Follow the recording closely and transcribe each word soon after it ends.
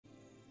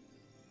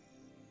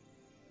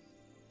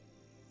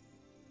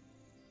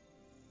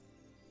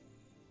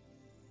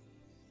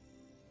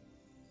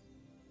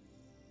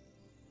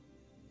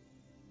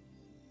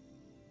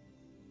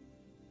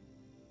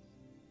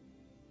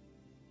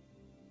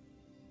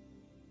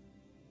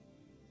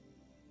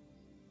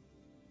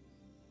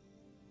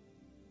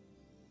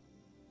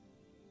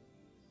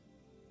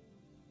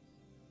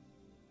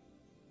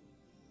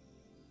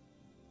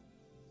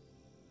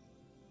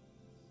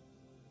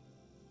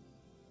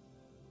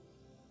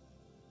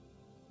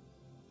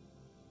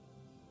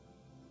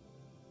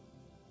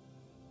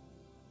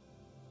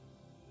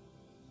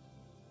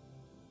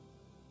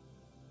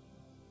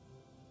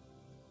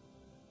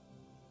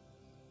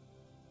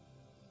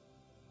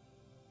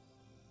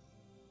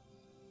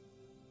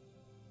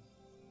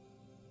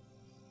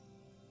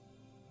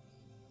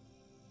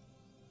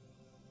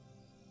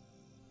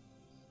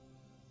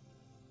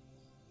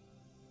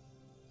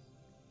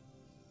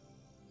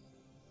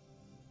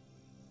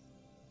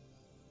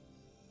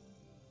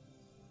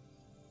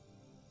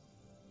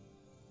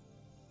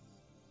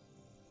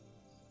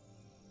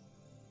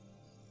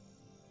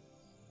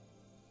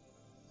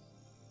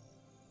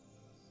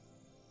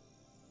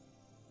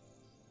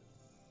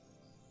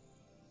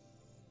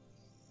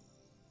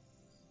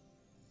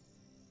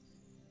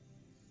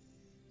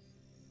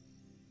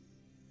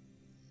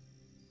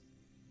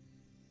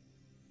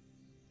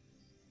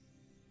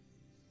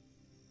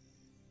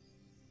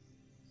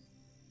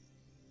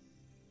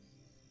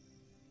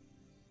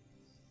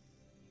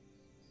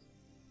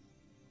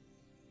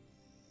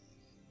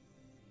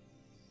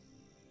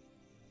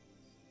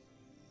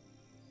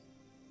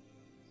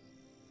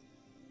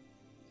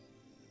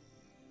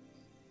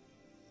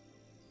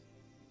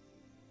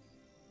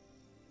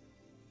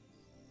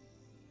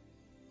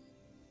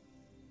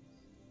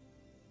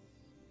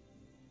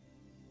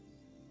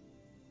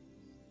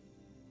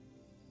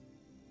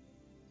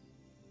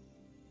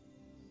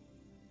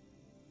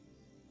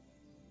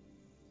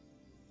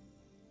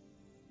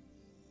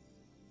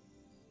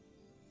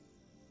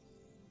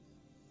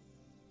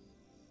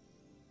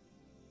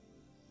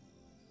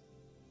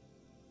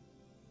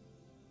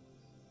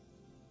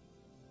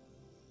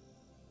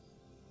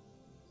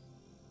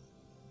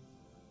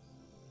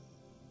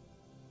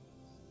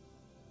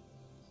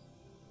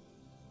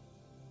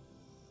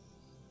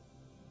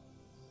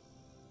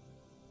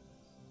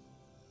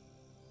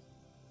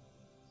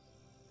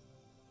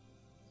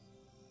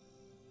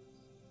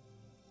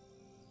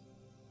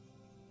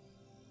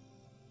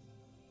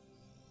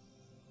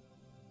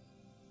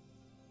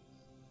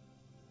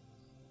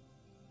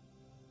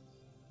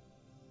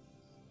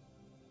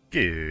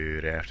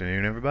Good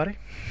afternoon, everybody.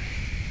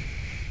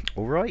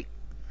 All right.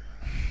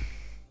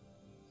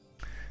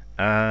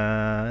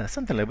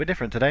 Something a little bit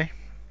different today.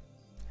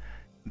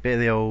 Bit of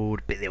the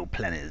old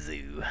Planet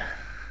Zoo.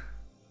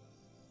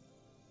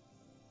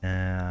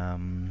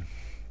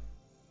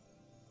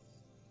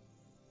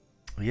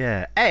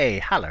 Yeah. Hey,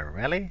 hello,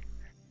 Rally.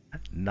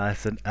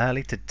 Nice and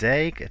early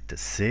today. Good to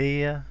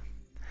see you.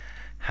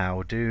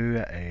 How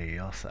do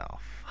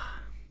yourself?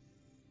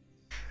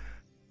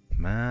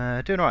 Doing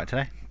alright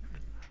today.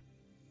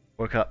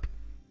 Woke up,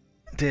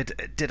 did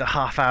a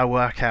half-hour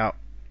workout,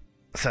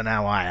 so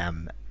now I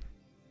am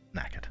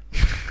knackered.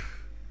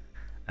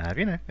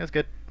 You know, it was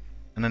good,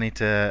 and I need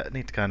to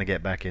kind of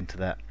get back into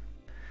that.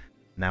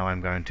 Now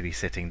I'm going to be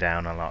sitting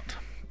down a lot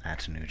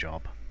at a new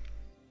job.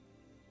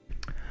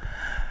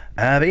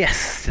 But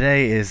yes,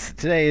 today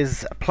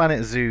is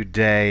Planet Zoo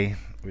Day,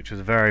 which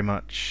was very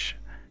much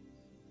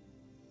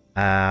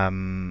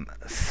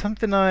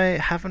something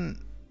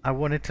I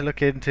wanted to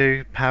look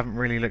into, haven't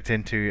really looked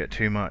into it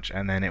too much,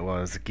 and then it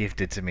was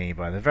gifted to me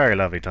by the very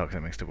lovely Toxic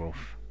Mr.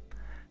 Wolf.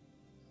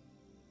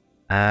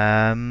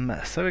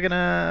 So we're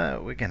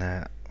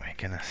gonna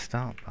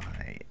start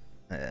by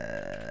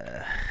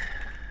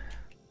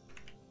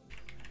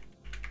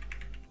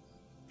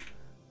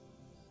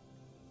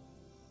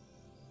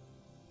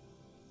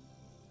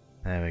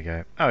there we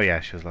go. Oh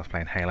yeah, she was last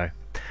playing Halo.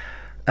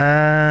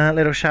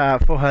 Little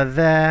shout out for her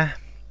there.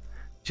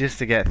 Just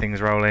to get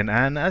things rolling,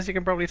 and as you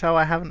can probably tell,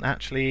 I haven't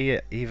actually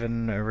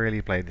even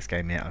really played this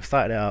game yet. I've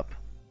started it up,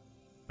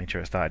 made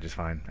sure it started just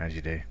fine, as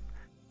you do.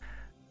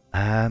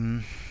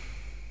 But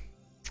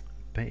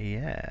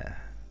yeah,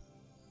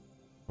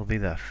 will be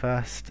the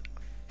first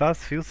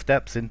few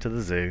steps into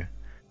the zoo.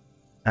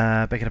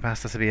 Bacon and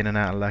Pasta to be in and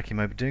out of Lucky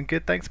Mode, doing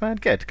good, thanks man,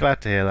 good,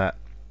 glad to hear that.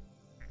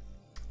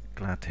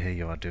 Glad to hear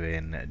you are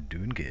doing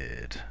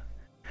good.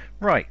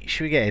 Right,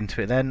 should we get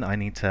into it then? I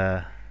need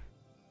to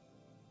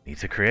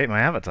create my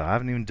avatar. I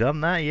haven't even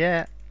done that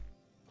yet.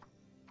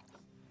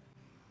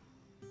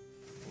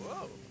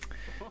 Whoa.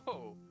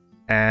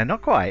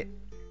 Not quite.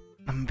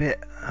 I'm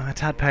a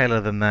tad paler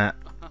than that.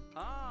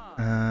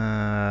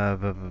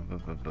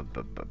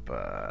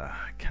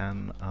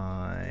 Can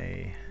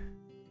I...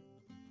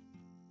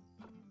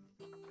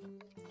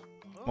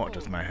 What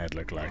does my head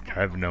look like?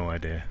 I have no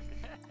idea.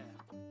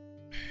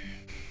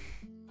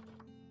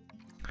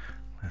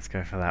 Let's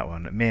go for that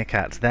one.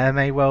 Meerkats. There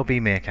may well be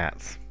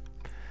meerkats.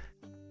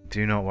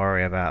 Do not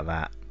worry about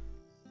that.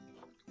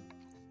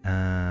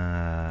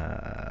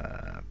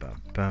 I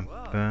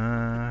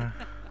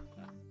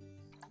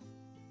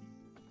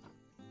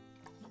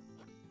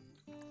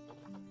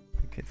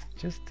think it's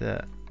just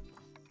it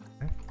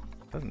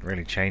doesn't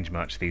really change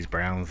much, these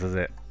browns, does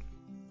it?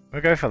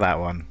 We'll go for that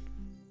one.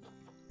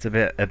 It's a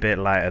bit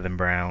lighter than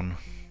brown.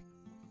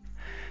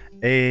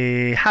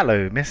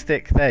 Hello,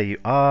 Mystic. There you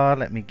are.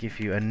 Let me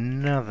give you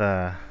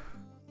another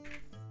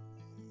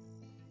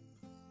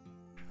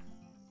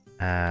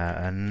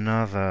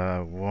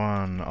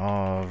one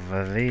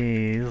of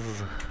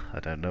these. I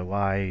don't know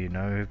why, you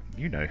know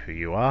who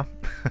you are.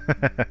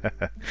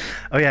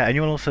 Oh yeah, and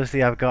you'll also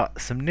see I've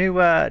got some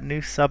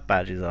new sub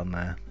badges on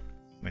there,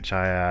 which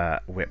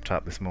I whipped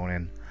up this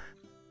morning.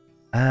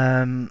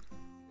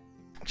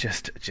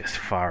 Just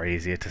far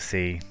easier to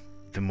see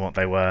than what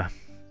they were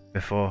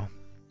before.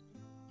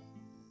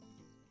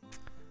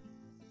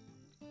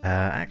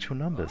 Actual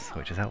numbers,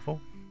 which is helpful.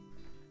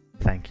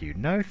 Thank you.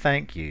 No,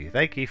 thank you.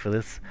 Thank you for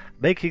this,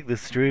 making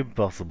this stream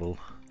possible.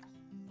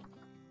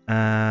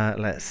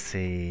 Let's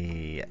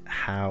see.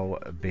 How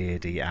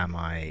beardy am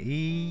I?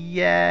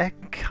 Yeah,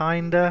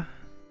 kinda.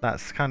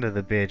 That's kind of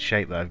the beard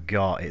shape that I've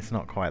got. It's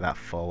not quite that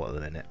full at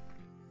the minute.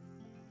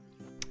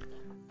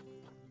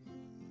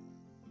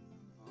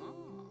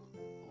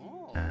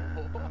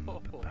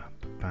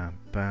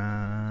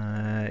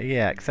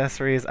 Yeah,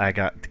 accessories. I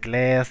got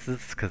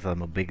glasses because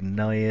I'm a big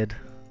nerd.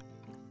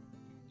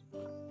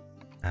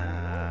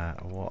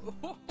 What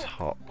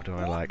top do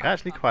I like? I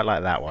actually quite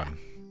like that one.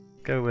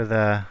 Go with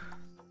a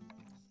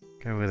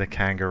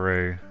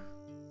kangaroo.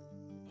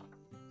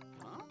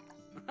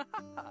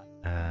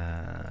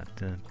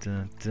 Dun,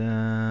 dun,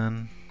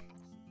 dun.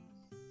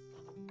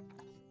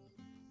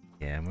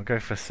 Yeah, and we'll go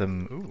for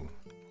some. Ooh,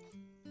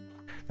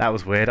 that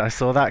was weird. I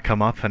saw that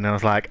come up and I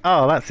was like,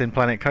 oh, that's in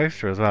Planet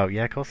Coaster as well.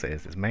 Yeah, of course it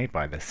is. It's made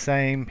by the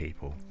same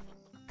people.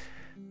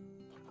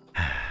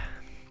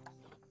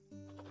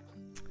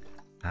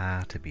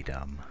 To be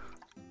dumb.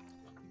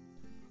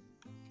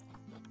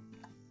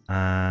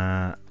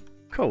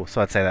 Cool.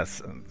 So I'd say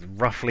that's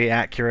roughly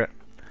accurate.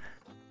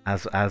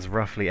 As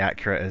roughly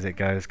accurate as it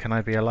goes. Can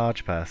I be a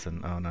large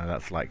person? Oh no,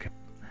 that's like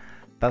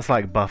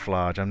buff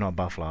large. I'm not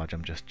buff large.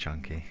 I'm just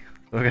chunky.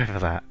 We'll go for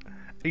that.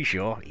 Are you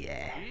sure?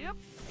 Yeah. Yep.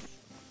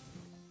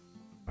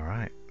 All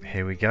right.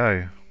 Here we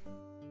go.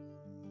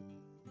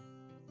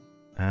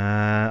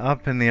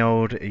 Up in the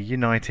old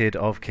United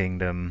of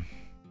Kingdom.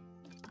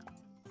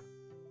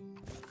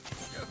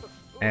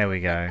 There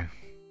we go.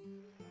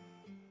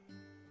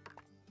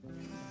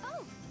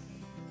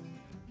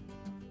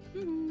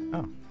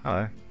 Oh,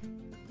 hello.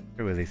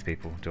 Who are these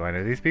people? Do I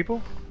know these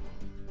people?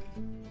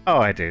 Oh,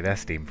 I do. They're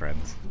Steam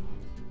friends.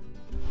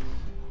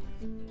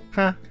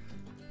 Huh.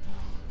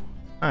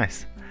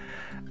 Nice.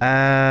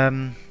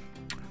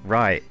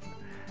 Right.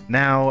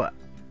 Now,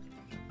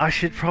 I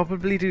should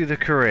probably do the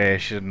career,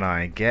 shouldn't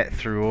I? Get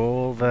through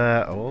all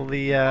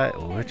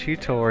the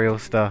tutorial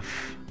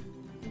stuff.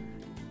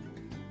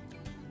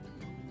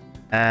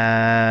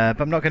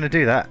 But I'm not going to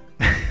do that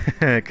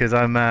because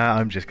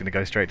I'm just going to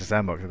go straight to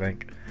sandbox. I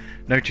think.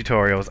 No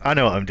tutorials. I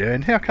know what I'm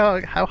doing.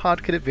 How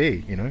hard could it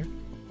be? You know.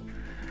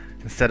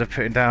 Instead of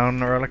putting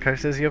down roller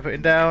coasters, you're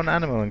putting down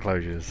animal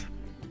enclosures,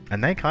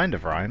 and they kind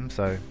of rhyme.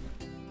 So,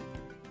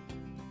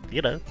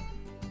 you know,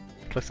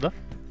 close enough.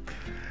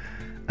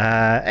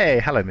 Hey,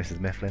 hello, Mrs.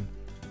 Mifflin.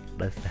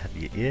 Nice to have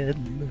you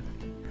in.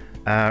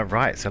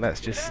 Right, so let's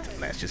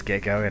just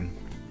get going.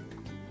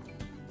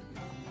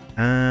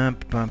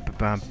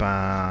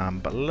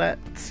 But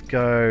let's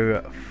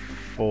go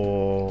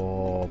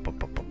for.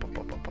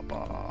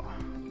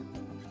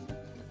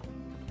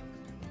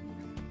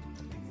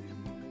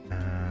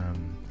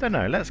 Don't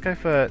know. Let's go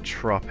for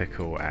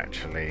tropical.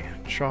 Actually,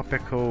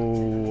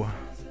 tropical.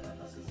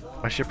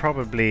 I should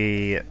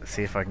probably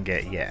see if I can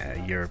get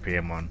a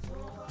European one.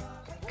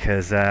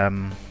 Because I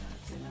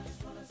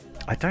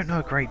don't know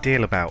a great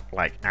deal about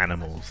like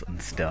animals and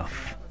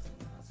stuff,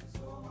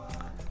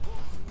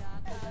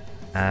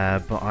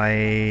 but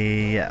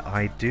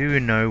I do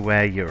know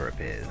where Europe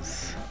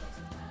is.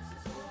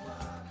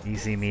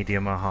 Easy,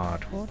 medium, or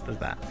hard. What does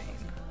that mean?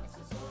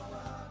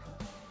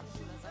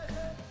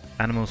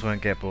 Animals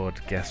won't get bored.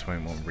 Guests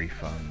won't want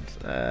refunds.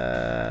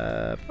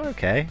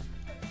 Okay.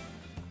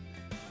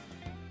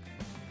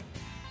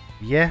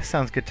 Yeah,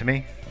 sounds good to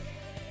me.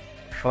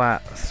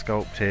 Flat,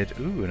 sculpted,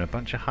 ooh, and a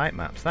bunch of height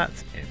maps.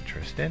 That's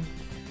interesting.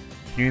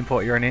 Can you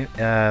import your own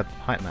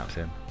height maps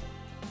in?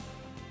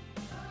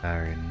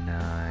 Very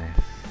nice.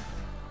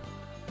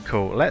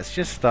 Cool, let's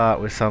just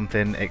start with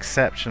something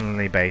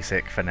exceptionally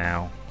basic for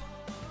now.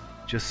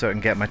 Just so I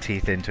can get my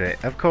teeth into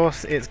it. Of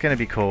course, it's going to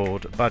be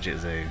called Budget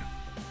Zoo.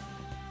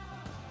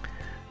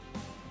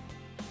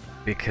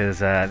 Because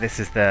this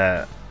is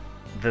the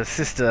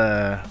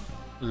sister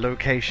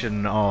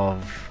location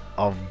of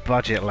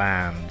Budget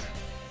Land.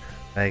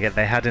 They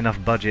had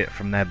enough budget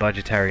from their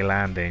budgetary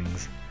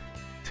landings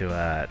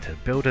to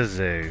build a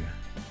zoo.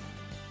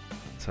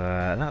 So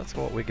that's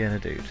what we're gonna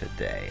do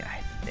today,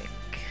 I think.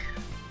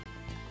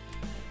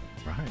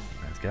 Right,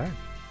 let's go.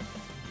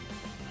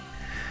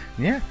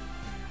 Yeah.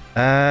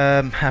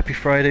 Happy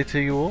Friday to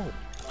you all.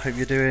 Hope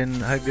you're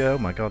doing. Oh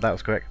my god, that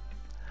was quick.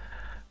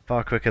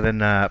 Far quicker than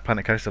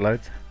Planet Coaster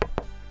loads.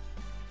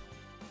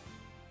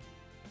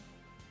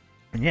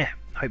 And yeah,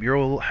 hope you're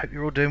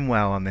all doing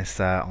well on this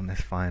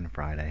fine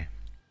Friday.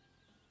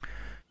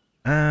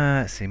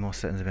 Let's see, more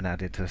settings have been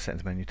added to the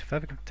settings menu to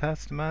further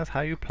customize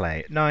how you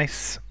play.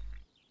 Nice.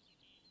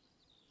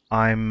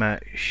 I'm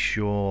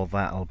sure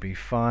that'll be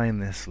fine.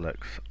 This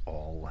looks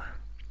all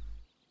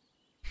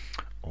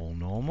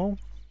normal.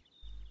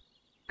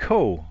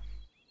 Cool.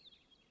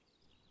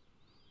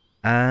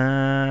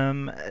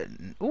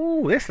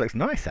 Ooh, this looks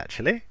nice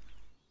actually.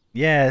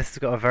 Yeah, this has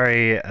got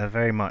a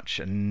very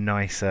much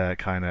nicer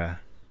kind of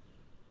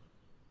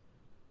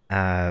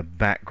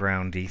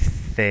backgroundy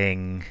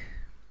thing,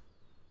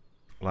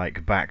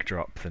 like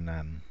backdrop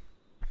than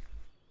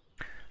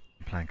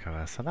Plank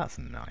OS, so that's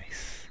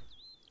nice.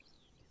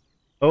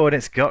 Oh, and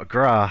it's got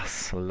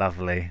grass.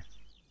 Lovely.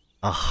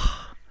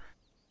 Oh,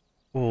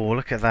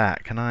 look at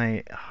that. Can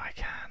I? Oh, I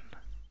can.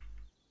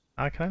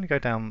 I can only go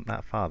down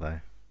that far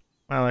though.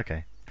 Well,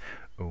 okay.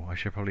 Oh, I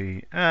should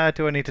probably...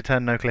 do I need to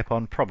turn no clip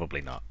on?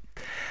 Probably not.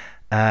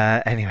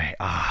 Anyway,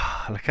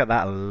 look at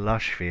that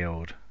lush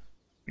field.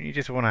 You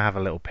just want to have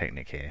a little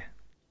picnic here.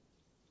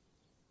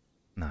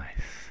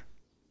 Nice.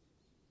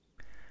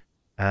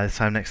 This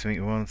time next week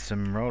we want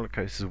some roller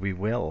coasters. We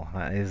will.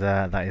 That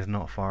is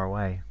not far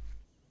away.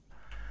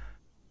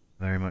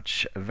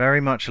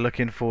 Very much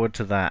looking forward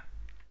to that.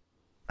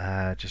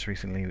 Just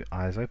recently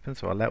eyes open,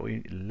 so I'll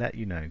let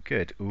you know.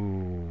 Good.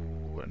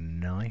 Ooh,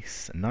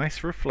 nice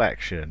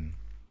reflection.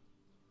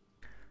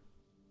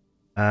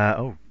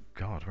 Oh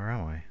god, where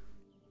am I?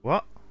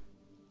 What?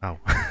 Oh.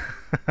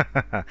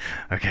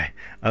 Okay.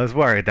 I was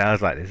worried that I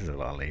was like, this is a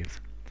lot of leaves.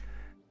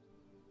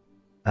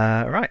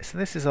 Right, so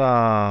this is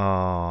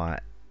our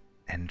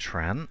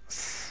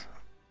entrance.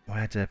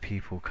 Where do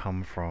people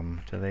come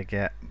from? Do they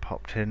get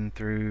popped in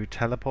through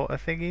teleporter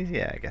thingies?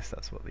 Yeah, I guess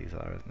that's what these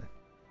are, isn't it?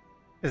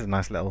 This is a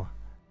nice little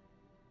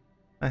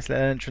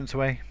entrance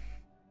way.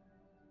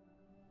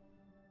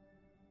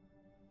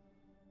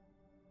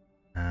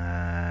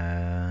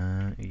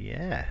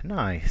 Yeah,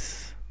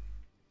 nice.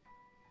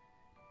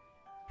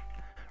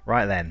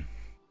 Right then,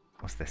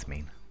 what's this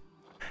mean?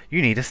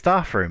 You need a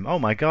staff room. Oh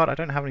my god, I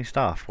don't have any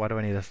staff. Why do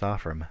I need a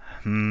staff room?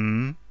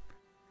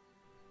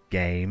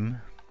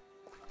 Game.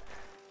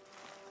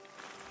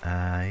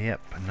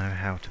 Yep, I know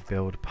how to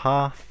build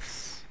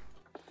paths.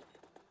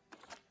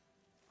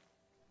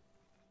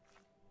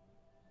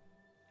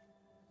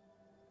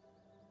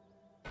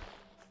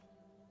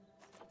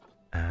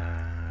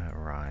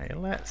 Right. Right,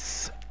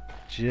 let's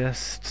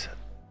just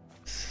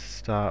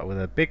start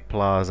with a big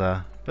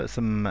plaza, put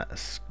some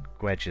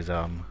squedges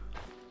on.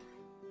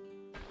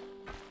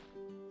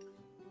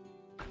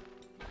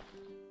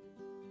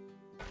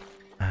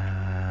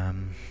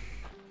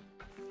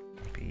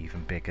 Be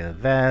even bigger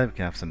there. We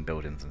can have some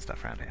buildings and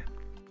stuff around here.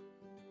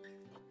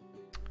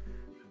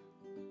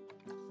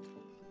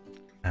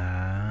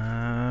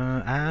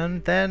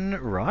 And then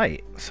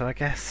right, so I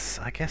guess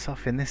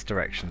off in this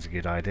direction's a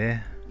good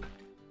idea.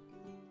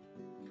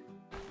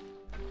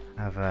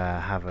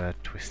 Have a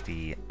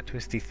twisty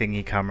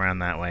thingy come around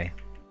that way.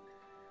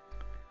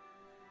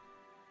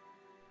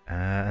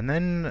 And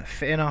then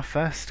fit in our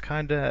first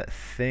kind of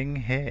thing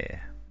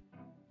here.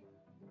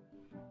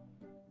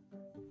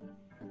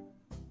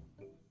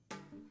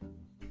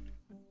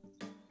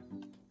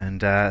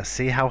 And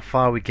see how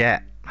far we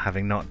get,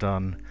 having not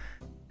done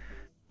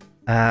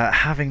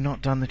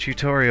the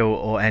tutorial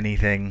or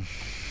anything.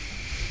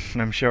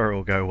 I'm sure it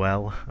will go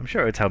well. I'm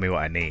sure it'll tell me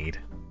what I need.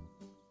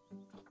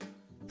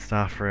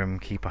 Staff room,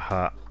 keeper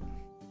hut.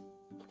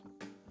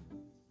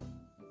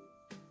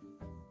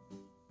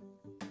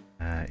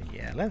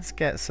 Yeah, let's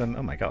get some...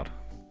 Oh my god.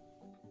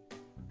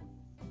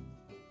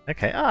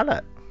 Okay,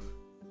 look.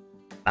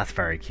 That's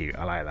very cute,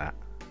 I like that.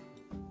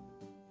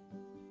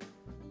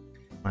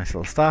 Nice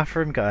little staff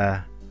room,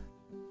 got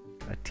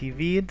a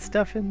TV and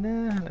stuff in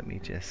there. Let me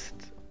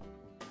just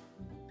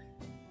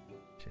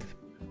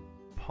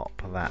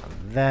pop that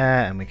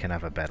there and we can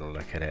have a better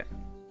look at it.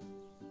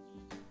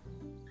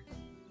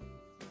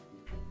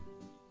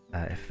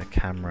 If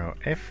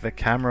the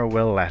camera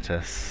will let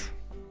us.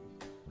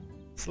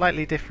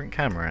 Slightly different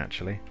camera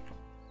actually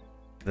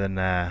than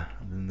the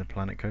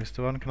Planet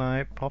Coaster one. Can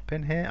I pop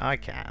in here? I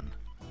can.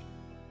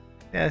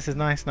 Yeah, this is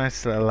nice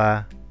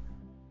little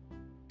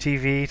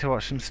TV to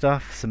watch some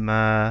stuff, some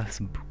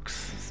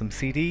books, some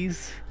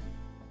CDs.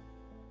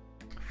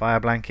 Fire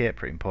blanket,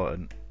 pretty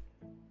important.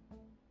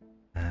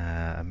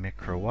 A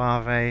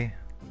microwave,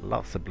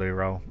 lots of blue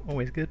roll,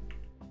 always good.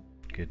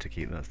 Good to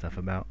keep that stuff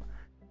about.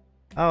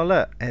 Oh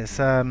look, it's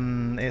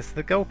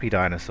the Gulpy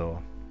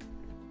dinosaur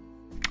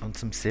on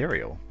some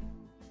cereal.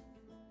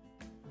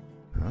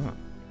 Oh,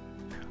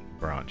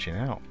 branching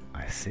out.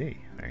 I see.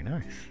 Very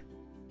nice.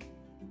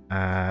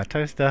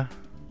 Toaster.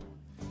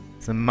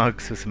 Some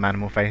mugs with some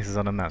animal faces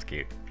on them. That's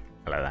cute.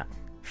 I like that.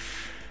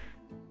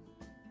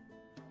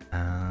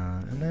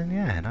 And then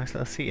yeah, a nice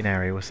little seating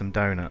area with some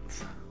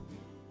donuts.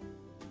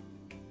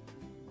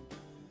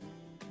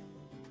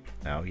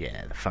 Oh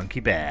yeah, the Funky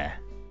Bear.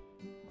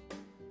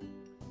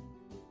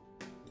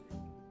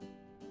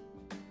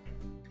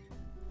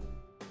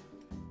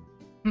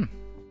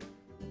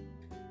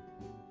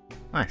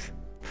 Nice.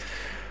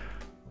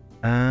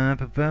 And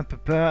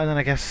then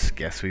I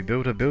guess we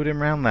build a building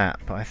around that.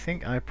 But I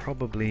think I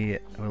probably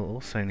will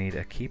also need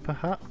a keeper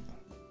hut.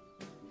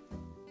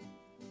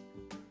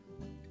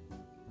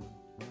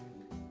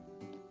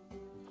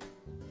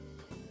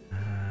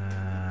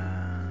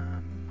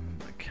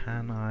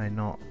 Can I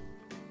not?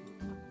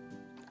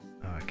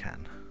 Oh, I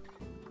can.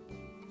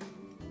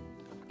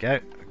 Go.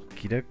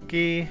 Okie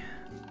dokie.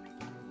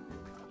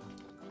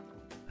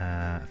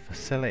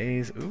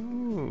 Facilities.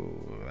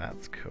 Ooh,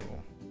 that's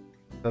cool.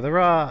 So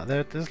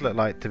there does look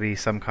like to be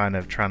some kind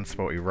of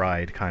transporty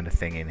ride kind of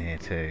thing in here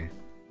too.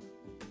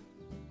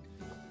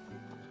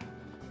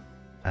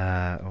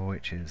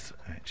 Which is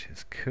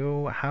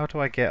cool. How do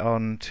I get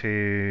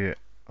onto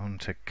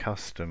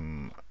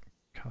custom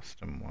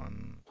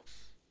ones?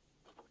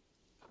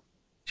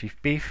 Chief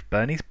Beef,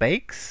 Bernie's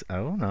Bakes.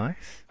 Oh,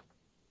 nice.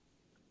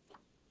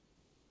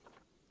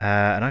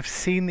 And I've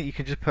seen that you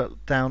can just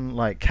put down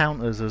like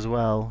counters as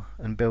well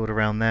and build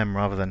around them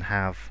rather than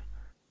have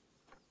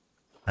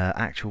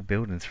actual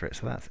buildings for it,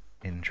 so that's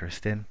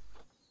interesting.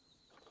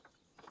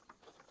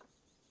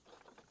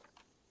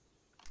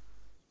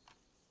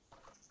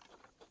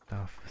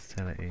 Staff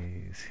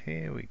facilities.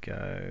 Here we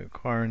go.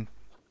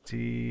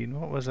 Quarantine.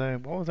 What was I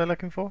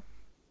looking for?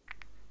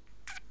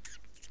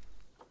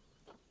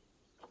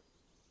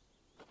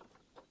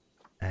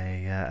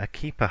 A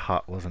keeper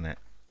hut, wasn't it?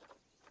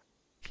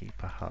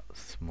 Keeper hut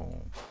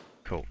small.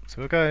 Cool.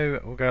 So we'll go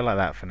like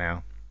that for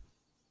now.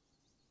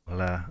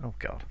 Well, oh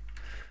god.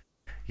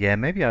 Yeah,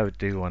 maybe I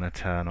do want to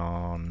turn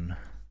on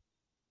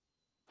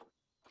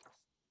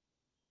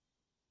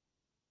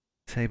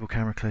table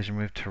camera collision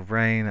with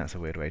terrain. That's a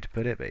weird way to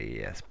put it, but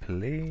yes,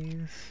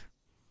 please.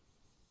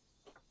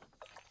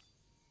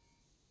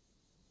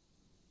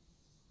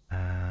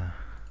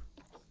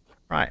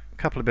 Right, a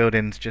couple of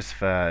buildings just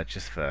for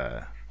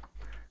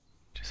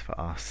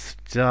our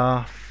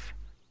stuff.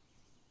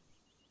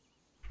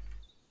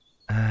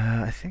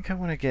 I think I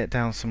want to get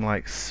down some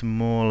like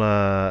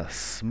smaller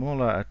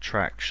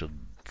attractions.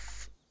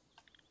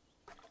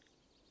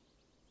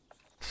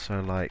 So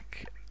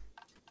like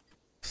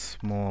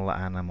small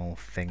animal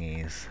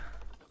thingies.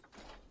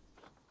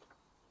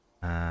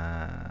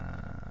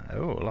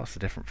 Oh, lots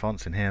of different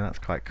fonts in here. That's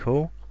quite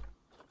cool.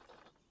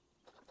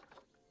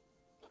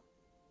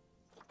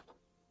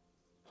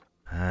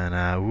 And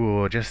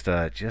ooh, just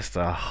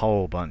a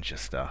whole bunch of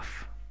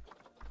stuff.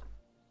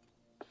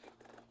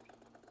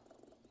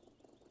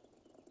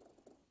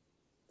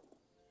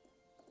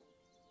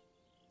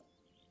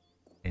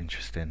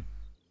 interesting.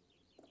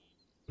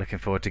 Looking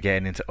forward to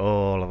getting into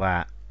all of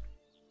that.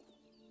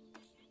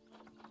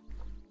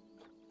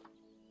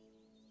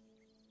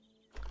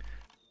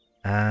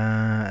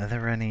 Are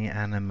there any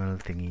animal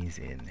thingies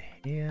in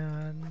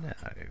here? No.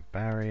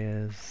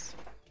 Barriers.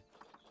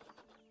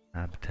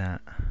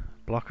 Habitat.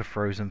 Block of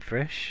frozen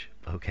fish.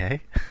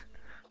 Okay.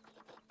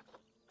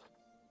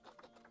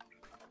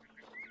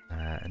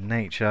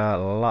 Nature.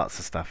 Lots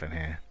of stuff in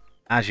here.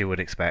 As you would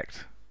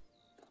expect.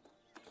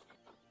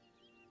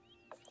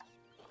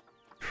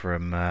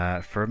 From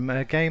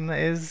a game that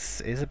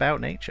is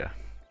about nature.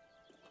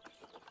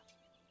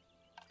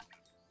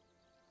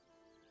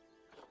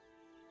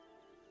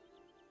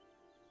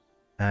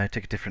 I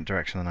took a different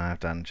direction than I have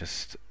done,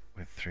 just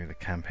through the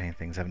campaign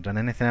things. I haven't done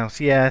anything else.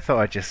 Yeah, I thought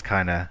I'd just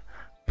kind of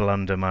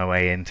blunder my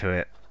way into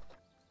it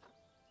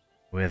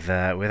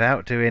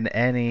without doing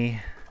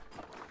any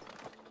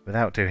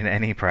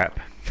prep.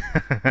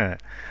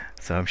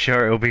 So I'm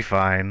sure it'll be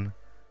fine.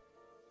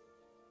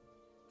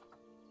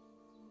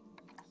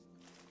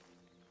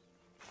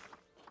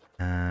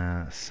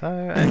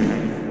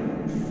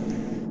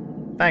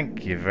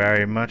 Thank you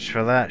very much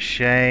for that,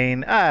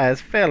 Shane.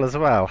 It's Phil as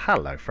well.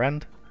 Hello,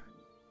 friend.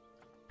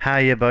 How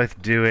you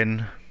both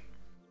doing?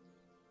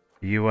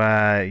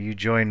 You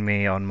joined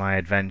me on my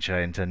adventure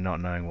into not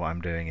knowing what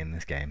I'm doing in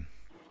this game.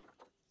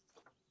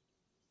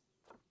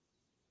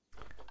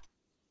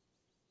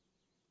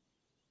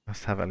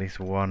 Must have at least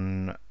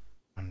one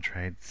on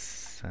trade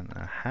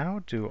center.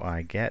 How do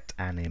I get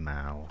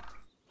animal?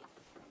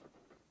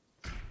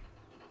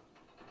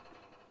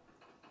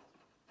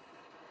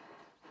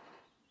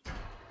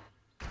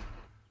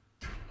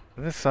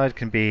 This side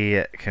can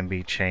be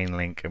chain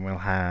link, and we'll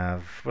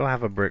have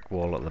a brick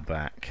wall at the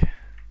back.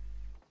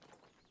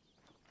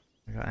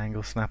 We got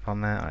angle snap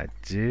on there. I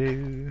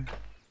do.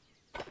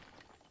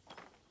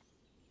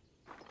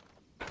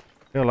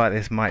 Feel like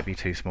this might be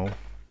too small.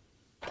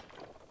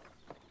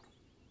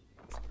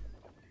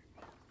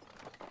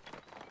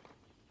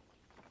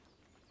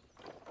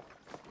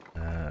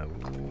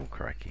 Ooh,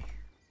 crikey.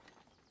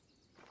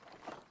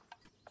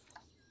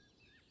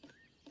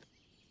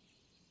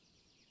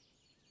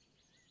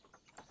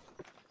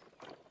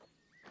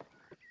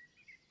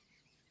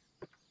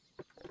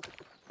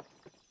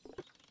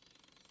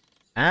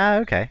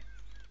 Okay.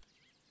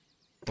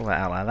 Pull that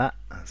out like that.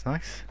 That's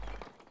nice.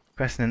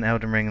 Questing an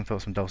Elden Ring and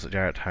thought some dulcet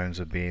Jarrett tones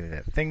would be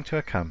the thing to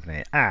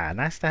accompany.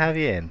 Nice to have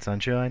you in,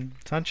 Sunshine.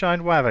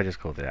 Sunshine? Why have I just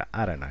called it out?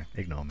 I don't know.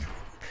 Ignore me.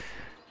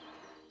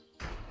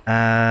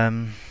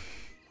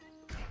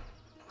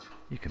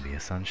 You can be a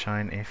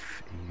Sunshine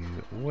if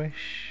you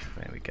wish.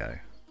 There we go.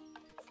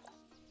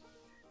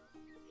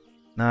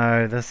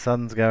 No, the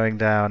sun's going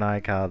down. I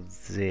can't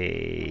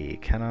see.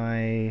 Can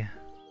I...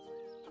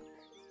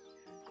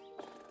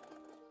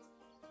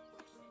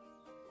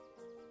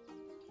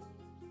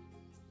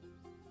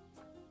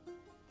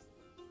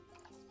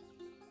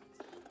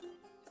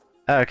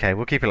 Okay,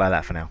 we'll keep it like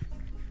that for now.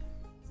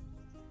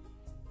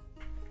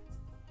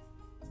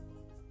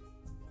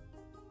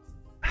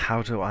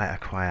 How do I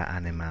acquire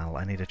animal?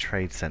 I need a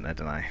trade center,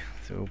 don't I?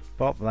 So we'll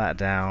pop that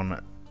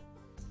down.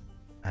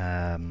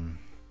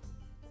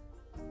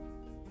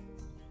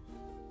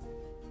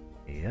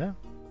 Here.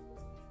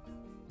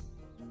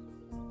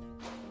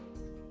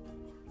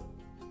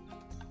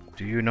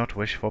 Do you not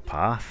wish for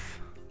path?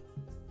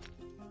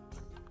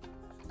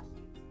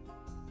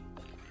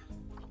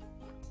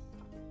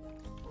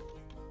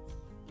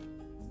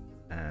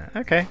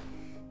 Okay.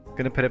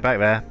 Gonna put it back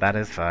there. That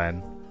is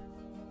fine.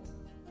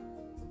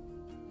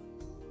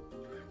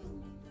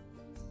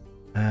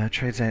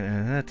 Trade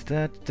center.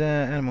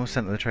 Animal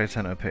sent to the trade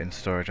center. Put in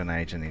storage on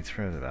agent needs.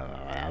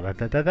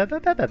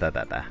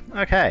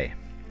 Okay.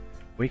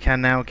 We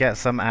can now get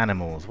some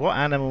animals. What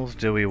animals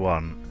do we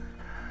want?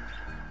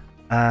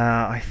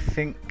 I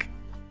think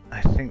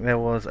there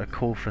was a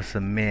call for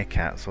some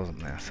meerkats, wasn't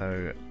there?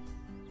 So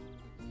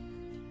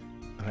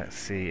let's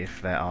see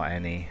if there are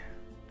any.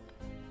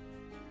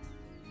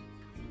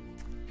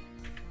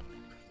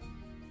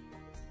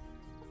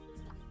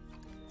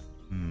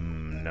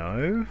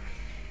 No.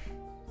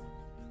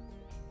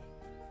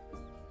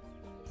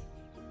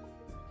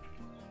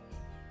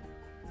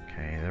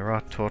 Okay, there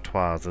are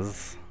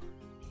tortoises.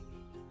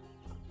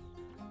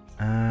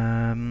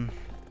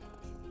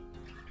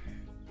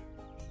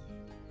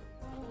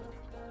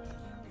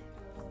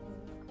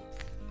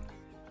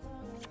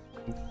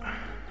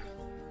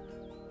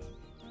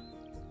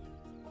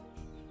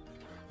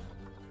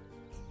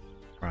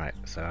 Right,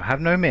 so I have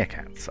no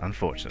meerkats,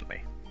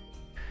 unfortunately.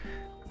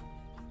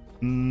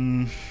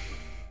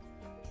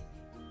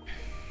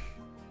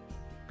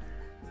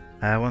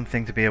 One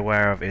thing to be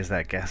aware of is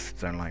that guests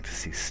don't like to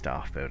see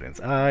staff buildings.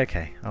 Oh,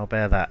 okay, I'll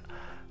bear that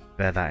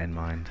in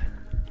mind.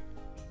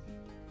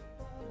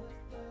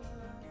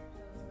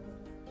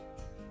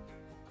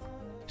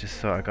 Just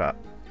thought I got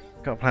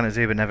Planet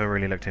Zoo, but never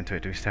really looked into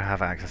it. Do we still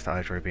have access to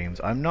hydro beams?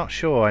 I'm not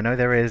sure. I know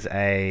there is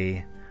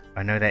a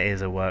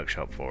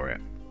workshop for it,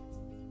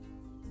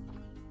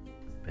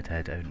 but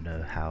I don't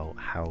know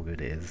how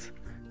good it is.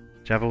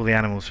 Do you have all the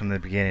animals from the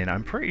beginning?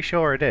 I'm pretty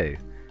sure I do.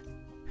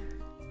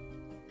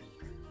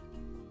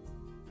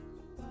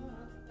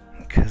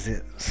 Because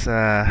it's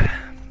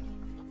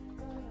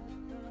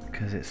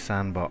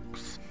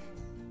sandbox.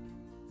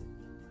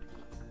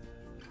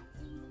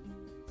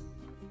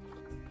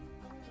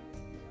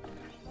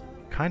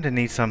 Kind of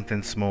need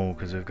something small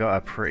because we've got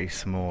a pretty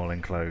small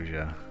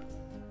enclosure.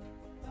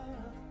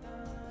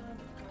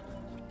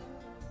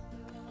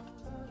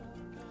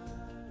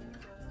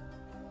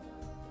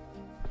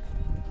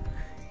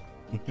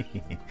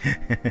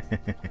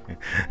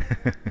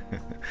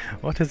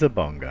 What is a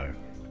bongo?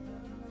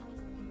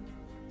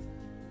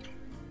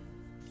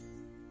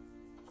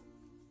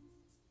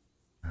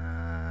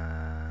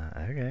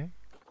 Okay.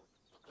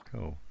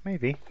 Cool.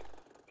 Maybe.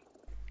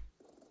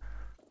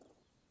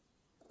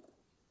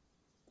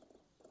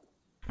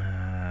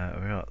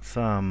 We got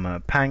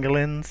some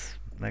pangolins.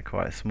 They're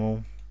quite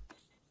small.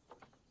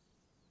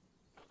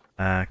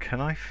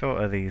 Can I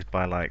filter these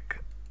by like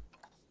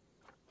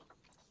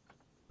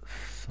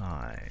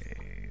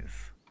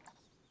size?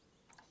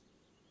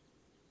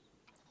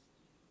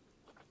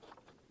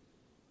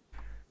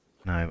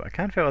 No, but I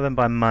can filter them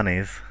by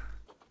monies.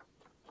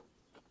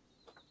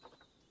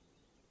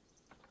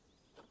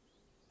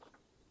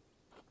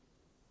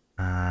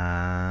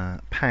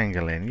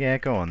 Pangolin. Yeah,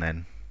 go on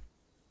then.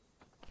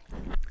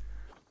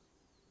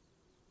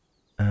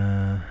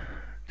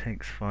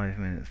 Takes 5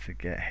 minutes to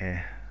get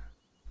here.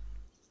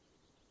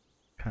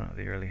 Cannot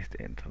be released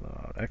into the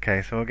world.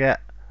 Okay, so we'll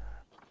get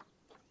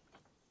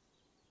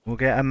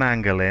a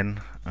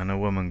mangolin and a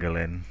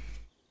womangolin.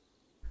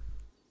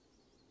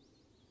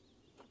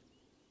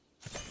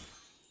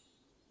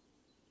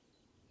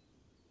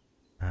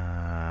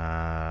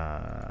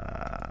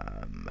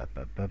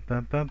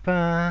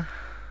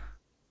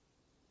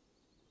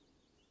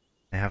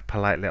 They have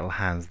polite little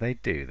hands. They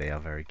do. They are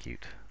very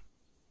cute.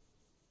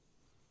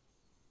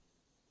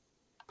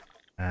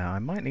 I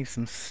might need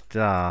some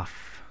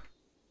stuff.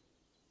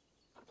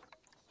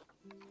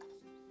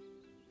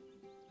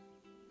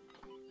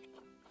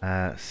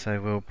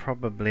 So we'll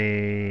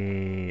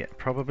probably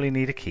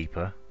need a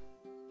keeper,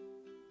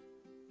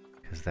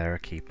 because they're a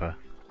keeper.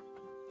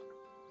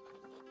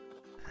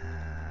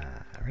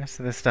 The rest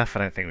of the stuff I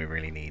don't think we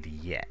really need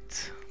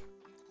yet.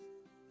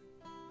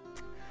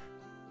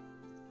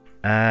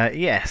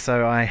 Yeah,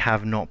 so I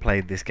have not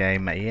played this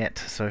game yet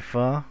so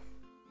far.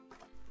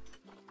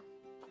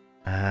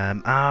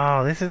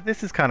 Oh, this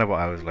is kind of what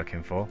I was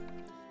looking for.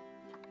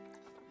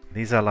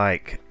 These are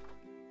like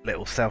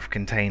little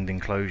self-contained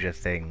enclosure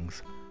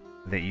things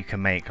that you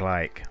can make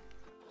like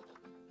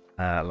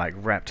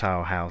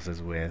reptile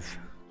houses with.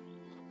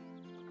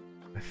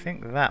 I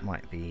think that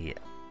might be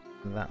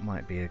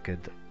a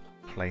good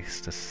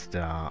place to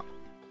start.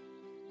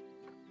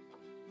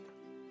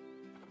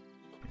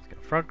 He's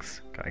got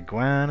frogs, got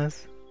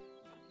iguanas,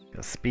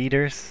 got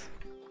speeders,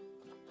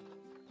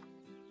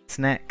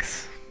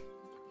 snakes,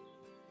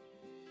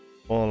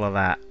 all of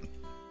that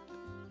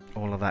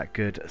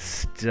good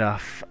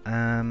stuff.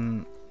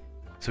 So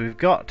we've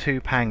got 2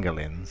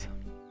 pangolins.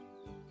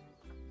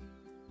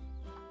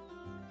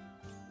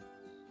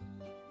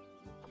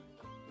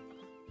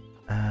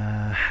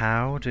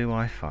 How do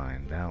I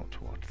find out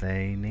what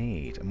they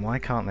need? And why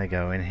can't they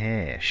go in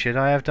here? Should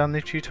I have done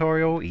the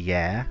tutorial?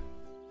 Yeah.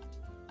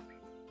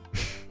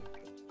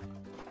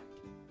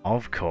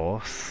 Of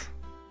course.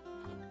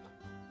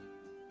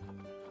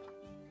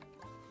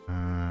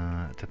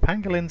 Do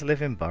pangolins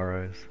live in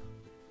burrows?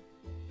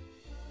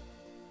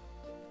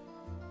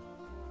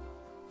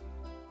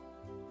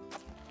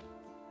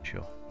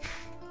 Sure.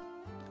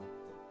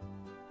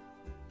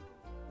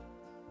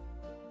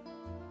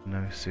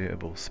 No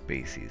suitable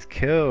species.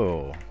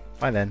 Cool.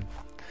 Bye then.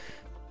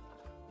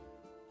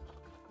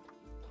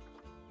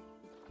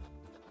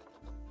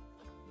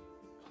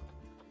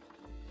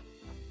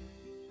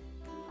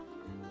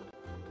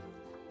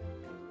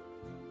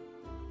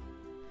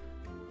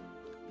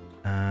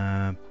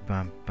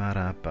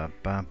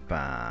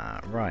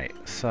 Right,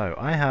 so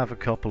I have a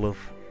couple of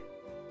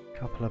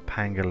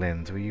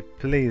pangolins. Will you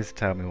please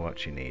tell me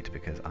what you need,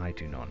 because I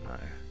do not know.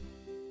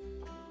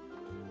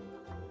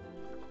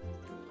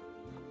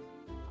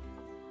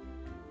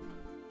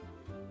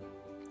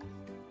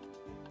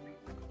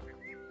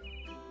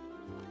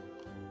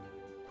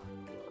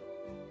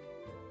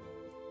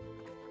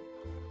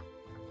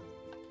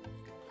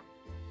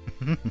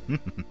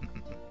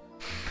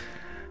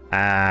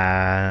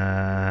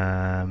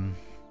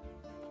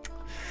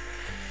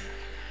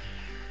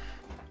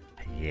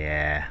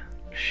 Yeah.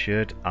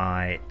 Should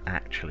I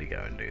actually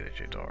go and do the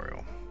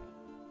tutorial?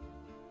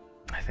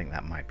 I think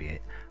that might be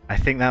it. I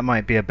think that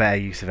might be a better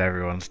use of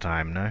everyone's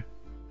time, no?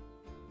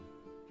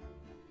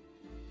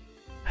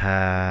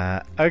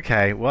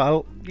 Okay,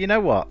 well, you know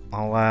what?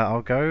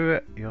 I'll go.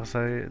 You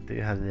also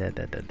do.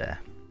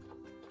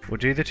 We'll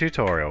do the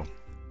tutorial,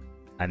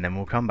 and then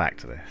we'll come back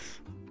to this.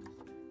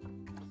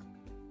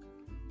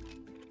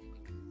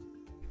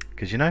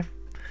 Because you know,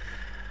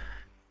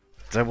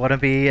 don't want to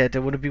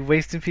be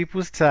wasting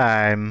people's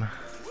time.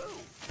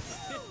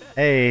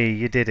 Hey,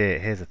 you did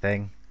it. Here's the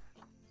thing.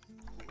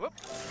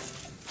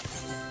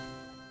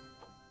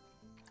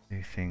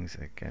 things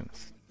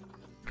against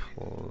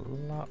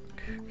clock.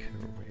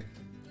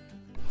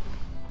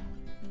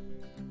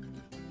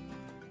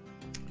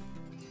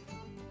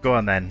 Go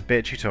on then, bit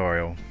of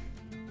tutorial.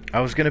 I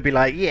was gonna be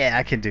like, yeah,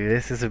 I can do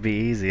this. This will be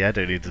easy. I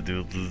don't need to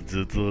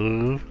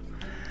do.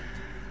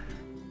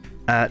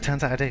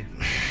 Turns out I do.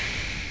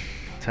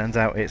 Turns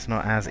out it's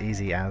not as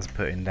easy as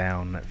putting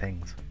down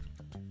things.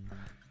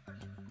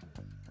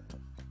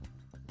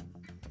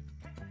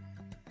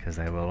 Because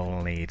they will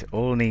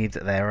all need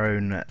their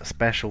own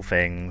special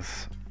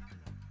things,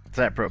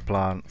 separate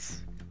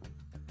plants.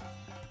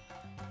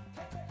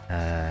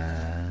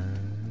 Yeah.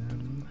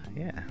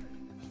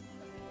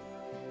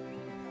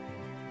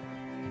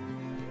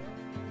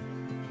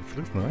 This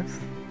looks nice.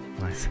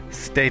 Nice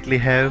stately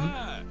home.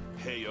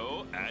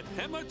 Heyo at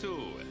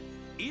Hematu.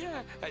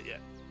 Yeah.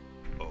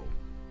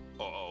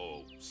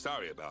 Oh,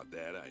 sorry about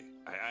that.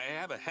 I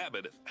have a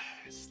habit of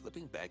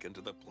slipping back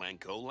into the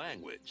Planko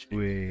language.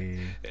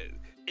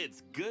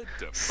 It's good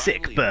to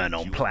sick burn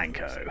on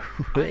Planko.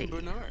 I'm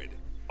Bernard,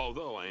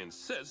 although I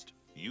insist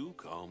you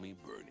call me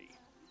Bernie.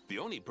 The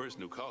only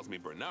person who calls me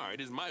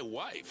Bernard is my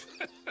wife.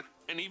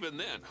 And even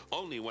then,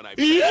 only when I put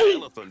the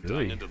elephant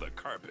tongue into the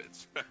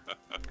carpets.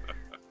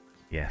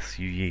 Yes,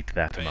 you yeet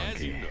that monkey.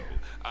 As you know,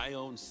 I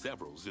own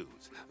several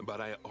zoos, but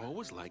I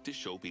always like to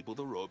show people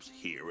the ropes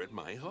here at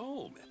my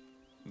home.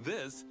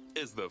 This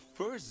is the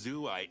first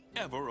zoo I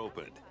ever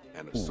opened,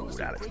 and a source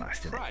of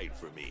great pride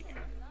for me.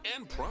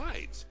 And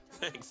prides,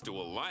 thanks to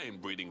a lion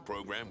breeding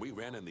program we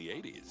ran in the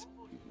 80s.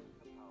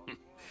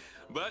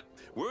 But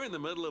we're in the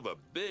middle of a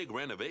big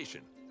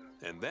renovation,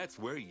 and that's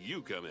where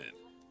you come in.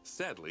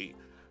 Sadly,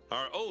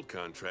 our old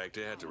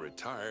contractor had to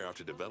retire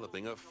after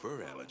developing a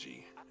fur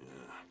allergy.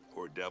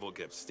 Poor devil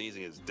kept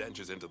sneezing his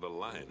dentures into the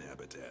lion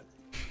habitat.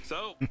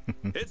 So,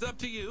 it's up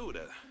to you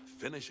to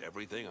finish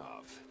everything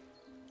off.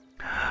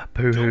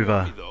 Pooh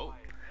Hoover. Worry, though.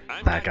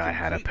 That guy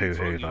had a Pooh You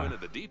Hoover. into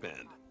the deep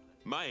end.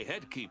 My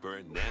head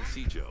keeper,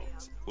 Nancy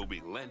Jones, will be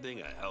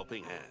lending a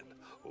helping hand.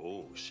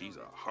 Oh, she's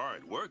a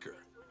hard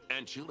worker,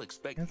 and she'll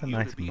expect That's a you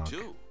nice to be mug.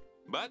 too.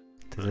 But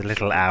There's a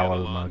little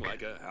owl mug.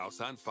 like a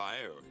house on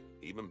fire, or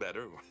even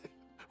better,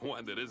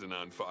 one that isn't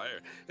on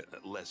fire.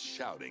 Less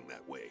shouting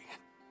that way.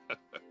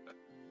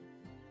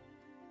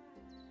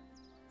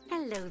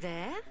 Hello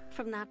there.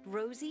 From that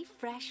rosy,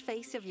 fresh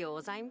face of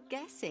yours, I'm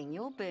guessing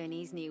you're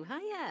Bernie's new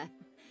hire.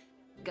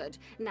 Good.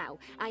 Now,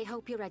 I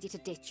hope you're ready to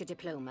ditch your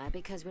diploma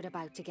because we're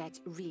about to get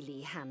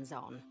really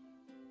hands-on.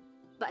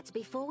 But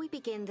before we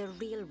begin the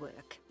real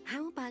work,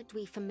 how about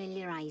we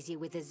familiarize you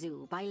with the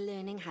zoo by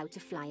learning how to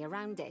fly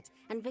around it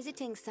and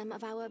visiting some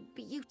of our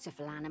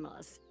beautiful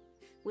animals.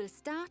 We'll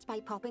start by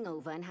popping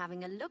over and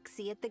having a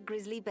look-see at the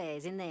grizzly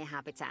bears in their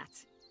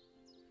habitat.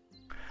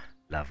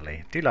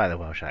 Lovely. Do like the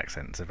Welsh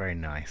accent. It's a very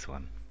nice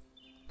one.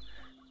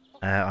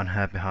 On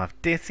her behalf,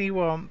 Dissy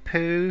want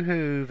Pooh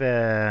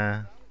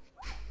Hoover.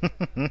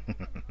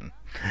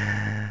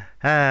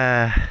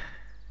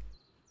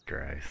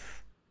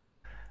 Gross.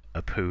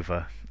 A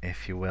poover,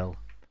 if you will.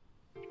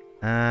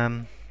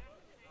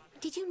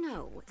 Did you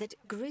know that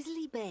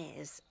grizzly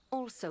bears,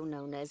 also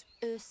known as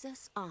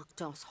Ursus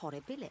arctos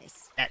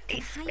horribilis,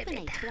 can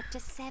hibernate for up to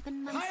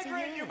 7 months a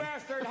year? You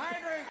bastard!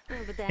 Hydrate!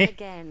 Oh, but then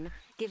again,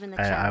 given the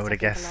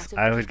chance,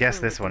 I would guess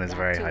this one is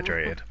very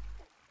hydrated.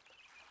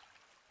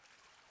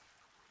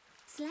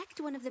 Select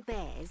one of the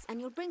bears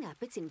and you'll bring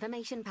up its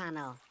information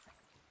panel.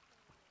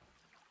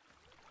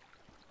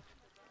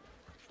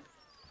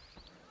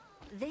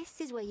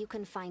 This is where you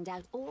can find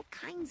out all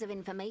kinds of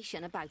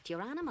information about your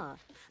animal.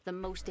 The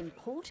most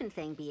important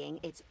thing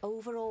being its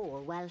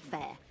overall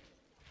welfare.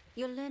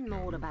 You'll learn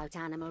more about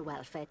animal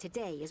welfare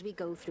today as we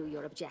go through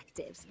your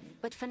objectives.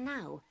 But for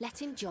now,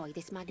 let's enjoy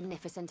this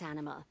magnificent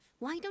animal.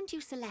 Why don't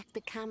you select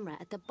the camera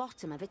at the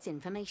bottom of its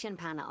information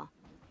panel?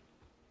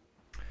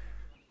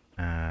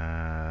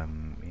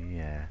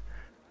 Yeah.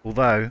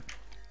 Although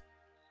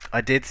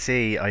I did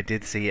see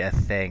a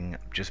thing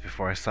just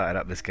before I started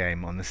up this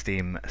game on the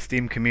Steam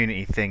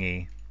community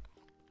thingy.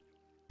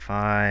 If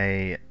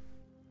I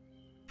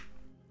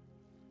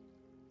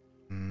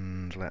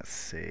let's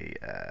see.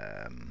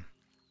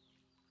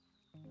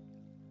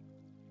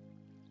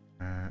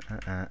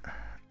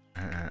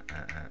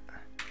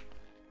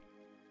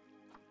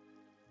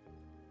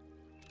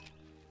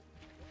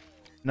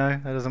 No,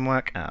 that doesn't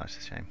work. Oh, it's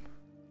a shame.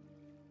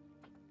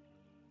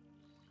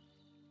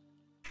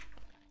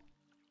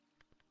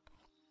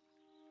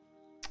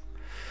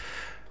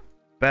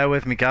 Bear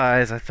with me,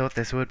 guys. I thought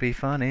this would be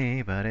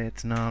funny, but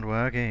it's not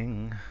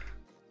working.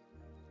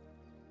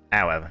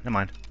 However, never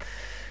mind.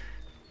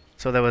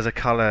 So there was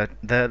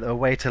a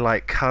way to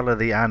like color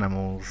the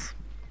animals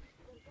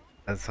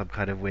as some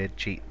kind of weird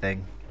cheat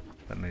thing,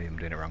 but maybe I'm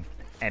doing it wrong.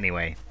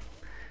 Anyway,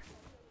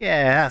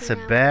 yeah, that's a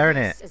bear,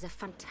 innit? This is a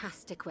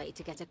fantastic way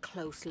to get a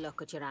close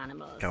look at your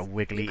animals. Got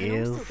wiggly you can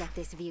ears. also get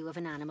this view of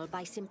an animal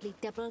by simply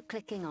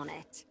double-clicking on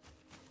it.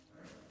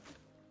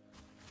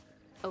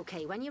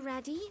 Okay, when you're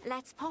ready,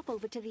 let's pop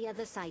over to the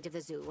other side of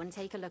the zoo and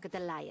take a look at the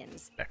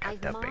lions. Look at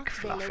I've the big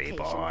marked their fluffy location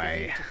for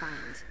boy. you to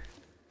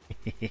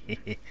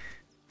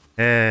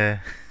find.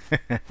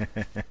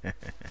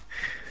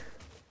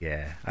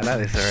 Yeah, I like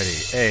this already.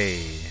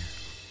 Hey.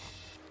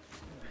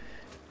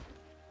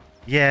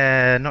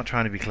 Yeah, not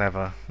trying to be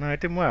clever. No,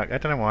 it didn't work. I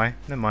don't know why.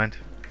 Never mind.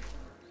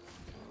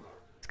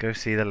 Let's go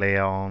see the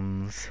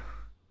Leons.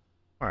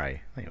 Where are you?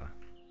 There you are.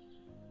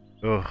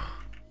 Ugh.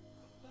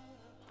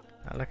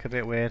 That look a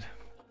bit weird.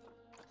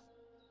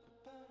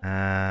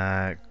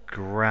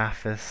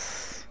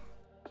 Graphis.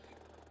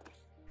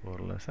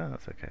 Borderless. Oh,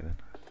 that's okay then.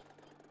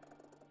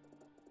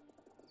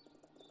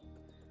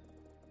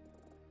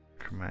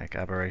 Chromatic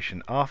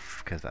aberration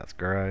off, because that's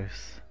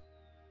gross.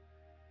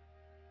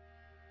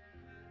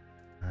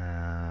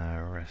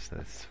 Rest of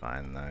this is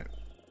fine though.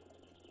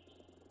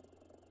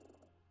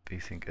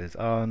 VSync is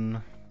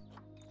on.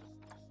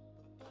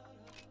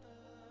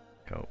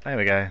 Cool. There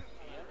we go.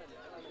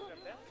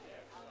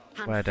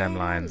 Where them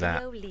lions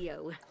at?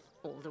 Leo,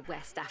 all the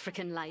West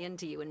African lion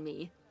to you and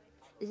me.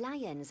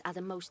 Lions are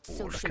the most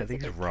social. Look at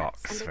these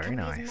rocks. And Very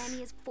nice. As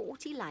many as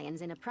 40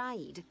 lions in a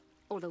pride.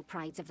 Although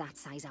prides of that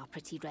size are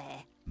pretty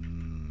rare.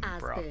 As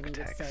Rock Bernie would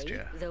say,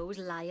 texture. those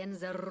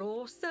lions are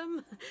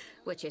awesome.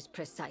 Which is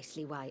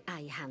precisely why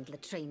I handle the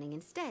training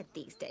instead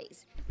these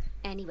days.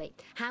 Anyway,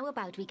 how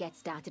about we get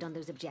started on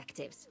those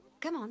objectives?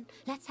 Come on,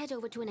 let's head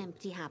over to an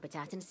empty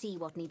habitat and see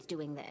what needs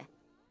doing there.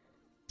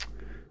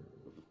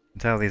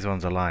 Tell these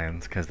ones are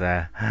lions because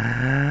they're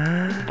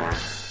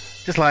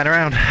just lying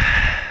around.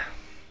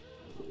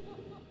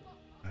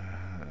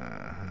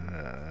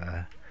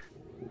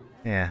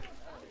 Yeah.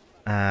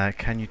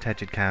 Can you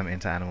Tegid Cam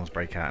into animals,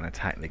 break out and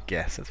attack the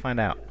guests? Let's find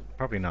out.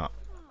 Probably not.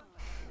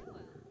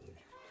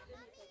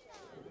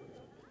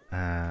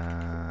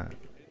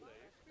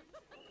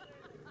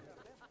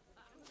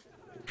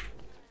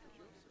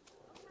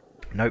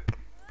 Nope.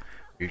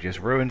 You just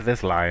ruined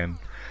this lion.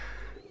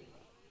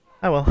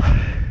 Oh well.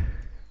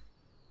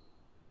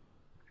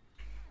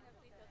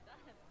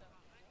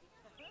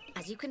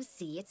 As you can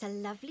see, it's a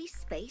lovely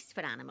space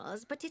for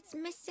animals, but it's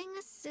missing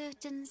a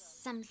certain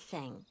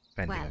something.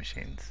 Vending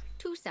machines.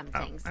 Two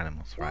somethings. Oh,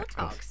 animals, right, of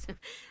course. Warthogs.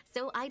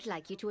 So I'd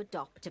like you to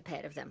adopt a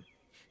pair of them.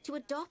 To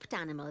adopt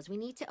animals, we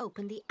need to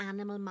open the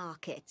animal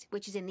market,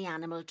 which is in the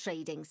animal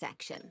trading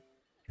section.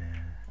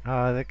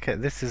 Oh,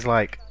 this is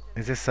like...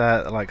 Is this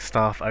like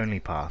staff-only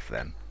path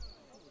then?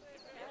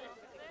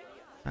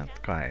 That's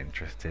quite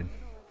interesting.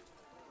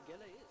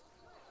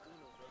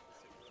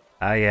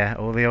 Ah yeah,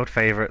 all the old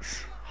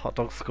favourites. Hot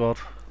Dog Squad,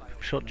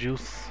 Shot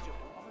Juice.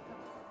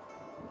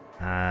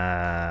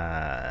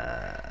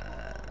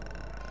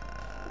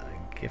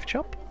 Gift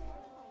shop?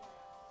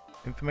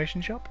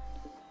 Information shop?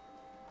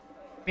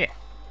 Yeah.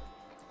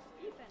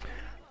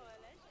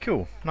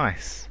 Cool,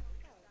 nice.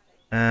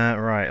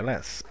 Right,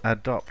 let's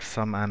adopt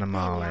some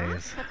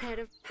animales. A pair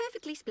of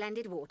perfectly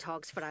splendid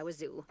warthogs for our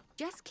zoo.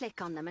 Just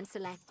click on them and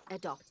select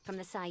Adopt from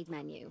the side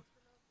menu.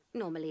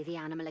 Normally the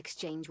animal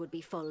exchange would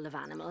be full of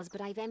animals, but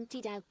I've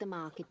emptied out the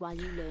market while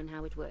you learn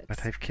how it works.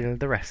 But I've killed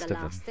the rest of them.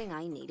 The last thing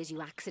I need is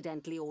you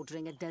accidentally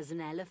ordering a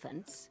dozen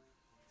elephants.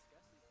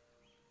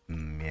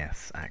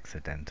 Yes,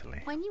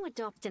 accidentally. When you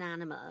adopt an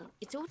animal,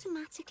 it's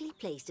automatically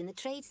placed in the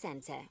trade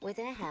centre, where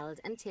they're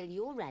held until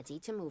you're ready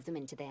to move them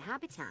into their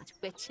habitat,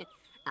 which,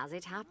 as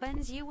it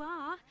happens, you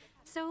are.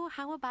 So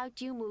how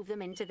about you move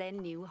them into their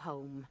new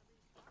home?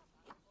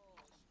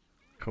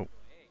 Cool.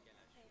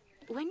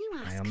 When you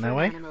ask for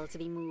an animal to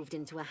be moved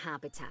into a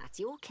habitat,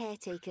 your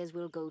caretakers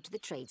will go to the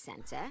trade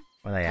centre,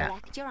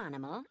 collect your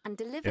animal, and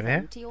deliver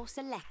them to your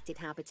selected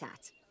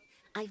habitat.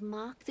 I've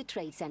marked the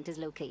trade centre's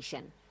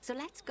location, so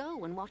let's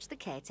go and watch the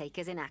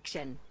caretakers in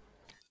action.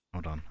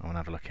 Hold on, I want to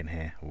have a look in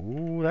here.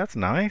 Ooh, that's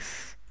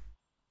nice.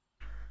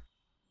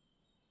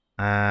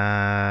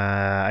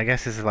 I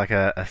guess this is like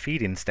a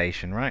feeding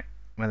station, right?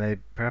 Where they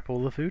prep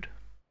all the food?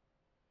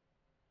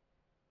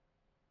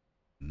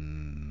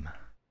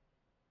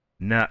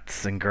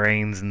 Nuts and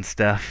grains and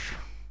stuff.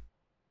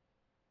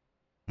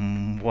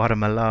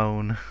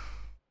 Watermelon.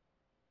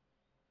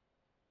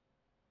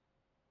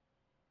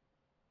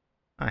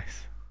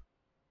 Nice.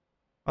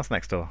 What's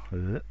next door?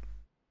 Oh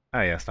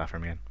yeah, staff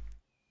room again.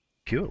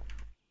 Cool.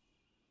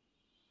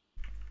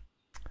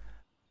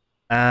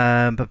 What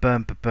am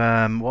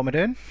I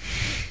doing?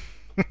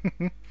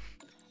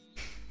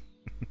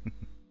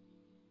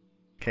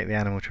 Okay, the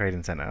animal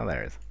trading centre. Oh,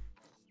 there it is.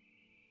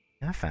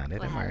 I found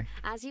it, don't worry.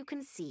 As you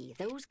can see,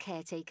 those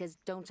caretakers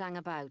don't hang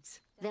about.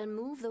 They'll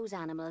move those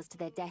animals to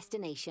their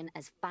destination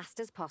as fast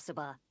as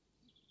possible.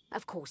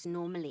 Of course,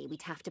 normally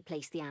we'd have to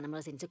place the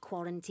animals into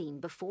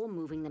quarantine before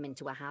moving them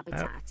into a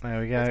habitat. Oh,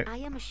 there we go. But I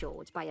am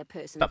assured by a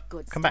person of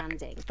good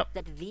standing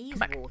that these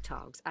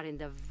warthogs are in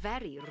the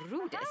very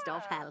rudest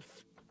of health.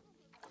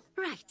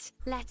 Right,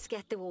 let's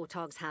get the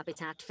warthog's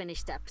habitat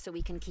finished up so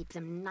we can keep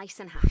them nice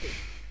and happy.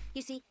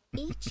 You see,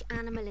 each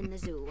animal in the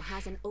zoo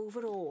has an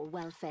overall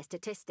welfare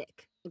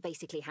statistic,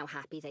 basically how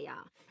happy they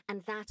are.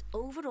 And that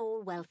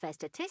overall welfare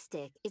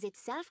statistic is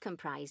itself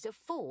comprised of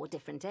 4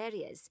 different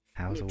areas.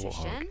 How's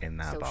nutrition, a warthog in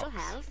that social box?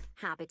 Health,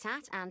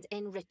 habitat, and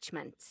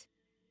enrichment.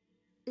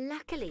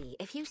 Luckily,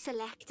 if you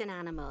select an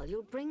animal,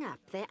 you'll bring up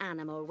their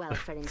animal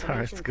welfare Sorry,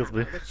 information excuse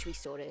me. panel, which we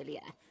saw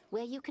earlier,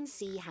 where you can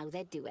see how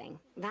they're doing.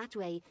 That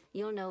way,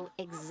 you'll know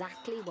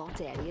exactly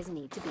what areas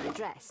need to be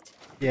addressed.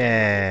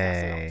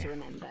 That's a lot Yay. to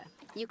remember.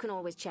 You can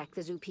always check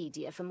the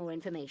Zoopedia for more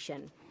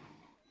information.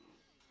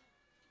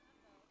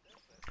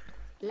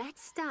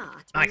 Let's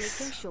start by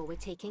making sure we're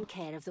taking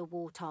care of the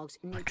warthog's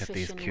Look at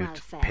these nutrition cute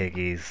welfare.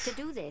 piggies. To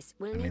do this,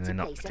 we'll I mean, need they're to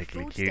not place a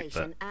particularly food cute,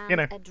 station but, and you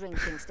know. a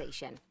drinking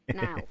station.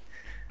 Now,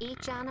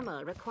 each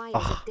animal requires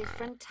Oh. a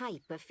different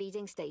type of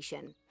feeding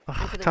station. Oh,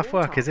 And for the tough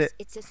work, is warthogs, it?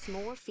 It's a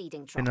small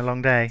feeding trough. Been a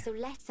long day. So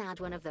let's add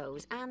one of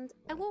those and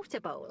a water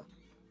bowl.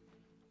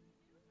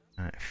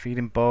 Right,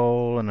 feeding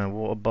bowl and a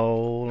water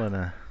bowl and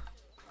a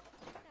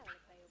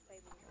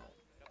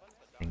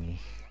thingy.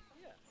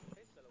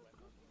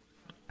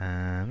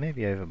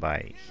 Maybe over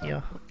by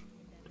here.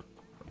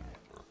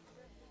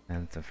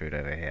 And some food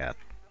over here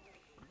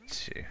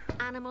too.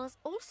 Animals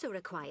also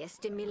require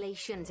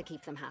stimulation to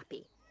keep them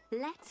happy.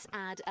 Let's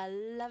add a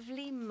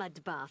lovely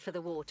mud bath for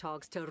the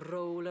warthogs to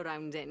roll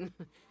around in.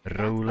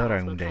 Roll That bath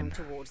around will in. count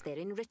towards their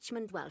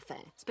enrichment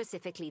welfare,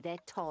 specifically their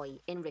toy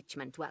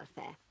enrichment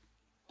welfare.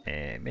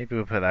 Maybe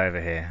we'll put that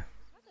over here.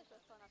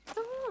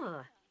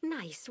 Oh,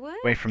 nice work.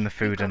 Away from the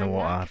food You've and the got a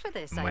water. knack for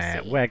this,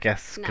 I see. Where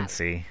guests Now, can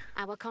see.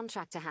 Our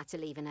contractor had to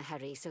leave in a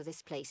hurry, so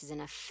this place is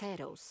in a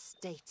feral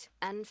state.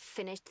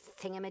 Unfinished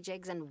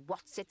thingamajigs and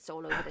whatsits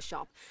all over the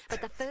shop.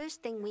 But the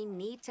first thing we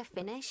need to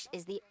finish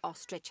is the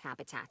ostrich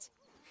habitat.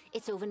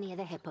 It's over near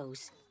the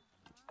hippos.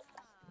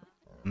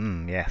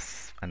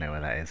 Yes. I know where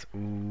that is.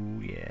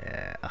 Ooh,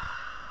 yeah. Ugh.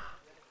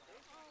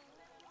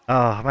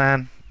 Oh,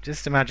 man.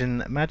 Just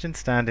imagine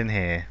standing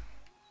here.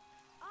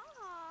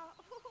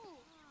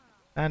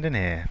 Standing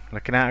here,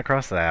 looking out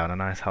across there on a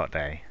nice hot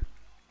day.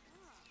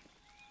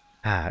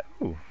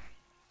 Ooh.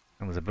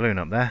 There was a balloon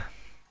up there.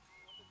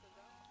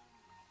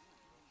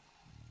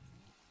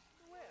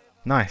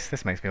 Nice,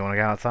 this makes me want to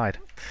go outside.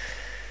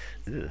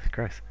 Ugh,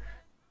 gross.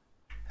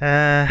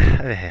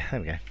 Over here, there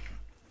we go.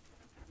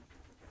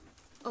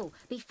 Oh,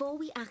 before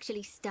we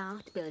actually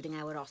start building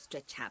our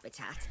ostrich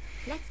habitat,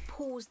 let's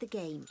pause the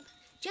game.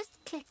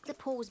 Just click the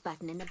pause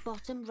button in the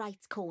bottom right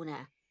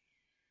corner.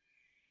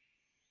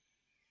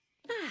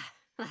 Ah,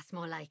 that's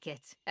more like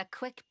it. A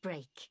quick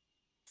break.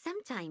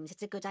 Sometimes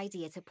it's a good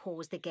idea to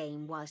pause the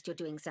game whilst you're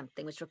doing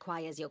something which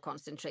requires your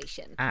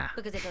concentration.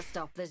 Because it'll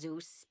stop the zoo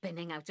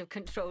spinning out of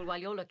control while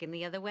you're looking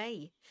the other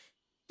way.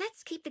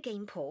 Let's keep the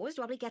game paused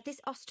while we get this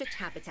ostrich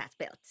habitat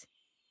built.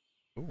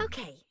 Ooh.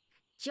 Okay,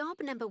 job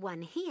number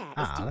 1 here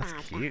is to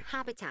add cute. a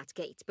habitat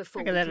gate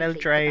before Look at we that little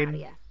complete train. the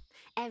barrier.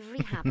 Every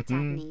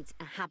habitat needs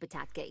a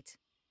habitat gate.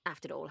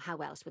 After all, how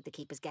else would the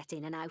keepers get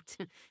in and out?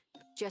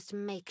 Just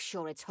make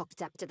sure it's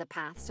hooked up to the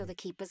path so the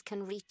keepers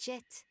can reach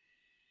it.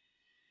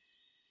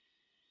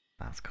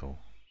 That's cool.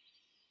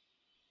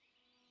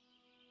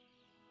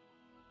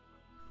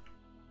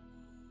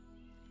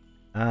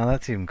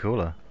 That's even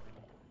cooler.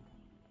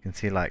 You can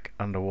see like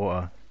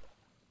underwater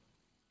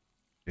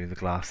through the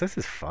glass. This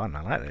is fun.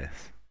 I like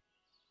this.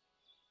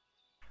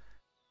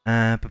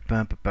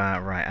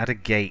 Right, add a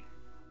gate.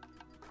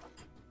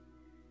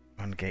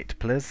 One gate,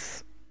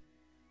 please.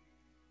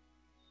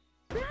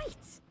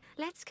 Right,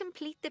 let's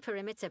complete the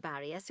perimeter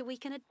barrier so we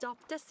can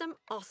adopt us some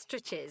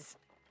ostriches.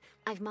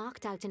 I've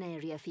marked out an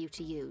area for you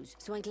to use,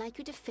 so I'd like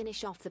you to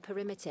finish off the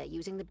perimeter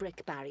using the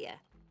brick barrier.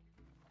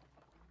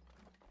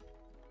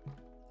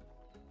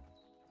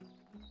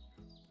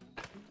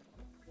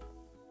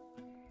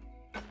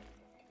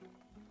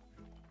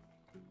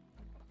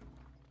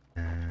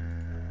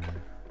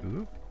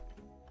 Ooh.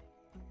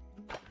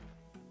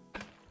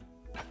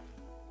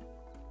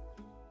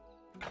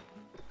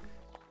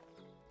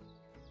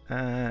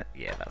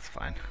 Yeah, that's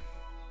fine.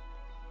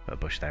 Put a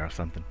bush there or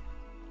something.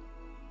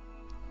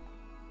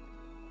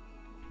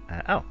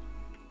 Oh.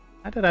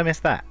 How did I miss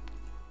that?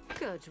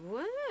 Good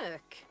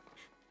work!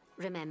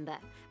 Remember,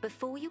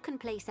 before you can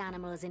place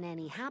animals in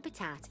any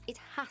habitat, it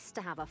has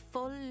to have a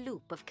full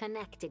loop of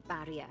connected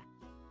barrier.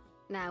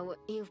 Now,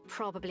 you've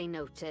probably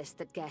noticed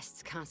that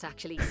guests can't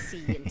actually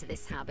see into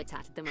this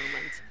habitat at the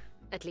moment.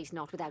 At least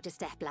not without a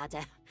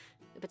stepladder.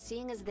 But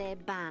seeing as they're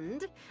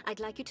banned,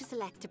 I'd like you to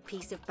select a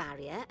piece of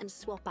barrier and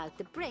swap out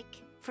the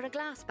brick for a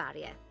glass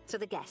barrier, so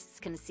the guests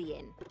can see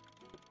in.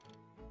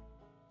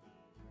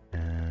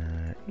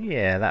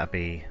 Yeah, that'd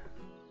be...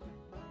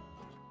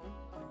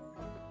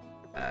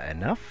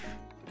 enough?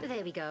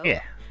 There we go.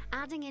 Yeah.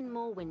 Adding in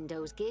more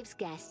windows gives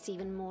guests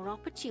even more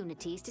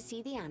opportunities to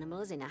see the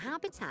animals in a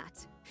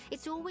habitat.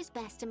 It's always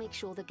best to make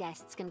sure the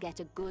guests can get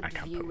a good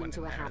view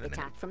into a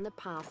habitat from the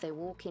path they're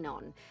walking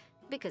on,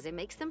 because it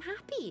makes them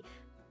happy,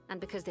 and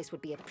because this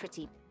would be a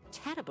pretty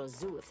terrible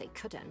zoo if they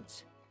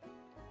couldn't.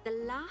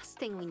 The last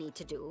thing we need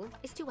to do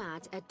is to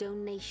add a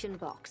donation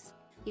box.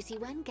 You see,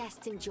 when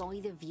guests enjoy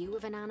the view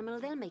of an animal,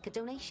 they'll make a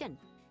donation.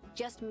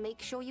 Just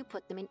make sure you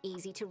put them in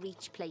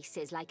easy-to-reach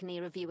places, like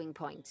near a viewing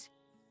point.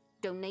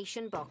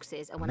 Donation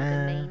boxes are one of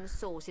the main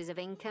sources of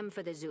income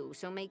for the zoo,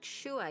 so make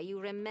sure you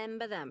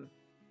remember them.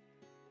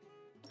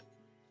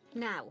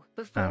 Now,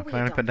 before we can I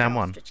only adopt put down the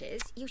one?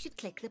 ostriches, you should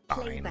click the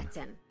play Fine.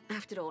 button.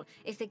 After all,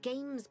 if the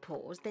game's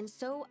paused, then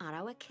so are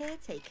our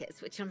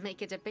caretakers, which will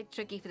make it a bit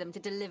tricky for them to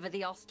deliver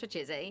the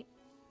ostriches, eh?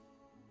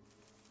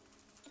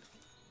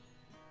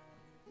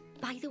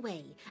 By the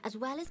way, as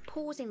well as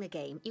pausing the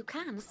game, you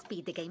can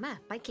speed the game up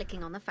by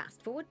clicking on the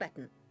fast forward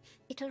button.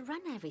 It'll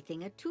run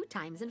everything at 2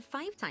 times and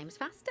 5 times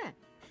faster.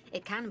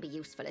 It can be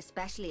useful,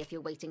 especially if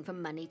you're waiting for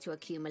money to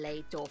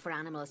accumulate or for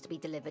animals to be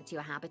delivered to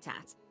your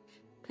habitat.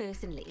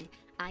 Personally,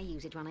 I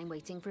use it when I'm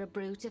waiting for a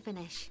brew to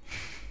finish.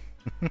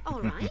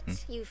 All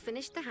right, you've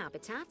finished the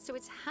habitat, so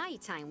it's high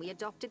time we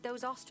adopted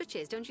those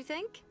ostriches, don't you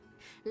think?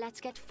 Let's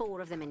get 4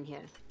 of them in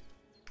here.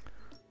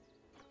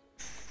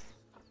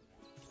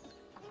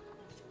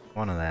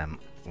 One of them,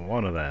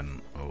 one of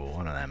them,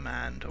 one of them,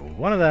 and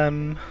one of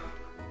them.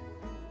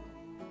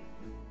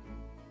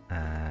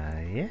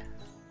 Yeah.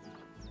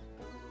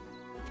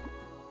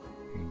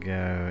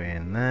 Go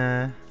in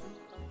there.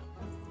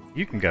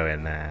 You can go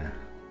in there.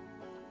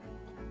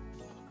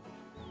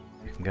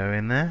 You can go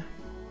in there.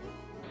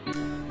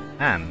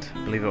 And,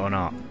 believe it or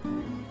not,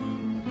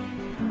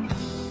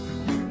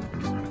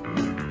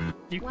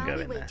 you can While go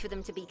we in wait there. for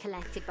them to be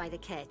collected by the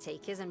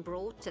caretakers and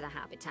brought to the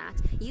habitat,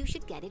 you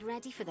should get it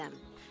ready for them.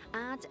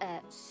 Add a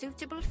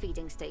suitable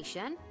feeding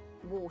station,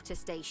 water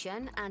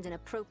station, and an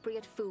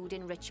appropriate food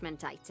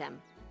enrichment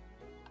item.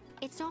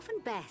 It's often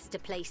best to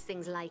place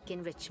things like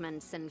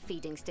enrichments and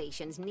feeding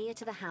stations near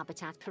to the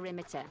habitat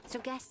perimeter, so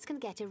guests can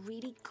get a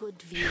really good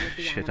view of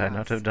the Should animals. I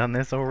not have done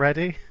this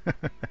already?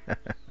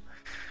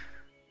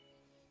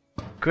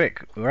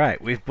 Quick, right,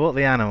 we've bought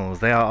the animals,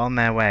 they are on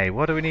their way.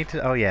 What do we need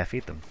to... oh yeah,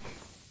 feed them.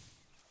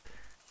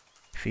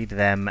 Feed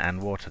them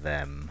and water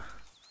them.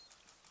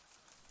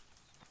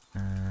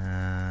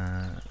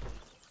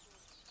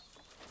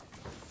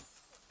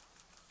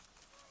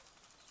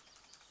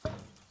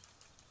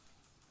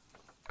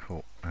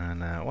 Cool,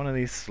 and one of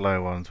these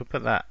slow ones, we'll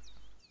put that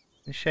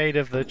in the shade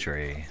of the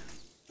tree.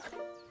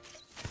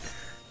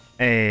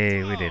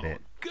 Hey, we did it.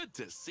 Good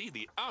to see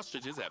the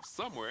ostriches have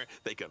somewhere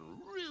they can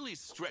really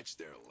stretch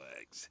their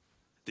legs.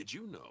 Did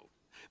you know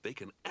they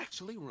can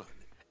actually run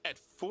at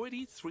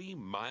 43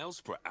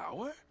 miles per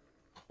hour?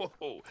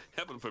 Oh,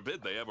 heaven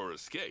forbid they ever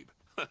escape.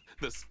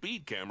 The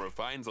speed camera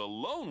fines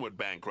alone would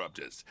bankrupt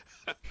us.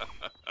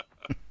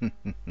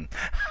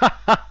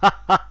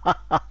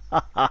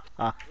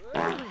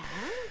 Well,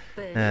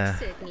 Bernie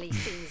certainly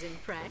seems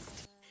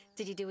impressed.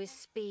 Did you do his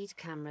speed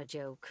camera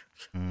joke?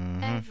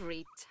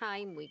 Every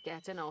time we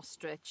get an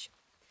ostrich.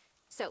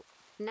 So,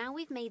 now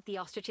we've made the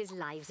ostriches'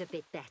 lives a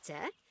bit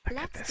better,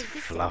 let's this do the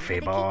same fluffy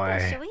for the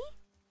keepers, boy. shall we?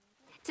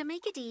 To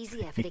make it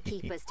easier for the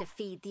keepers to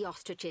feed the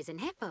ostriches and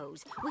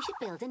hippos, we should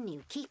build a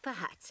new keeper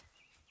hut.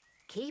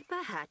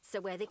 Keeper huts are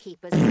where the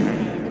keepers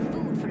prepare the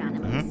food for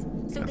animals,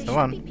 so That's they the should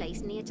one. be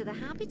placed near to the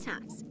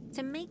habitats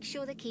to make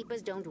sure the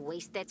keepers don't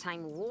waste their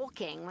time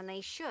walking when they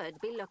should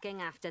be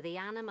looking after the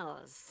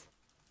animals.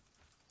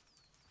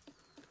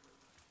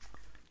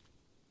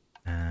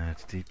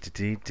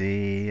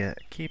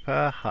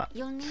 Keeper hut.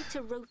 You'll need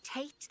to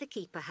rotate the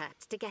keeper hut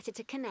to get it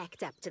to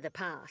connect up to the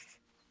path.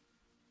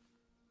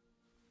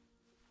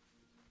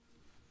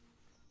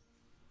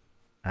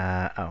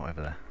 Oh,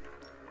 over there.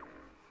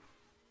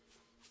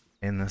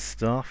 In the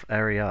staff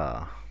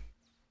area.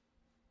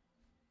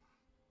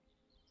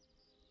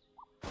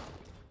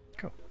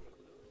 Cool.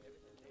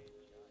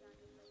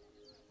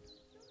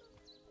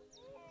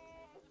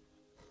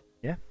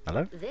 Yeah,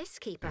 hello? This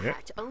keeper Yep.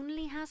 hut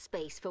only has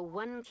space for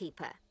 1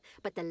 keeper,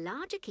 but the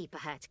larger keeper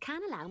hut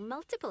can allow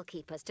multiple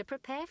keepers to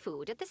prepare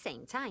food at the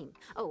same time.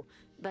 Oh,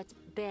 but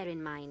bear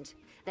in mind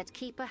that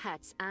keeper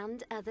huts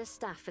and other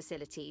staff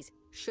facilities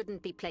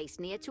shouldn't be placed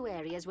near to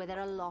areas where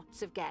there are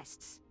lots of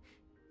guests.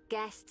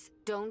 Guests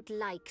don't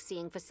like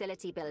seeing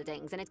facility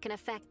buildings, and it can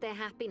affect their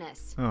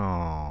happiness.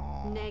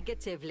 Oh.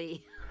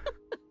 Negatively.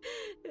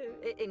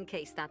 In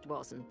case that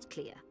wasn't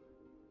clear.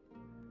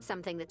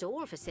 Something that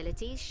all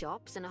facilities,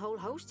 shops, and a whole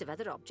host of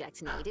other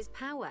objects need is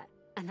power.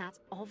 And that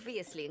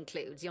obviously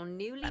includes your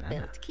newly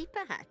built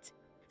keeper hut.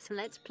 So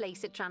let's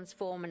place a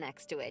transformer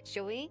next to it,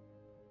 shall we?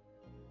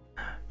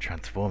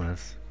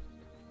 Transformers.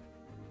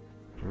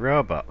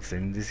 Robots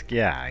in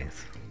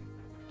disguise.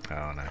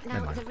 Oh no, never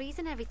Now, mind. the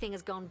reason everything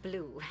has gone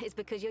blue is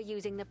because you're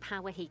using the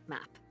power heat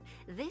map.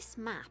 This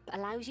map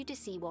allows you to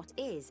see what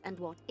is and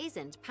what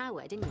isn't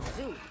powered in your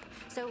zoo.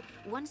 So,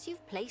 once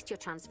you've placed your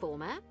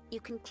transformer, you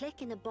can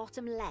click in the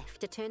bottom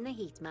left to turn the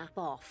heat map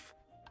off.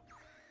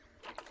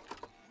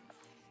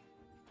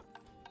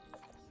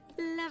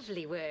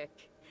 Lovely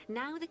work.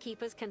 Now the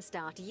keepers can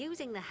start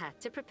using the hut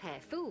to prepare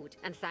food,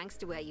 and thanks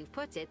to where you've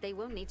put it, they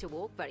won't need to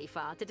walk very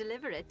far to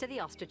deliver it to the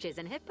ostriches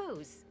and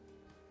hippos.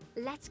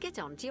 Let's get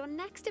on to your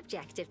next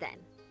objective then.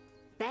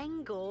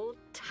 Bengal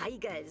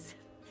tigers.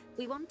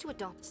 We want to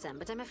adopt some,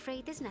 but I'm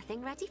afraid there's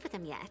nothing ready for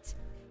them yet.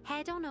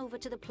 Head on over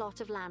to the plot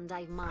of land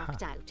I've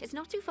marked out. It's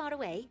not too far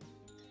away.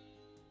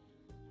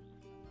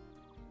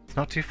 It's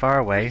not too far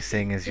away,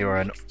 seeing as The you're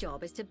an next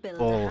job is to build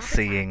a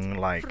all-seeing,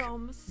 habitat like,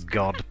 from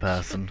god scratch.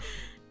 person.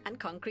 And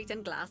concrete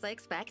and glass, I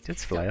expect.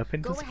 Just fly up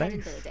into go ahead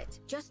and space. build it.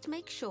 Just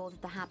make sure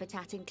that the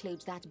habitat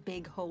includes that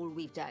big hole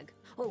we've dug.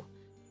 Oh,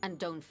 and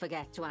don't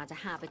forget to add a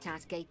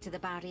habitat gate to the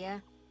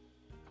barrier.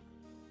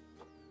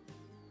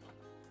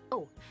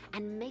 Oh,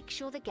 and make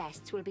sure the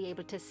guests will be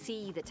able to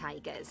see the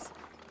tigers.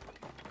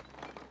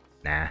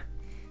 Nah.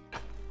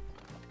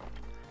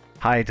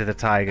 Hide the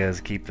tigers,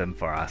 keep them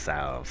for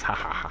ourselves. Ha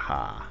ha ha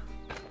ha.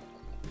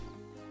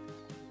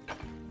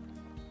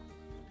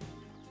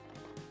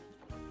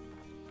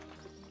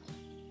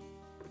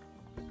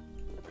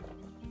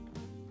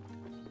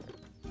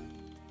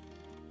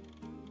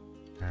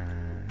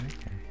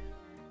 Okay.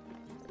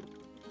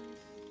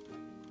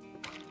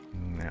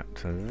 Out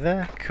to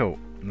there. Cool.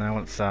 Now I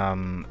want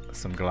some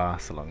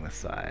glass along this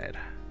side.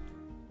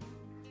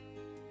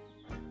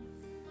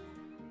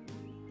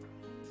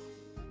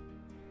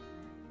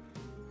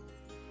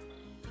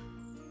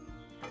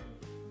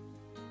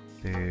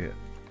 Do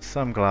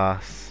some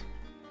glass,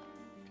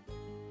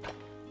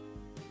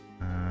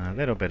 a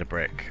little bit of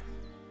brick,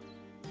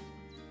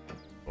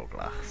 or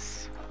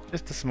glass.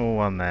 Just a small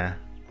one there.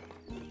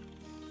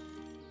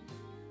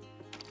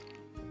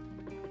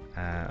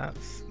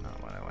 That's not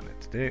what I wanted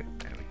to do.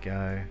 There we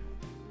go.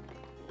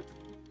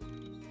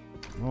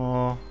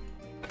 More.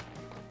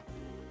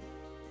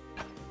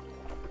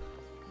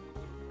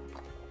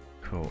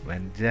 Cool.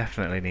 Then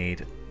definitely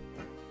need a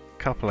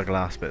couple of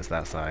glass bits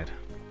that side.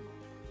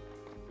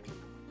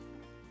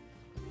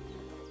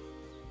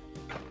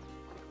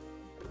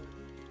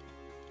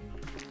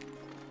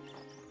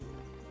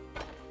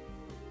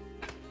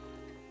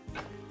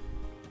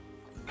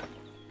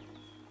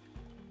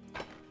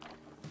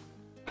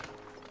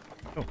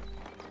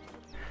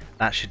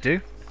 That should do.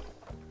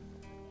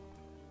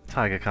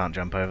 Tiger can't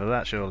jump over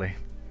that, surely.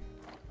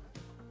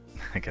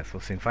 I guess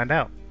we'll soon find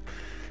out.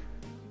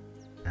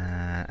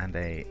 And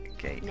a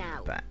gate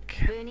now, back.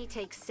 Bernie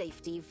takes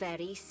safety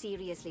very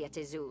seriously at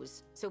his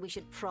zoos, so we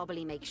should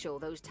probably make sure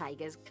those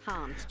tigers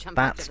can't jump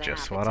out That's of their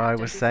just habitat, what I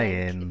don't was you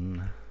saying.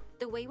 think?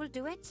 The way we'll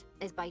do it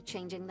is by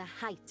changing the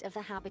height of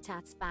the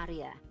habitat's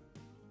barrier.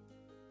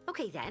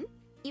 Okay then,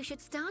 you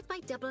should start by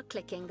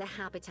double-clicking the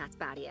habitat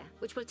barrier,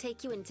 which will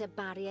take you into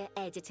barrier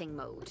editing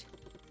mode.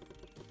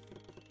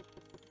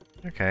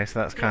 Okay, so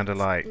that's kind of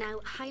like now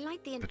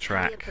highlight the entire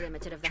track.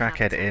 perimeter of the Track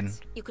habitat. editing.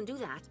 You can do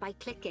that by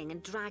clicking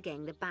and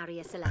dragging the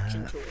barrier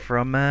selection tool.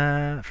 from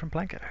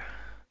Blanco.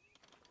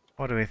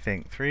 What do we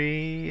think?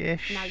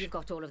 3-ish? Now you've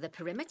got all of the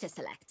perimeter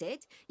selected,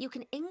 you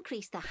can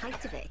increase the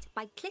height of it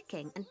by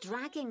clicking and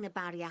dragging the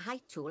barrier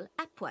height tool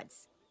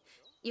upwards.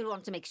 You'll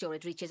want to make sure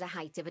it reaches a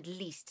height of at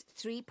least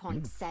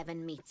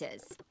 3.7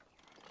 meters.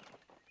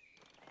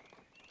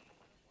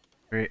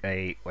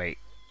 Wait.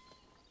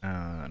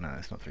 No,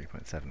 it's not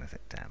 3.7, is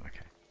it? Damn,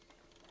 okay.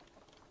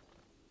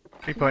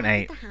 Now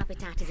 3.8. that the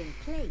habitat is in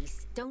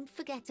place, don't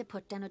forget to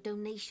put down a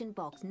donation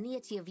box near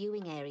to your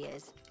viewing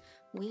areas.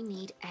 We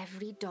need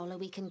every dollar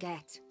we can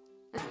get.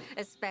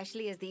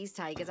 Especially as these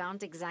tigers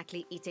aren't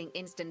exactly eating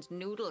instant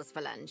noodles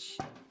for lunch.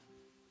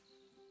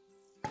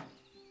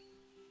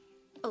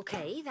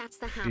 Okay, that's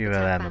the Few of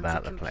habitat them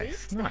about the complete,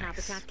 place. the Nice.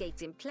 habitat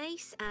gate's in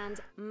place,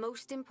 and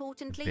most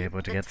importantly, Be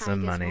able to the get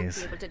some tigers monies.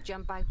 won't be able to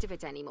jump out of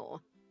it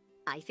anymore.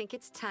 I think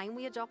it's time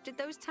we adopted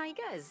those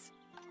tigers.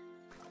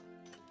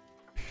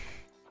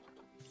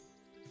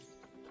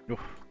 Oof.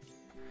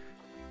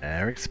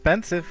 They're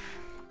expensive.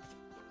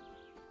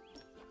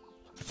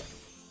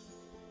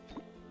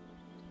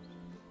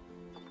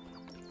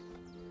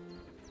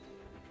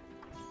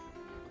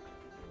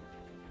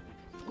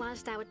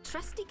 Whilst our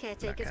trusty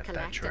caretakers Look at the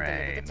collect and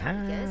deliver the train.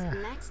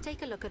 tigers, let's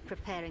take a look at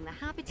preparing the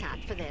habitat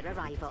for their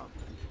arrival.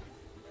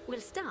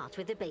 We'll start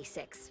with the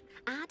basics.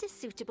 Add a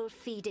suitable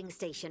feeding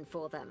station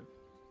for them.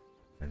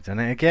 I've done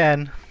it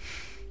again.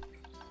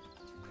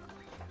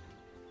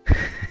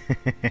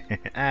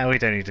 We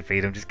don't need to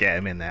feed them, just get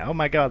them in there. Oh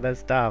my god, they're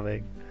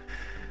starving.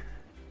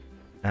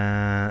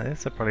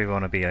 This will probably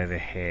want to be over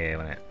here,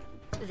 won't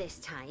it? This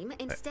time,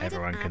 instead of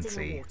everyone can adding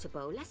see. a water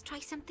bowl, let's try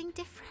something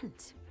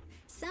different.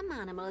 Some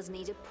animals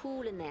need a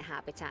pool in their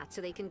habitat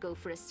so they can go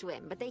for a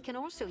swim, but they can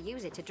also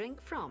use it to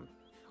drink from.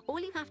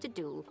 All you have to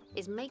do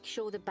is make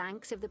sure the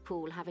banks of the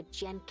pool have a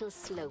gentle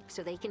slope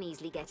so they can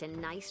easily get a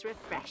nice,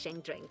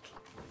 refreshing drink.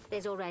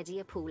 There's already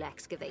a pool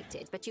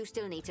excavated, but you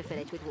still need to fill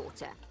it with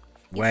water.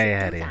 You Way should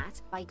ahead do here.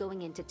 that by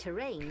going into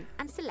terrain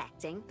and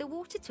selecting the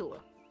water tool.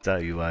 So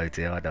you won't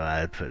I know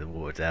how to put the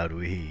water out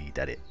we heat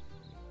at it.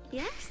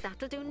 Yes,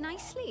 that'll do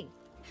nicely.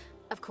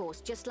 Of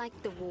course, just like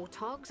the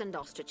warthogs and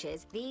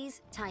ostriches,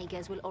 these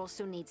tigers will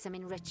also need some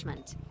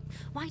enrichment.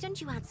 Why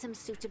don't you add some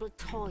suitable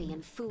toy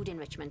and food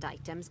enrichment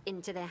items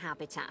into their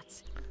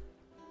habitat?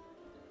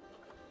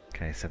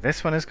 Okay, so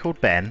this one is called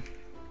Ben.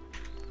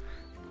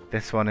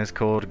 This one is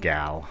called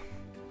Gal.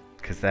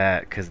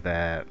 They're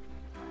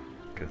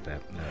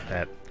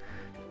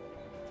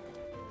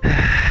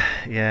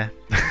yeah.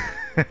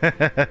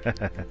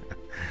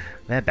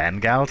 They're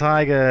Bengal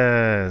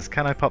tigers.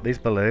 Can I pop these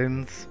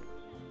balloons?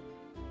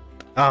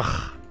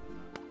 Ugh.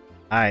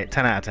 Alright,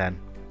 10 out of 10.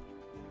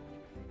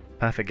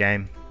 Perfect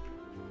game.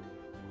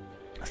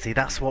 See,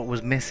 that's what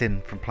was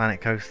missing from Planet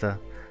Coaster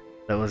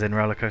that was in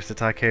Roller Coaster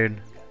Tycoon.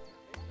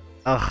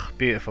 Ugh,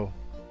 beautiful.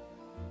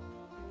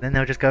 Then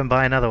they'll just go and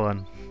buy another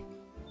one.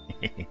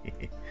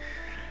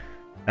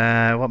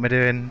 What am I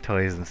doing?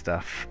 Toys and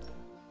stuff.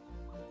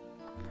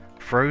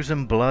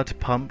 Frozen Blood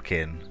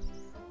Pumpkin.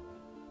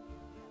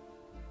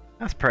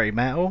 That's pretty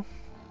metal.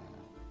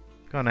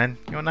 Go on then,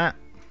 you want that?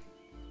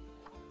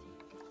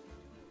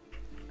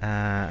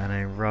 And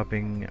a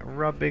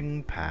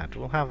rubbing pad.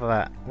 We'll have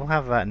that. We'll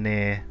have that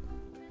near.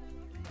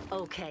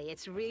 Okay,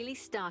 it's really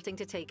starting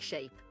to take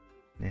shape.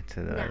 Near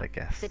to the other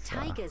guests. The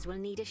tigers will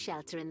need a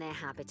shelter in their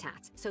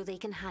habitat so they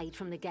can hide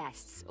from the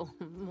guests, or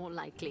more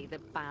likely the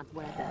bad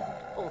weather.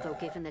 Although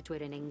given that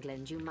we're in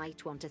England, you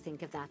might want to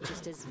think of that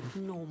just as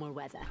normal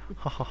weather.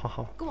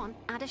 Go on,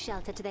 add a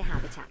shelter to their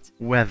habitat.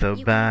 Weather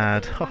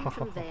bad. You can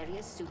from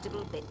various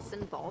suitable bits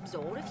and bobs,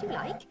 or if you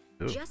like,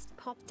 just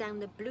pop down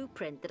the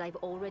blueprint that I've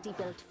already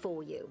built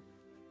for you.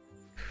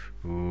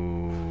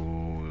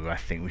 Ooh, I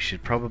think we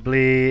should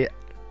probably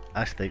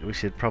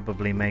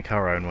make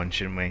our own one,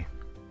 shouldn't we?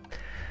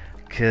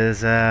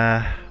 Because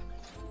that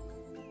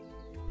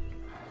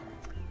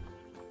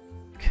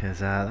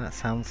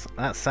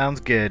sounds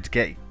good.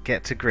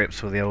 Get to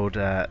grips with the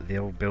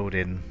old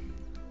building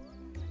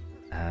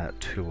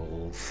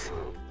tools.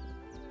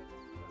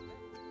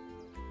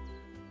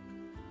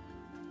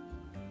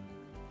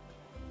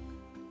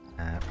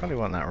 Probably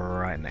want that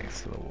right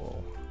next to the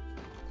wall.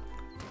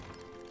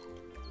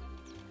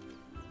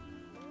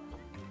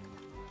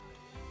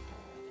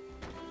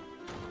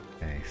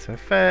 Okay, so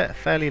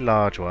fairly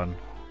large one.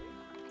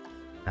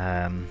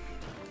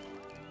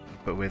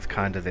 But with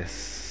kind of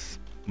this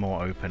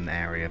more open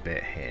area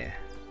bit here.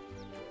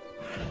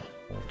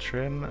 All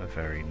trim,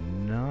 very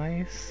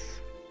nice.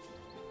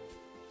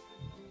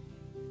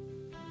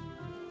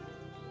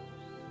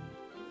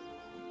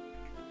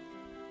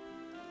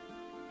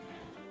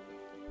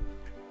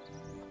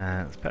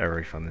 Let's put a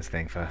roof on this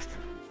thing first.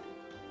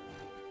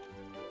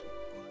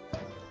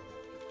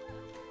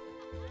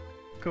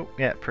 Cool,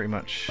 yeah, pretty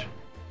much.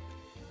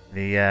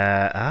 The,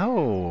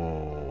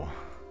 oh!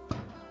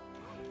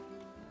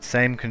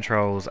 Same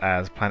controls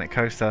as Planet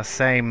Coaster,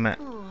 same...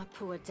 Oh,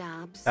 poor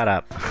Dabs. Shut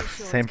up.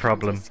 Sure Same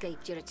problem. It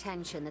escaped your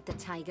attention that the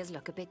tigers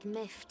look a bit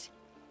miffed.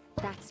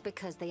 That's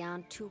because they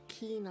aren't too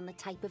keen on the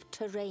type of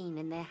terrain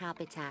in their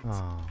habitat.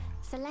 Oh.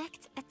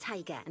 Select a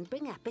tiger and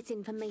bring up its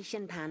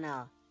information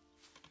panel.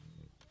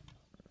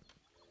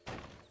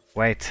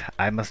 Wait,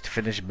 I must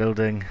finish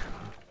building.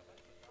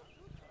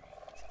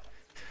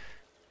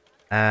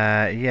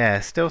 Yeah,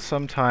 still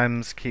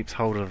sometimes keeps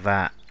hold of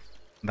that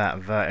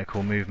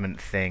vertical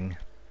movement thing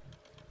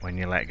when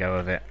you let go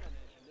of it.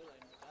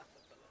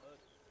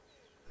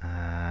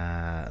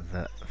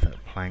 That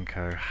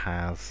Planko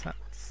has.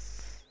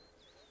 That's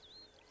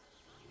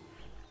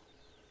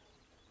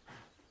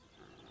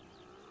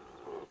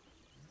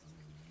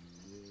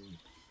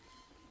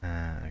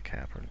okay.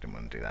 I probably didn't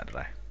want to do that, did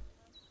I?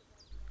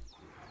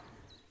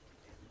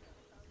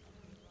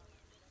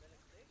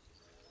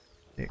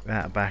 Take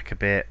that back a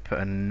bit, put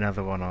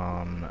another one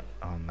on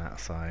that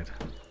side.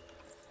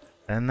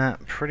 And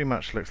that pretty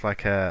much looks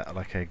like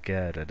a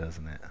girder,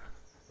 doesn't it?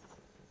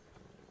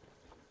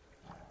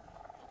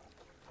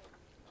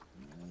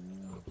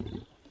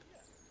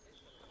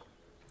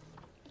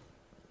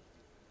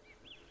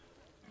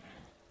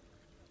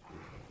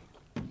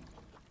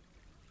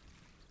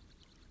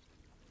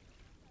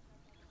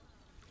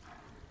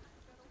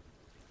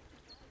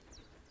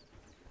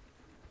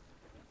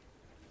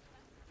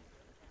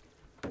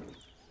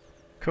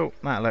 Cool,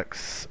 that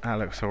looks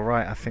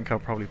alright. I think I'll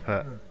probably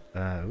put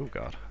oh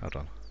god, hold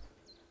on.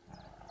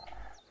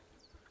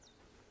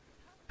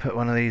 Put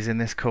one of these in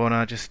this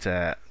corner just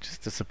to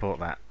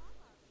support that.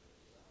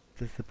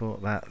 To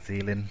support that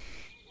ceiling.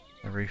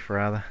 The roof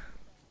rather.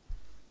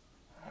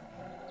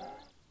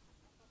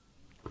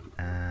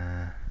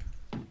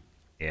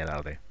 Yeah,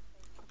 that'll do.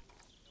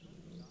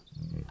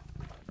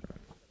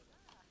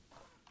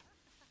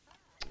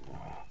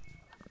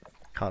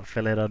 Can't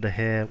fill it under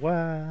here.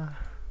 Wow.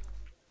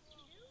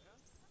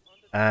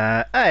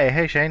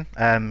 Hey Shane.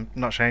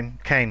 Not Shane.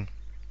 Kane.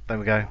 There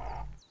we go.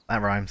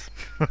 That rhymes.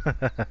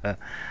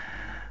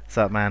 What's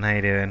up, man? How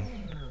you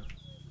doing?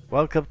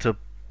 Welcome to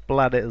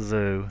Planet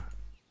Zoo.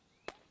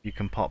 You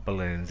can pop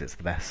balloons. It's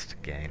the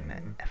best game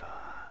ever.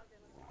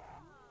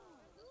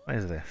 What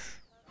is this?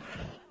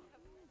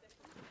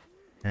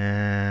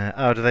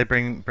 Oh, do they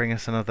bring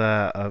us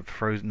another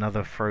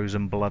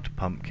frozen blood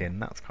pumpkin?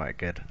 That's quite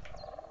good.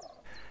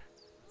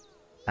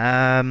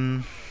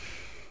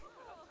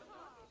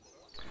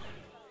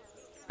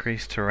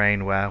 Increase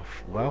terrain waffles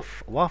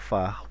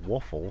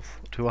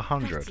to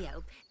 100.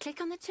 Rightio.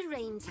 Click on the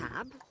terrain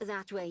tab.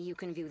 That way you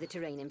can view the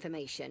terrain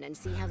information and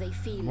see how they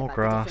feel More about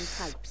grass, the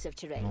different types of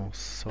terrain. more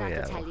soil.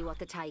 That'll tell you what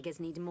the tigers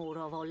need more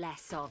of or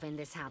less of in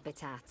this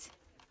habitat.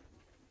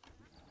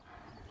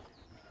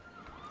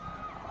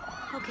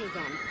 Okay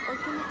then,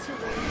 open the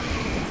terrain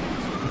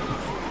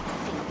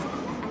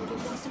and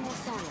give them some more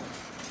soil.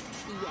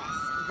 Yes,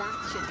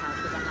 that should help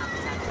with the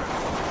habitat.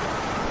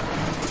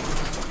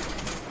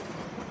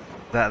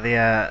 That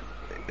the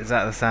is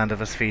that the sound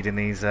of us feeding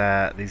these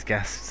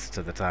guests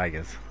to the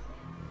tigers?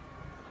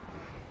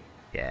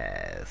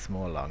 Yes,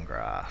 more long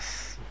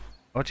grass.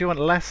 Or do you want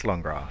less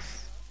long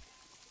grass?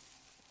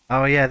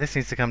 Oh yeah, this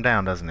needs to come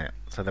down, doesn't it?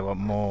 So they want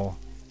more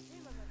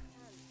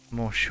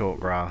short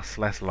grass,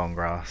 less long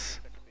grass.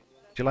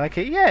 Do you like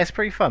it? Yeah, it's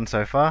pretty fun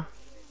so far.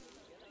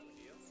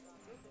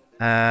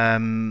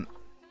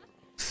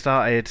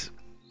 Started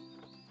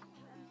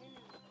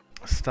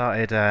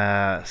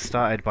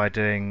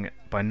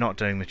by not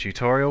doing the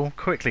tutorial.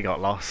 Quickly got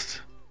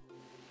lost.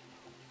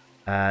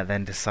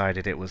 Then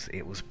decided it was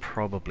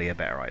probably a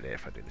better idea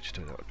if I do the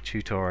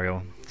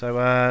tutorial.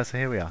 So so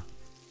here we are.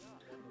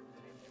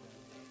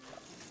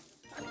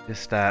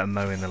 Just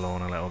mowing the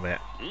lawn a little bit.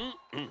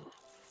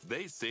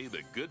 They say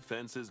the good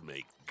fences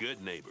make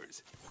good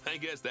neighbors. I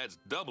guess that's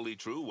doubly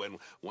true when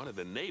one of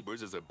the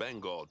neighbors is a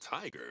Bengal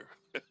tiger.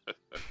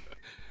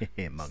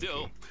 Monkey.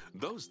 Still,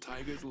 those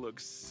tigers look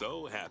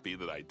so happy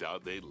that I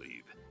doubt they'd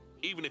leave,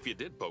 even if you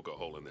did poke a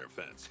hole in their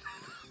fence.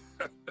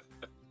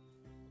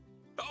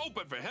 Oh,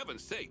 but for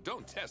heaven's sake,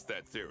 don't test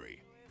that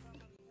theory.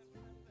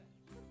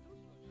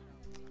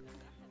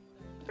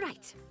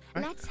 Right,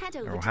 let's head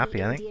over to happy,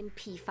 the Indian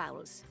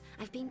peafowls.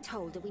 I've been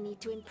told that we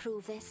need to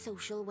improve their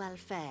social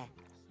welfare.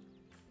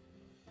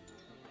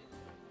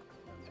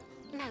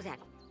 Now then,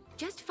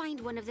 just find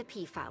one of the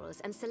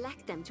peafowls and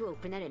select them to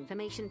open their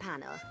information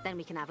panel. Then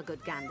we can have a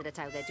good gander at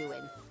how they're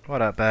doing.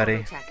 What up, birdie?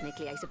 Although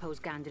technically, I suppose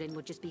gandering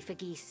would just be for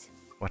geese.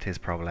 What is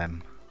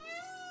problem?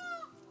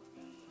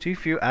 Too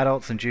few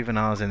adults and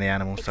juveniles in the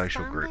animal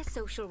social Expand group. their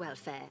social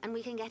welfare, and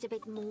we can get a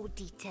bit more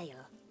detail.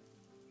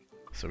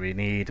 So we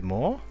need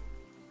more?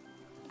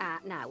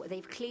 Now,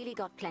 they've clearly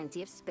got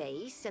plenty of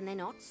space, and they're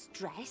not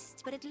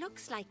stressed, but it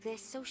looks like their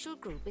social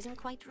group isn't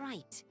quite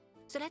right.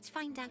 So let's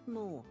find out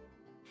more.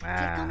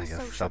 Click on the you're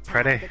social so tab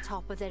pretty. at the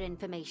top of their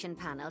information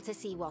panel to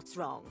see what's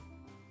wrong.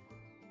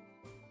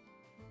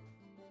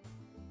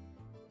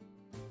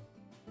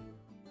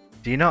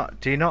 Do you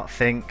not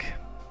think,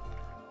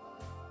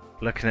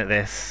 looking at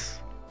this,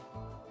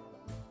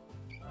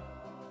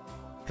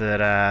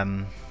 that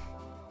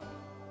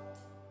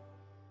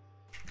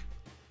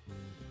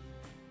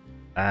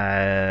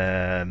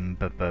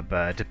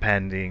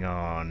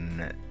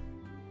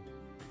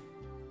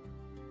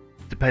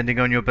depending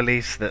on your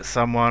beliefs, that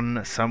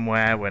someone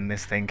somewhere when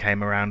this thing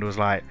came around was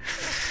like,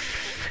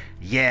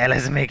 yeah,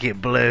 let's make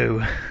it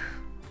blue,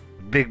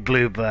 big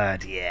blue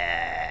bird,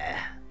 yeah,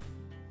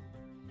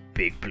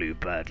 big blue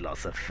bird,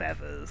 lots of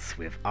feathers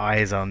with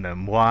eyes on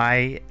them.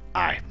 Why?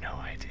 I have no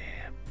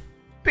idea.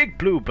 Big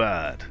blue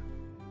bird.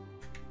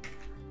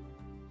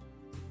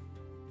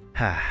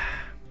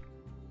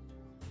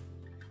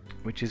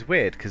 Which is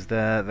weird because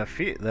the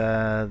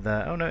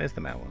oh no, it's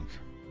the male ones.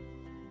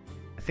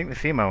 I think the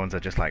female ones are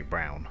just like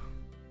brown.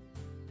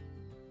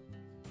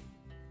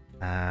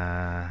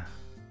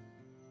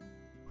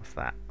 What's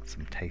that?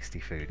 Some tasty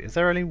food. Is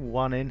there only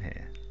one in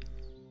here?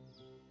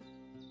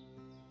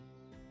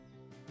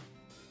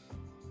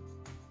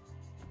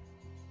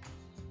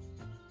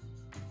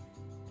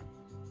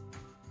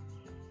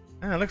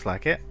 Oh, looks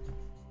like it.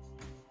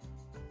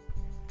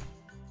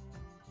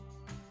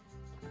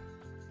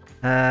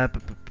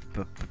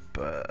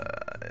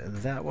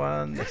 That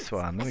one, this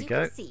one, there we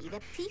go. As you can see,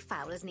 the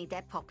peafowlers need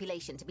their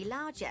population to be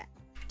larger.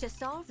 To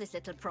solve this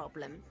little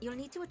problem, you'll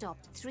need to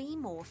adopt 3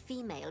 more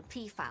female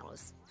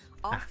peafowls.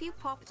 Off you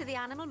pop to the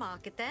animal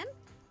market then.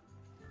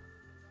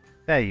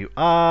 There you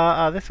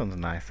are. Ah, this one's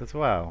nice as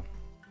well.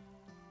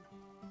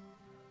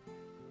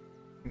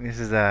 I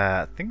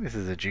think this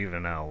is a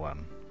juvenile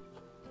one.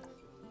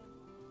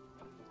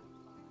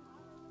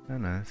 Oh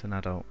no, it's an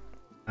adult.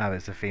 Oh,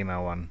 it's a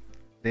female one.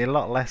 There's a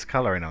lot less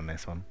colouring on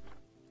this one.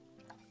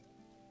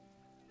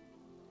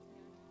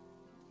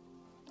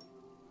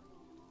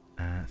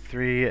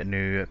 Three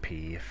new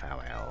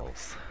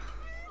peafowls.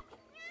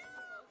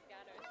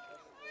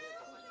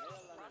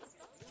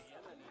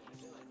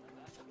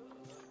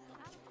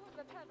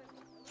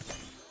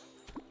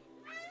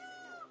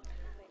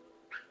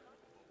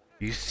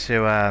 Used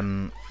to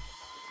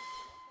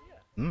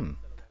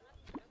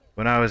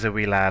when I was a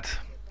wee lad,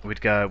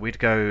 we'd go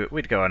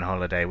on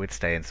holiday. We'd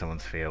stay in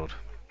someone's field,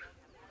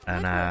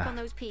 and work on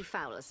those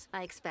peafowls.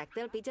 I expect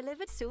they'll be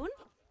delivered soon.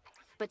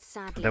 But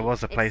sadly, there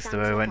was a place that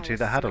I went to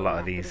that had a lot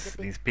of these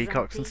these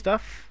peacocks and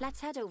stuff.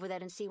 Let's head over there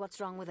and see what's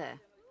wrong with her.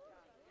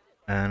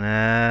 And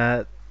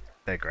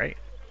they're great.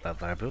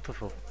 They're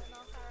beautiful.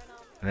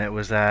 And it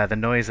was the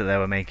noise that they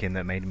were making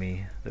that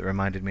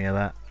reminded me of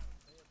that.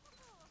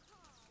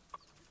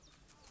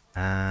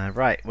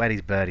 Right, where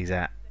these birdies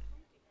at?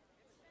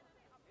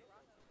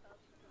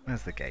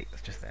 Where's the gate?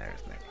 It's just there,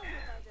 isn't it?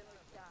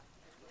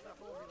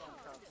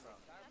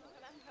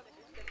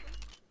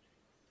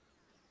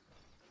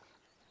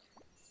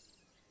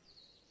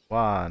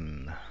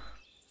 One,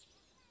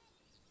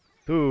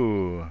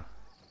 2,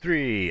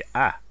 3.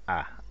 Ah.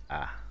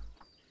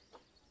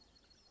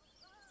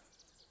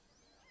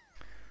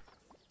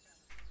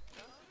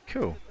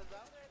 Cool.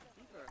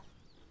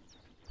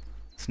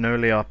 Snow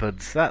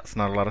leopards. That's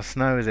not a lot of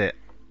snow, is it?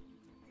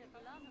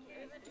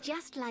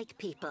 Just like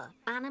people,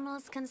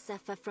 animals can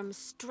suffer from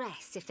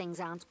stress if things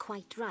aren't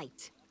quite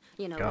right.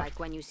 You know, God. like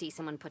when you see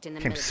someone put in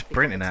the Came milk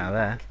sprinting before the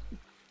out of tea there. bag.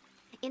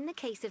 In the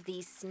case of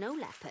these snow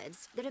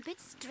leopards, they're a bit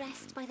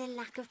stressed by their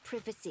lack of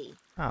privacy.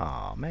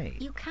 Aw, mate.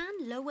 You can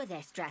lower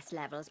their stress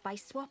levels by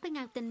swapping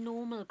out the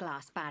normal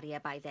glass barrier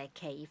by their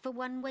cave for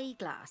one-way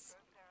glass.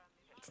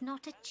 It's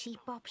not a cheap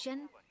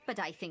option, but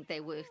I think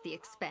they're worth the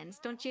expense,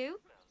 don't you?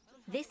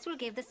 This will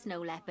give the snow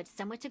leopards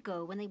somewhere to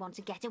go when they want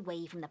to get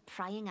away from the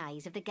prying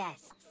eyes of the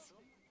guests.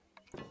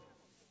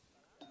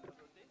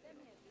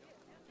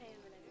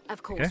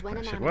 Of course, Okay, when that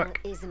an should animal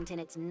work. isn't in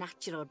its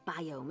natural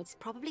biome, it's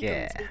probably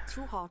going to be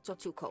too hot or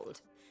too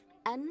cold.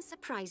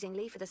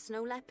 Unsurprisingly for the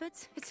snow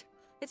leopards,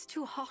 it's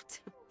too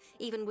hot.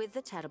 Even with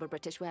the terrible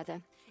British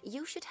weather.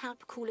 You should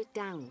help cool it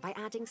down by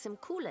adding some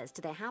coolers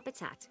to their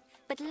habitat.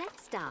 But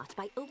let's start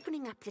by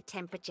opening up the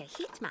temperature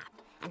heat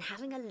map and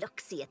having a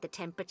look-see at the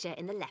temperature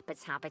in the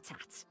leopard's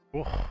habitat.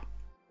 Oh.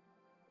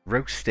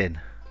 Roasting.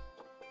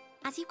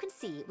 As you can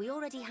see, we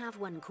already have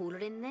one cooler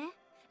in there.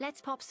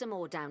 Let's pop some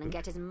more down and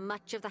get as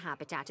much of the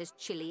habitat as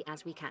chilly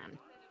as we can.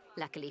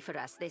 Luckily for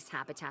us, this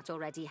habitat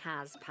already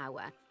has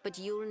power, but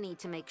you'll need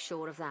to make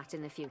sure of that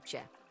in the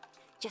future.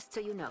 Just so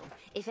you know,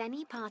 if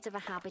any part of a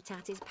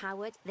habitat is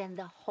powered, then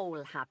the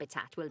whole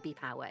habitat will be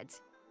powered.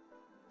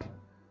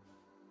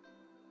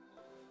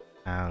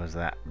 How does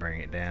that bring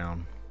it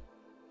down?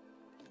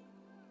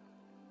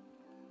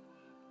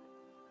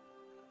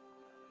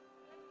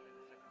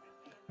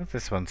 What's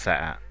this one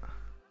set at?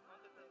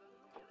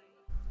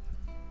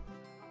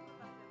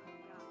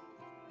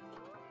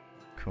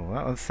 Cool,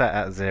 that one's set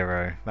at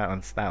 0. That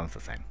one's the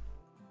same.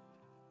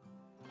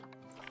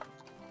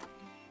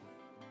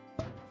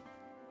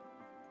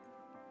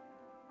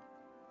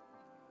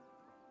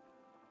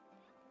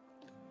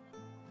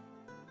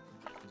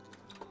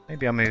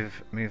 Maybe I'll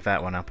move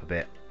that one up a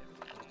bit,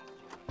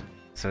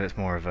 so it's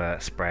more of a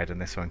spread, and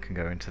this one can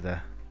go into the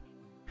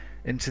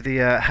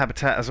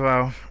habitat as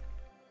well.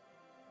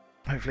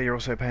 Hopefully you're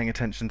also paying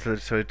attention to the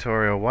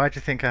tutorial. Why do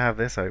you think I have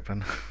this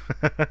open?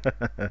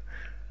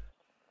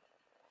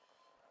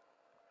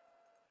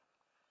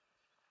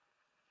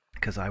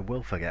 Because I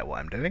will forget what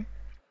I'm doing,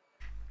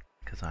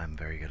 because I'm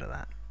very good at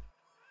that.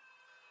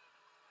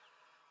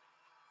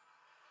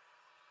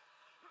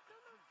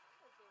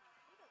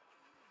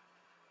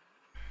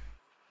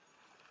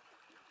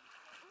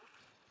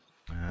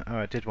 Oh,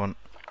 it did want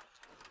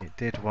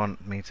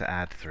me to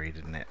add 3,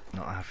 didn't it?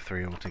 Not have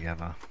 3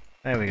 altogether.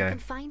 There we You go. can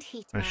find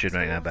heat I maps should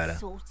make for that all better.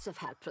 sorts of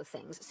helpful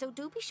things, so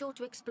do be sure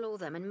to explore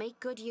them and make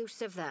good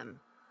use of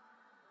them.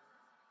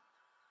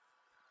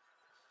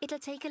 It'll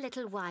take a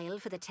little while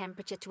for the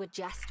temperature to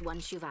adjust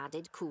once you've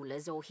added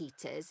coolers or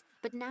heaters,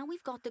 but now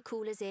we've got the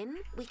coolers in,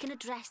 we can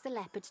address the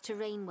leopard's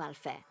terrain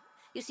welfare.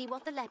 You see,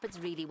 what the leopards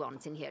really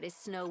want in here is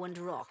snow and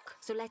rock,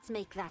 so let's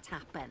make that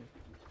happen.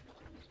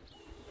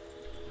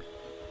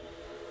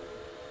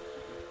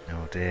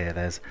 Oh dear,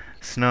 there's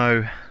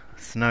snow.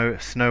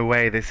 No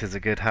way this is a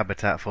good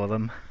habitat for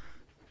them.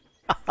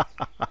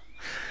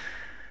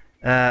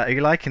 Are you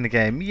liking the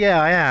game? Yeah,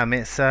 I am.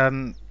 It's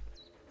kind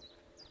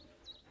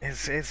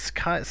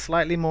of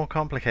slightly more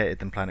complicated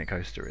than Planet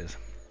Coaster is.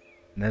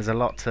 And there's a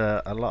lot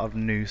of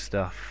new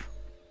stuff.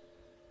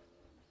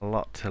 A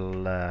lot to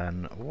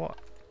learn. What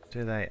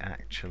do they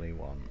actually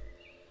want?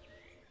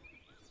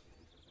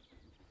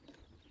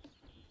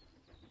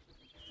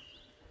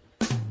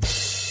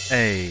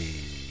 Hey,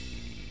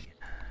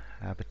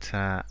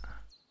 habitat,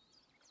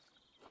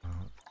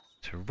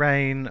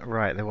 terrain.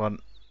 Right, they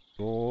want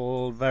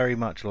all very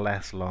much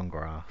less long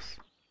grass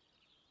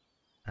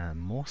and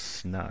more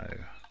snow.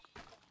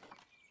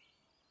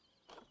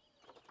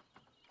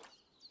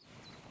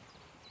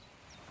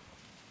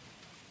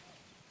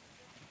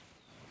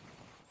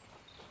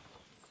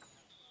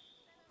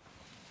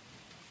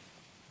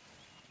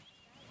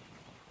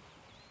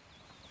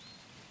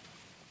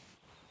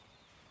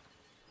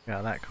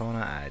 Got that corner?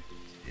 I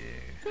do.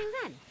 Now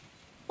then,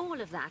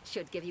 all of that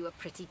should give you a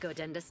pretty good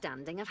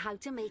understanding of how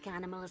to make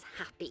animals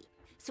happy.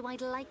 So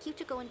I'd like you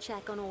to go and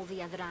check on all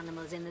the other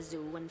animals in the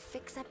zoo and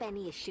fix up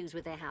any issues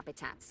with their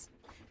habitats.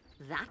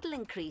 That'll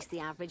increase the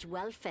average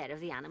welfare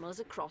of the animals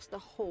across the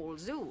whole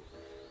zoo.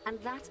 And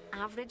that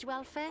average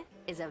welfare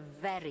is a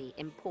very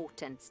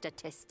important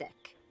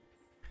statistic.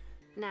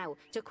 Now,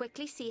 to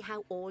quickly see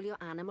how all your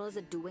animals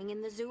are doing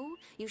in the zoo,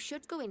 you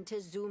should go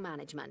into Zoo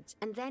Management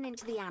and then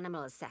into the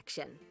Animals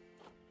section.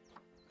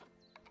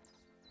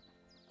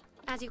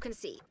 As you can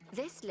see,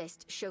 this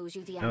list shows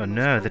you the animals' Oh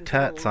no, the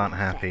overall turts aren't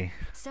welfare. happy.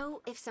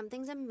 So, if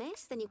something's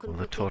amiss, then you can Or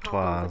the quickly pop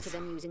over tortoise. to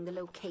them using the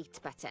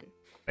Locate button.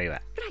 Where you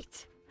at?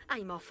 Right,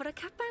 I'm off for a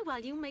cuppa while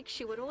you make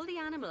sure all the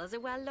animals are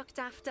well looked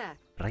after.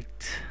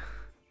 Right.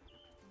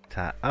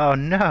 Oh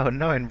no,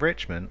 no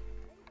enrichment.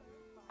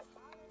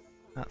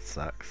 That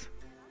sucks.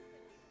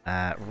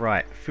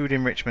 Right, food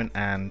enrichment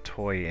and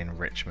toy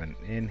enrichment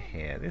in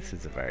here. This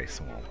is a very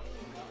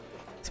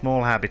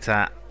small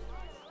habitat.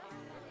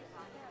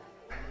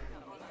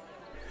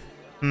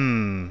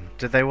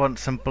 Do they want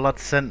some blood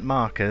scent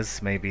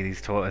markers? Maybe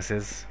these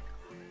tortoises.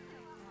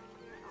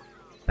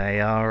 They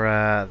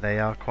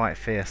are quite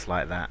fierce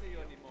like that.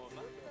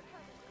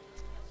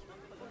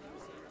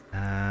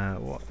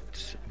 What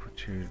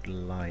would you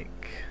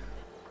like?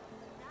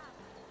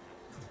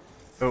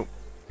 Oh,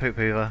 Poop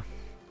Hoover.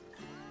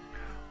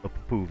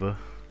 Hoover.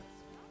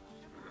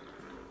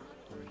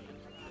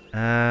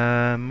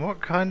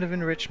 What kind of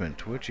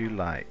enrichment would you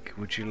like?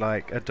 Would you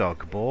like a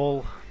dog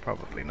ball?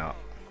 Probably not.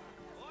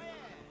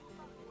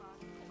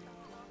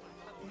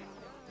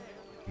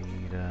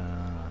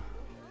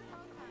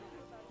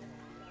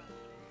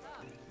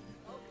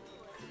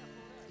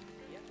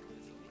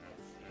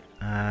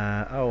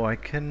 Oh, I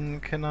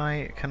can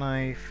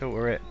I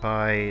filter it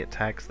by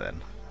tags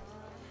then?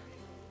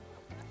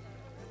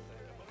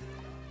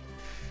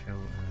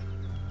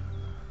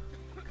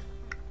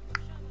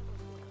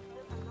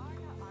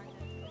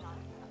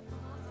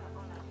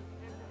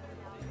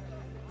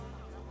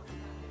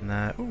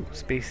 No, ooh,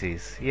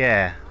 species.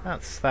 Yeah,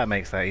 that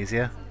makes that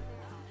easier.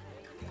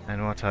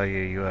 And what are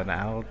you? You're an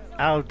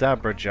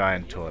Aldabra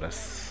giant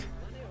tortoise.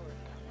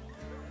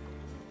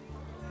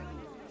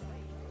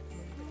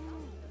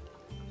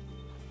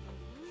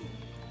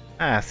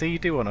 Ah, so you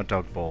do want a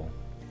dog ball.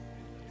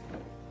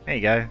 There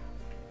you go.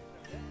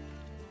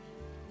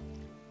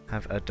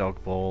 Have a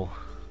dog ball.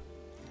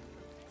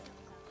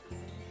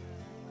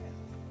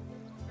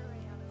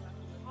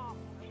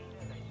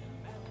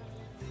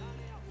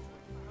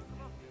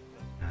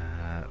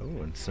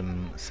 Oh, and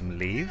some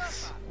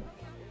leaves.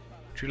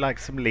 Would you like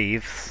some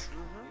leaves?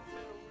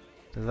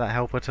 Does that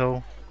help at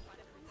all?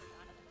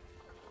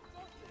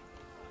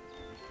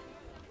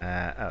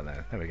 Oh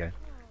no, there we go.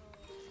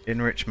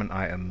 Enrichment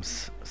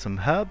items. Some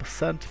herb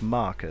scent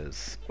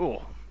markers.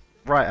 Oh,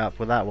 right up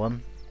with that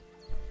one.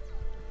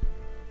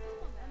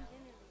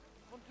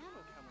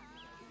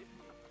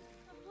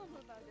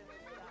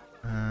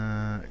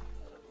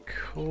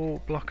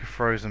 Cool. Block of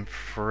frozen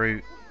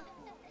fruit.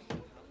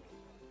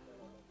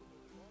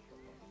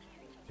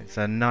 It's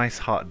a nice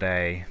hot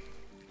day.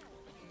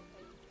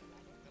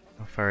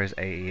 How far is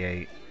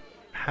 88?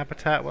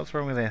 Habitat? What's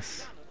wrong with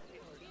this?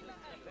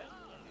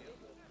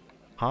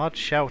 Hard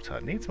shelter.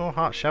 Needs more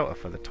hard shelter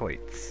for the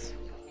toits.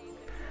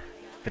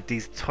 For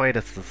these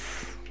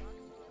toituses.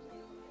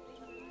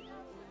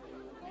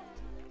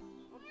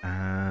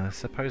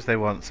 Suppose they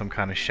want some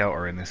kind of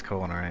shelter in this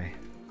corner, eh?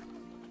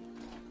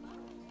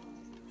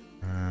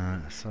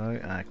 So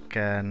I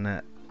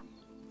can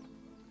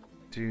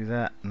do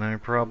that, no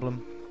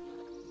problem.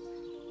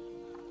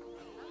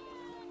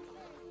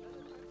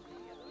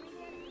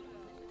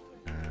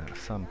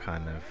 Some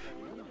kind of...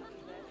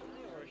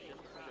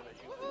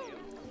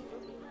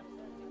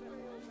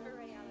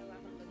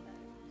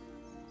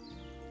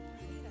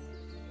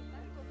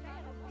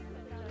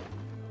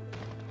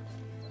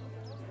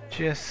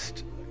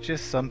 Just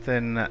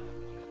something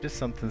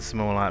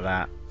small like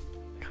that.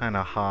 Kind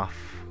of half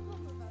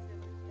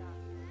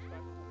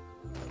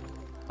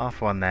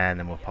one there, and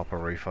then we'll pop a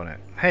roof on it.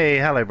 Hey,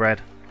 hello,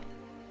 Bread.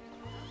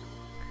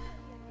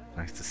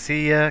 Nice to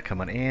see ya. Come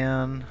on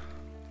in.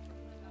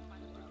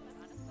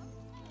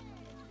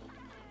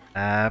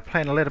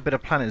 Playing a little bit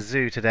of Planet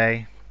Zoo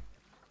today.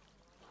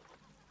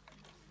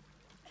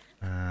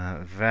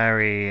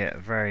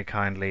 Very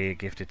kindly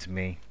gifted to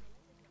me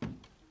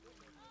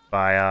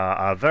by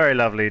our very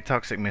lovely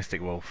Toxic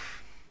Mystic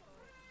Wolf.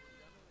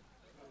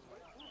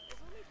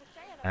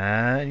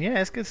 Yeah,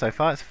 it's good so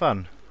far. It's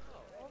fun.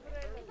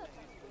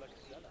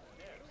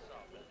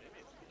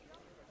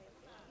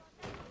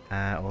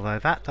 Although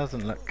that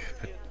doesn't look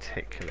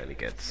particularly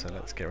good, so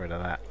let's get rid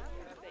of that.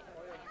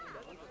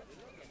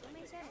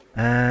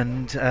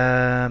 And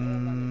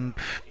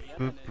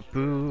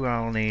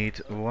I'll need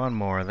one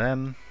more of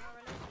them.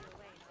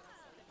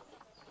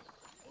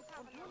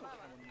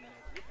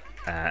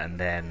 And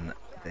then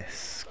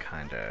this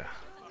kind of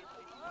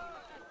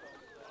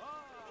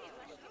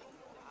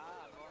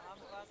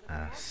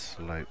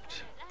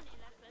sloped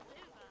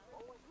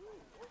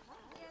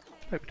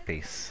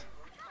piece.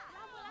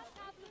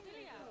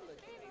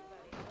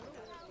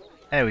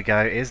 There we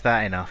go. Is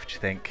that enough, do you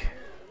think?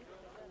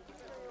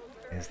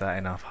 Is that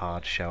enough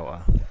hard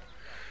shelter?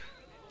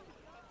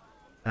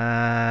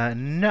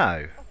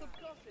 No.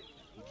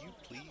 Would you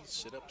please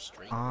sit up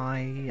straight?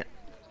 I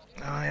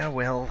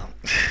will.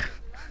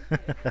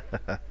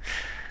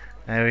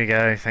 There we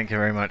go. Thank you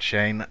very much,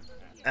 Shane.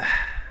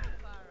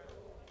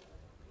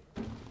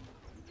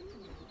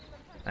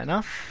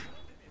 Enough?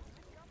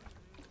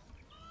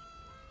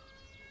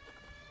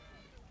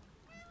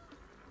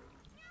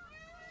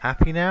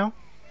 Happy now?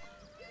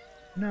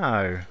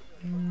 No.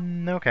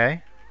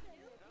 Okay.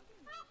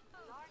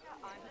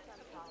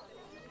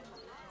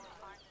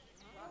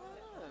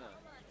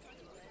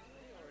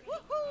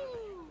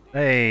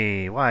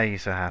 Hey, why are you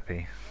so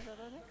happy?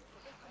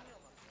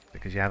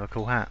 Because you have a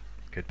cool hat.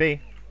 Could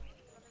be.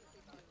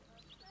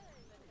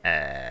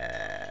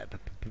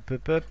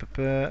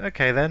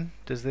 Okay then.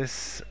 Does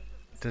this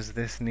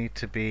need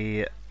to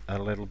be a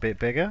little bit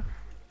bigger?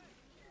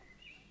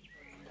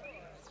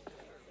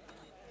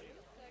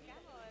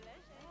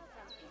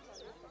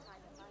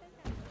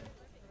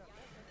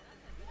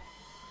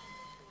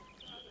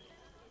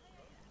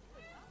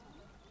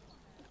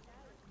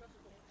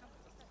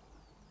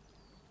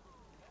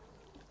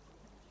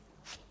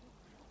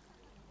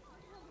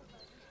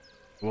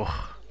 Whoa.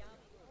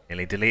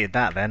 Nearly deleted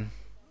that then.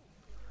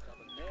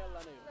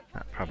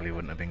 That probably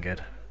wouldn't have been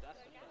good.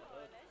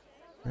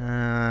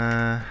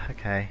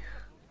 Okay.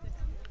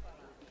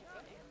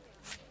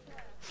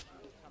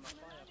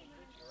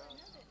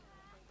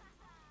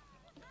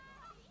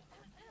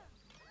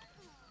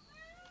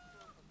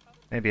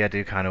 Maybe I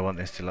do kind of want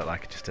this to look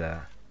like just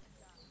a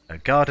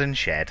garden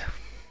shed.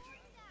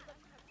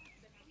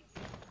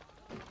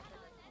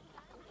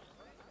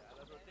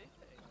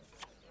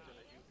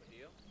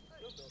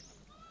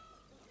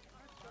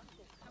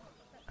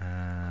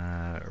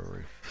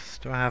 Roofs.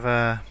 Do I have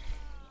a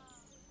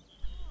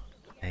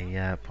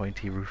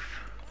pointy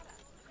roof?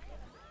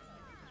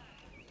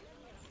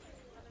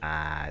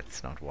 Ah,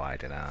 it's not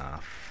wide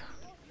enough.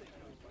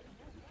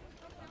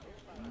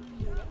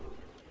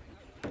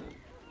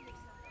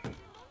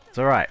 It's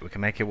alright, we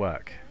can make it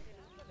work.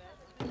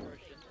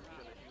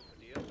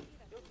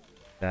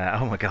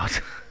 Oh my god.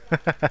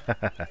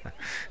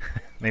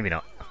 Maybe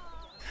not.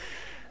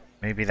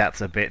 Maybe that's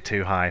a bit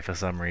too high for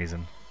some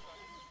reason.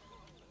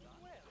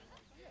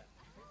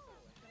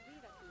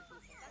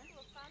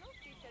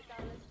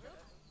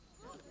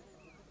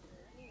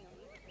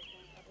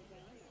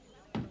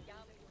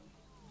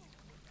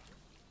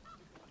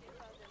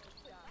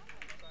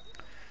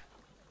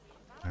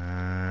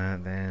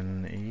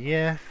 Then,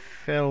 yeah,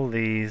 fill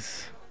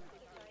these.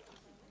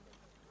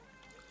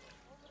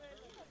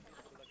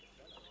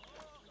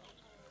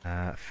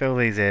 Fill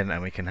these in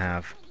and we can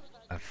have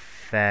a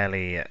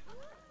fairly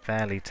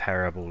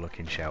terrible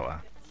looking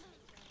shelter.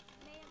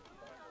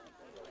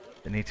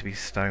 They need to be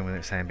stone with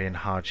it saying being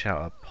hard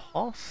shelter.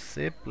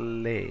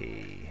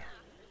 Possibly.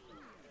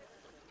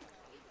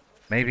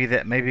 Maybe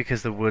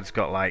because the wood's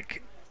got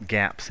like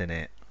gaps in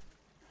it.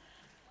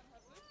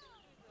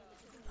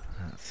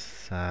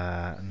 That's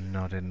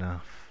not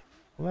enough.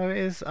 Although it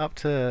is up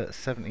to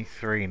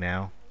 73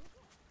 now.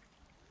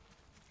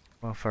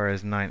 Welfare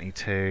is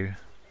 92.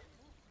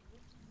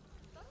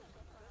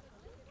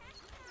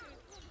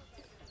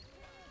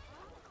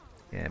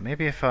 Yeah,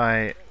 maybe if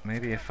I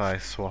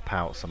swap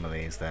out some of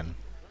these then.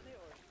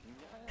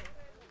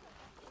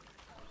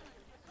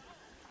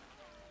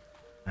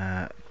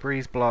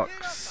 Breeze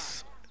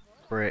blocks,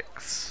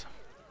 bricks,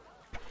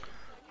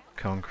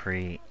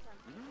 concrete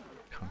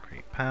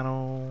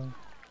panel,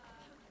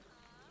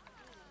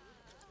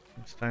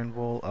 stone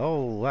wall.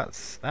 Oh,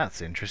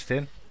 that's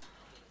interesting.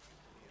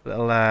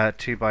 Little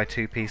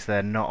 2x2 piece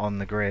there, not on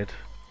the grid.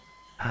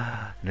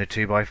 No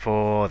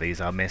 2x4.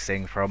 These are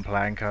missing from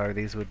Planco.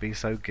 These would be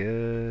so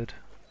good.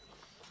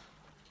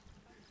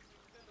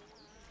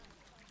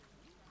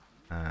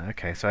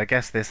 Okay, so I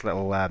guess this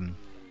little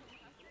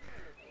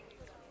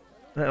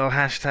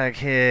hashtag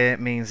here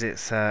means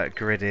it's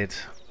gridded,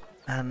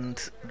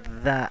 and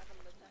that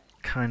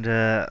kind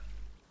of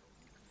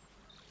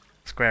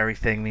squarey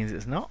thing means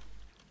it's not,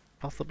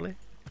 possibly.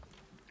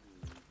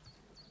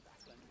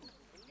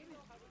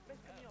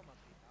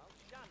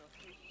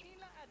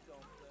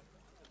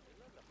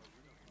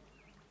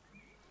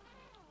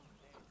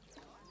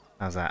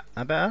 How's that?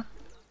 That better?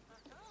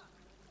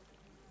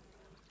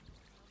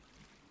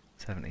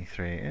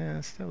 73. Yeah,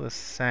 it's still the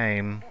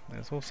same.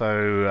 It's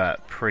also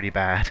pretty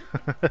bad.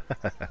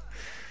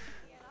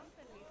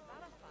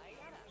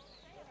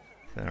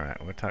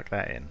 Alright, we'll tuck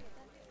that in.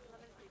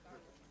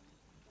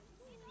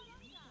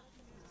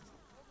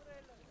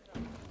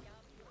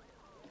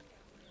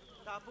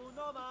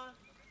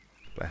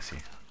 Bless you.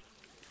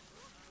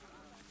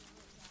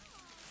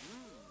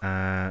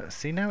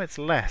 See, now it's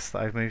less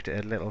that I've moved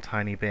it a little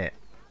tiny bit.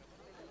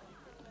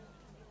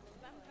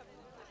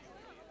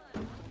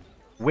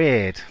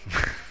 Weird.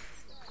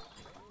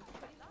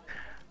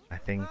 I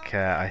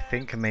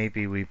think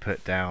maybe we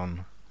put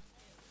down.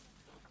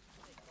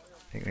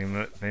 I think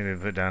maybe we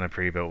put down a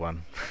pre-built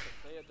one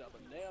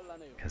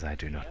because I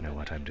do not know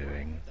what I'm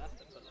doing.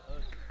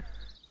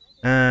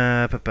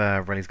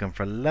 Relly's gone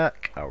for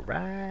luck. All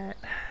right.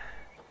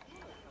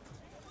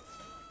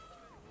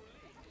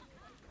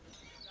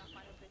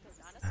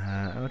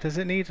 Oh, does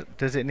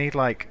it need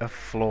like a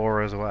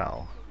floor as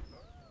well?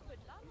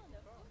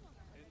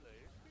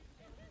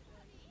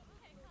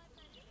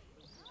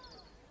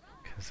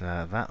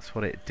 That's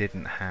what it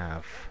didn't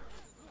have.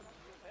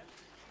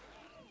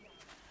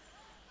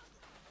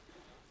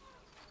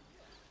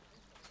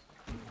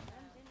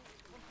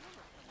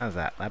 How's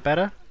that? That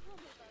better?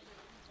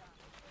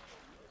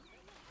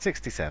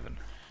 67.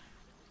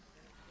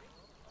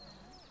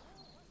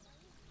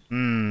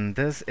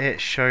 Does it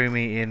show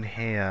me in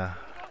here?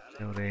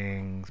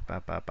 Buildings,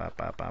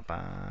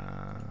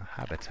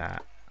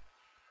 habitat.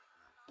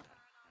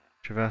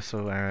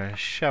 Traversal area,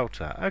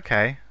 shelter.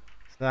 Okay.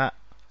 So that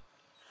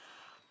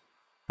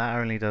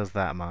only does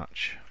that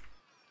much.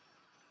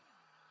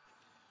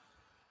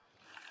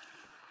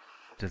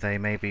 Do they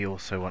maybe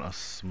also want a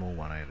small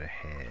one over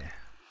here?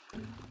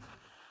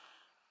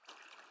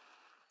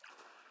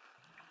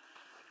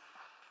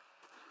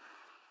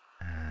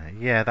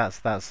 Yeah,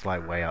 that's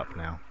like way up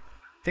now.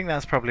 I think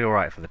that's probably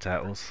alright for the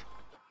turtles.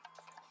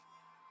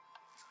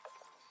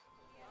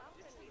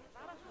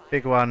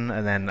 big one,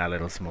 and then a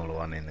little smaller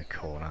one in the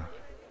corner.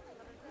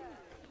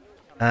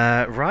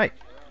 Right.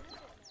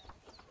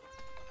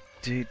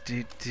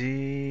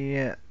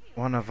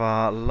 One of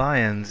our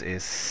lions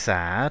is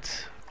sad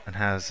and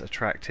has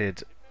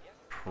attracted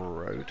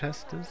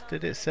protesters,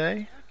 did it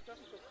say?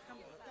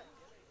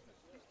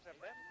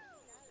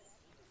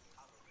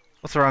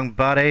 What's wrong,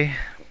 buddy?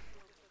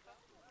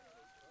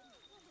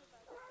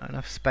 Not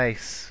enough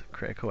space.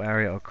 Critical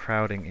area or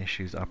crowding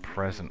issues are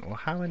present. Well,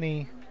 how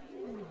many...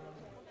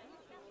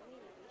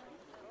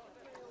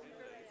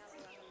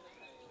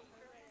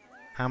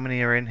 How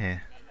many are in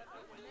here?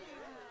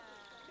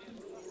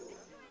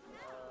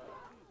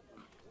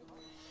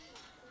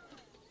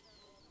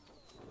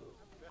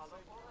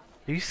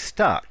 Are you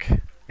stuck?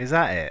 Is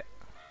that it?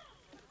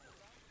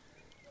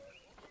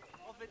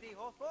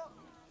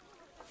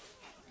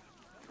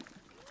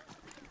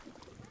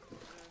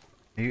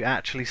 Are you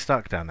actually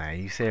stuck down there? Are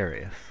you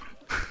serious?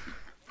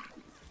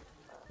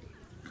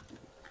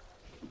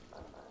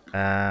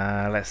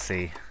 Let's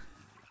see.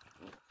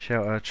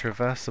 Show a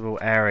traversable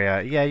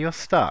area. Yeah, you're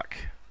stuck.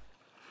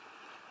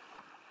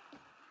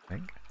 I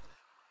think.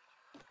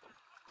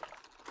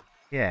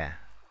 Yeah.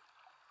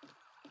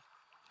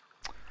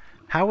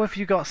 How have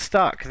you got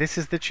stuck? This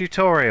is the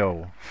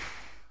tutorial.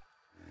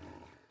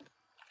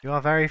 You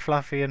are very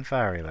fluffy and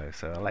furry though,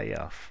 so I'll let you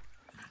off.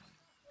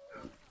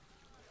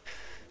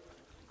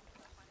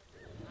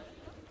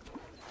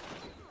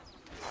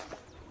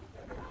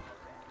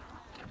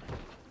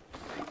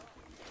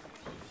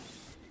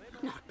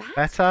 Not bad.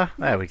 Better?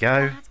 There we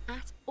go. Not bad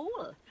at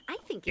all. I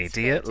think it's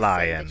Idiot fair to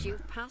lion. say that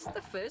you've passed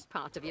the first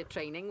part of your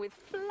training with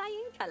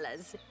flying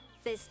colours.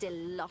 There's still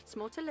lots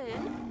more to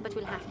learn, but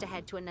we'll have to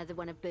head to another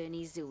one of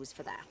Bernie's zoos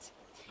for that.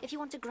 If you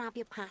want to grab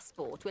your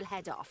passport, we'll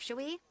head off, shall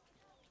we?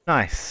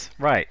 Nice.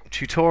 Right,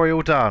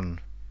 tutorial done.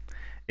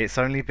 It's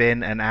only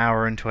been an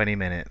hour and 20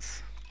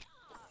 minutes.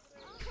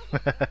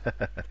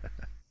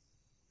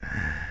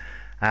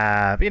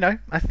 But you know,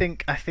 I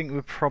think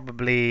we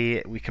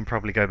can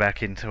probably go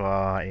back into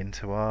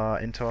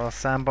our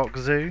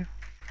sandbox zoo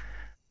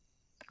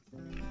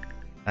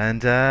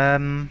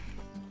and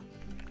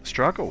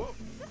struggle.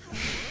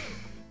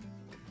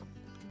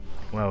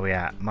 Where are we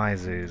at? My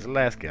zoos.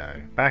 Let's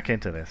go back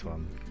into this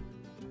one.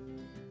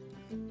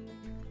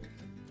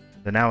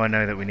 So now I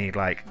know that we need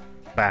like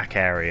back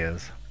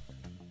areas.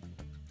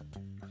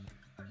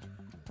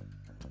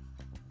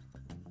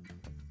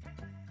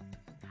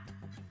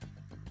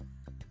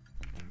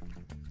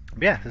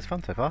 But yeah, it's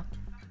fun so far.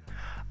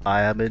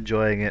 I am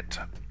enjoying it.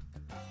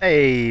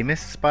 Hey,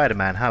 Mr.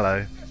 Spider-Man,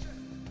 hello.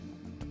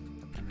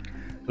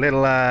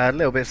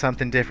 Little bit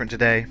something different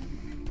today.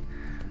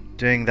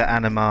 Doing the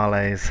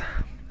animales.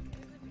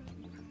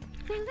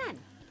 Well then,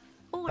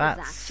 all That's...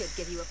 of that should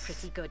give you a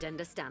pretty good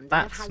understanding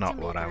That's of how not to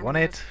make what I animals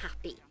wanted.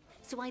 happy.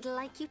 So I'd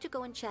like you to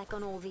go and check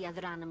on all the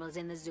other animals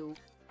in the zoo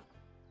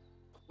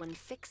and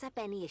fix up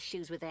any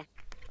issues with it.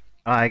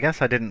 Oh, I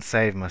guess I didn't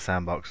save my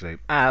sandbox loop.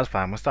 Ah, that's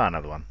fine. We'll start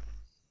another one.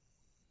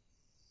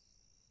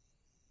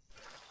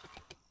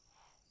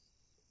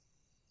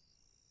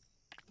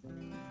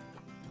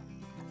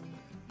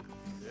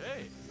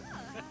 Hey.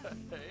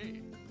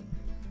 Hey.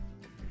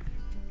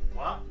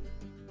 What?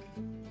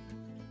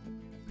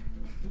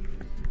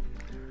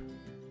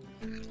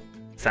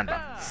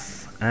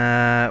 Sandbox.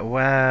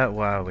 Where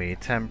were we?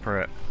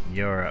 Temperate,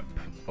 Europe,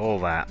 all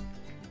that.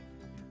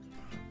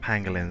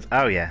 Pangolins.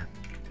 Oh yeah.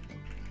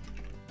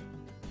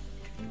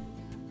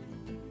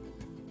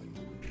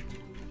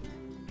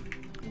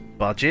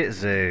 Budget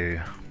zoo.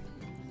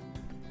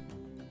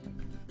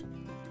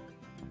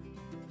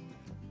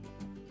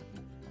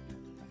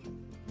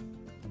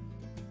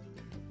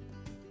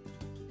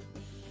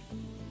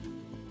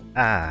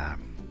 Ah,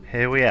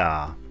 here we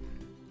are.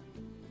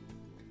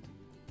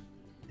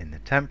 In the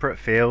temperate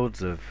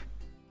fields of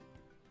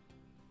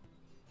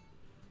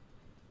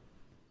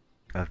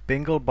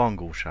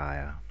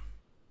Bingle-Bongleshire.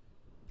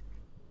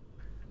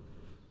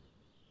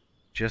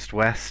 Just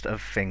west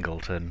of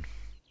Fingleton.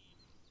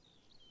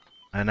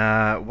 And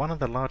one of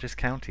the largest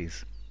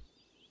counties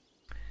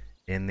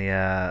in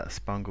the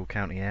Spungle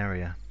County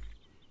area.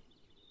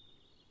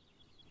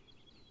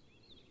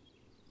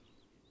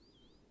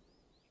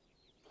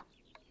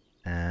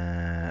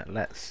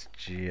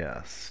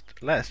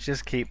 Let's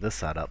just keep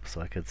this up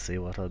so I can see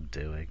what I'm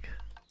doing.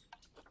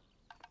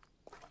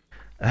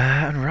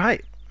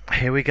 Right,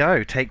 here we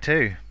go, take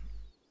two.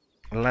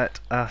 Let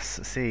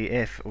us see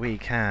if we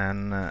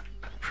can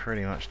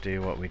pretty much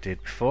do what we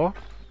did before,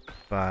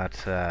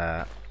 but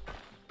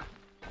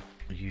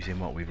using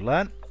what we've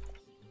learnt.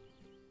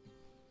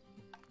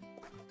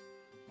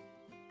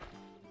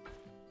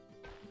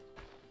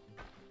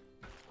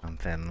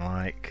 Something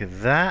like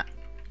that.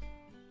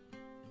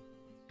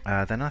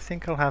 Then I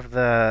think I'll have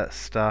the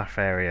staff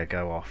area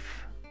go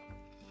off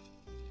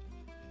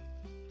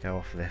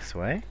this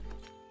way.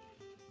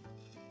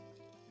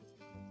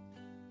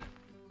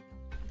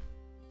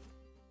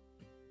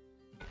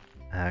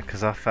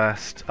 Because our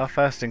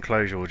first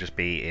enclosure will just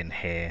be in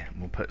here.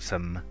 We'll put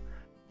some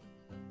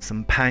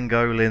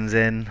pangolins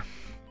in.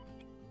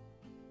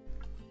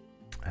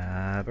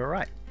 But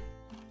right.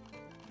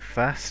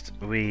 First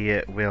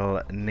we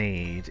will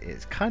need...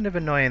 It's kind of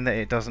annoying that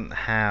it doesn't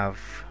have...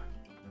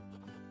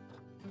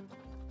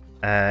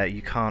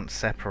 you can't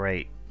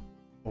separate...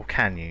 Or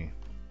can you?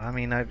 I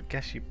mean, I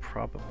guess you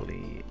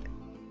probably...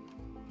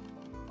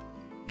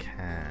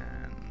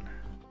 can.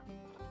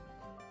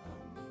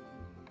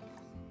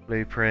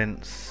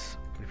 Blueprints.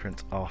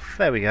 Blueprints off.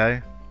 There we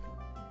go.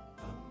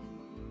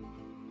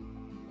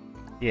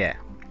 Yeah.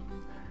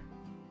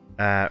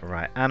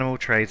 Right. Animal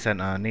Trade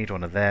Center. Need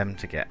one of them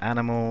to get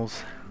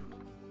animals.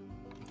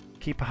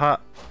 Keeper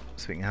hut.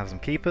 So we can have some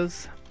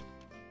keepers.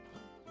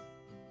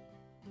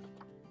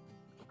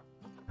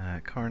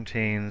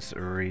 Quarantines.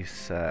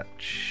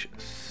 Research.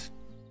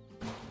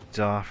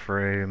 Staff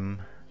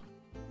room.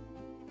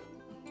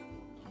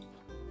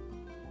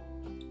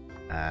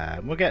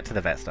 We'll get to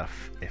the vet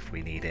stuff if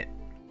we need it.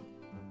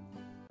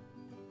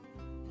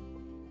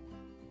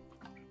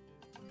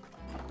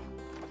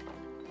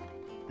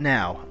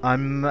 Now,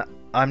 I'm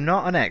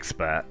not an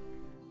expert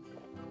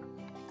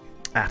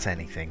at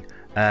anything,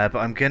 but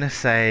I'm gonna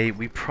say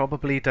we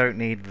probably don't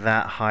need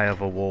that high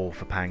of a wall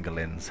for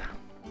pangolins.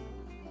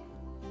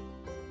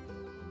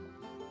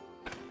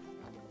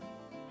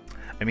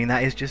 I mean,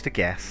 that is just a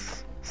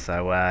guess,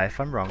 so if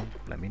I'm wrong,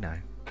 let me know.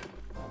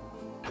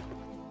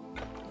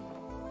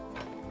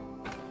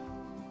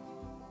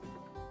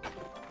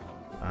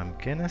 I'm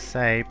gonna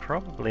say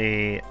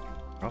probably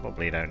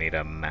don't need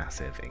a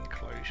massive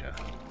enclosure.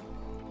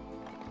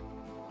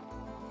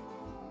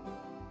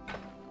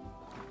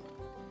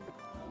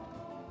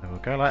 So we'll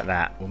go like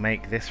that. We'll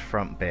make this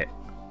front bit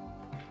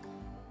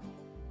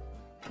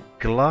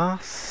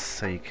glass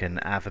so you can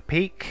have a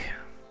peek.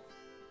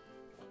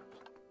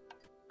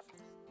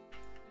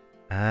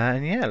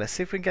 And yeah, let's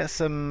see if we can get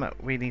some...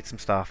 We need some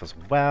staff as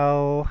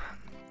well.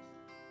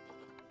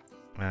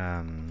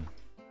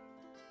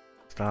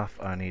 Staff,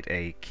 I need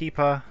a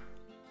keeper.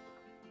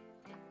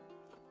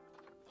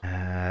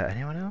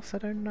 Anyone else? I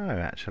don't know,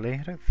 actually.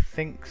 I don't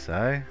think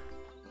so.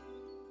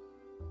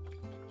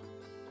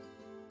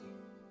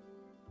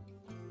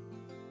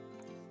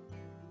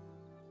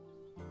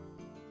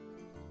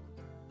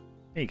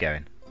 Where are you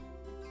going?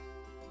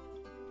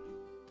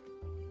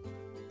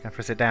 Time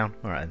for a sit down?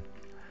 Alright then.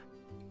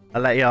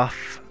 I'll let you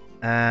off.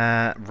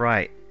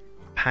 Right.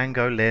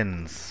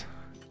 Pangolins.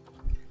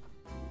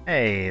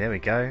 Hey, there we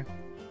go.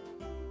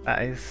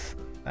 That is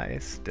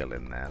still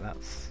in there.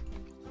 That's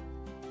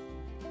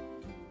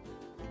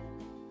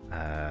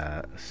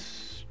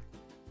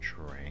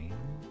strange.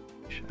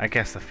 I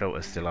guess the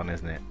filter's still on,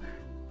 isn't it?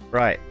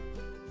 Right.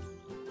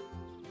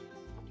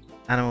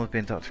 Animals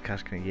being Dr.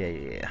 Cash.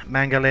 Yeah.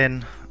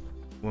 Mangolin.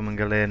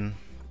 Womangalin.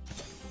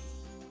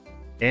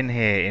 In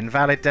here.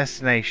 Invalid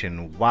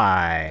destination.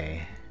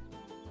 Why?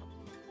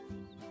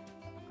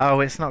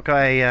 Oh, it's not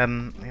got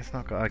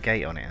a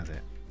gate on it, has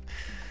it?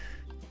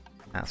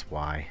 That's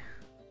why.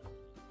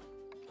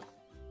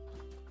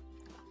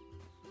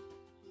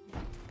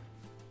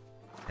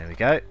 There we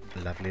go.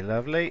 Lovely,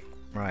 lovely.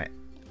 Right.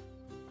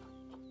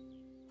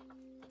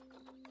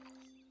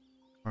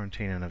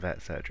 Quarantine and a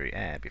vet surgery.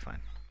 Yeah, it'd be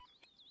fine.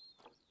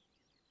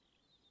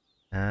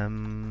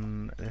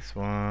 This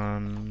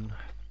one.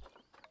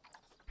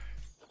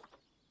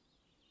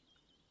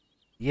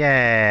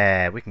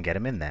 Yeah, we can get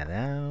him in there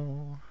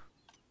now.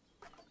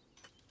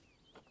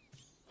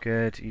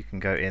 Good, you can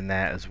go in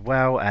there as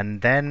well,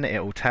 and then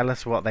it will tell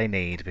us what they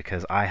need,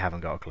 because I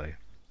haven't got a clue.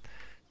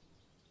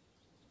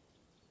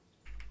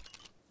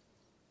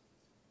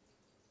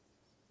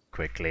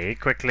 Quickly,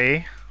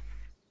 quickly.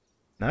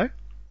 No?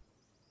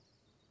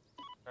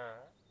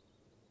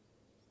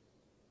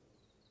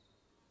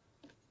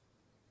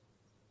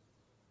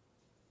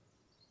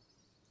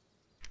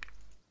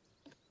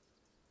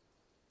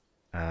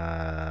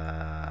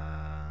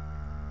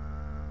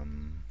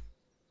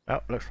 Oh,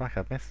 looks like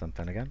I've missed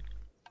something again.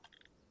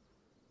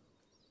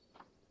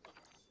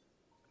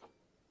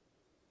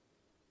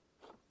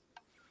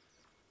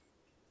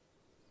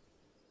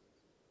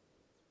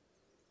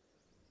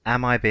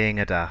 Am I being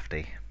a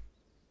dafty?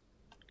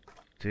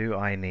 Do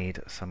I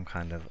need some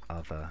kind of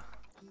other...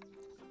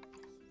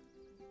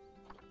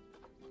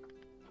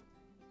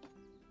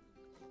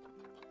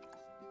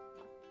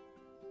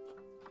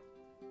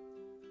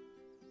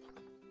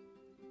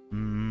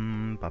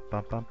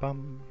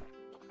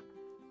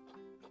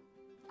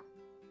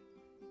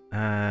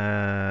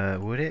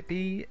 Would it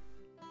be...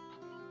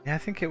 Yeah, I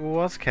think it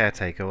was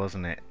caretaker,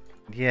 wasn't it?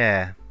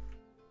 Yeah.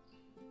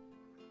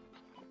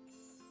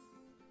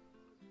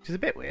 Which is a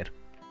bit weird.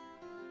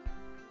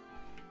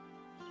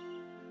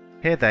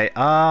 Here they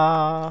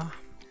are.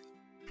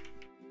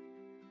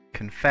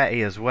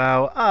 Confetti as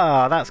well.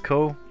 Ah, that's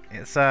cool.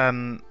 It's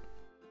the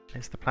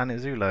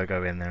Planet Zoo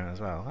logo in there as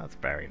well. That's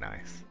very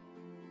nice.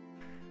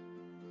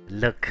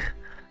 Look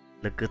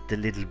at the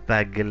little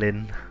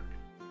Bagolin.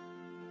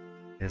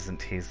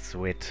 Isn't he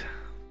sweet?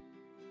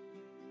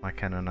 Why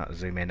can I not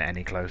zoom in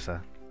any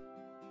closer?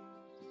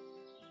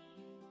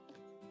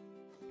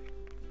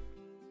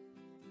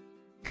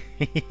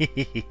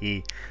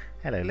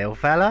 Hello, little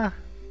fella.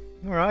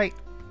 Alright.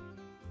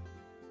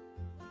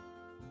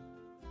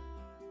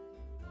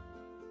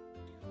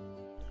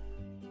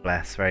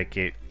 Bess. Very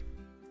cute.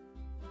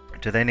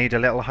 Do they need a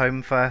little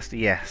home first?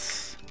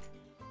 Yes.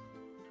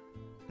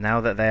 Now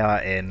that they are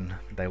in,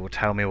 they will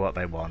tell me what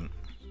they want.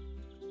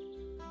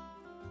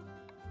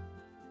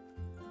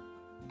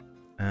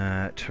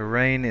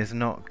 Terrain is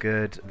not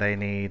good. They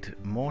need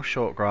more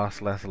short grass,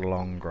 less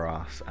long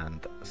grass,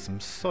 and some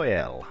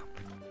soil.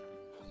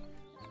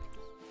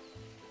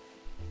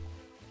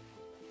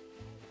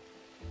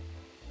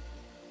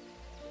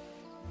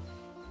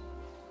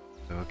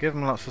 So we'll give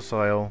them lots of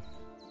soil.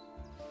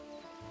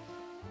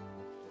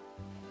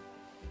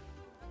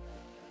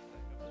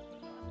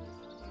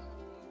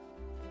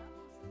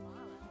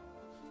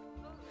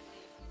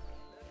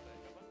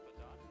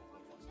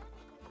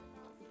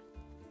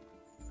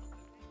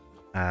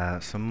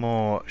 Some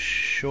more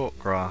short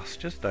grass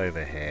just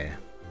over here.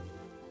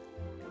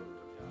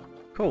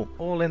 Cool,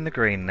 all in the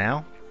green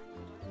now.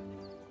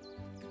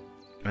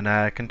 And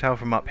I can tell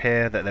from up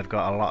here that they've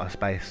got a lot of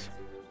space.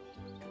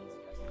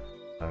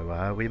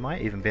 So we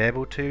might even be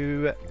able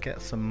to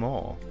get some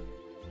more.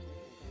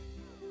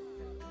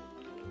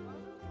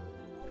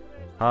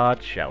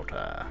 Hard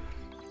shelter.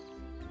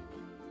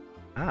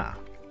 Ah.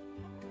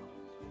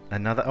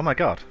 Another... Oh my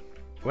god.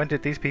 When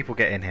did these people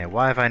get in here?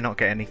 Why have I not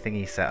got any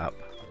thingy set up?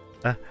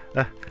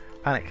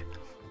 Panic.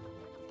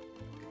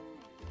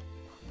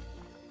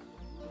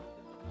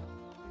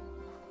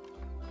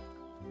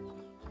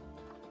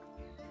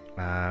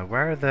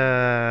 Where are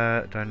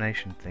the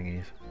donation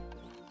thingies?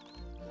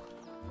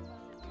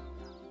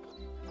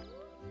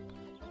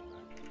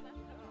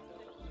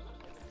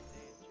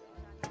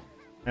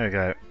 There we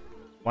go.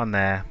 One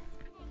there.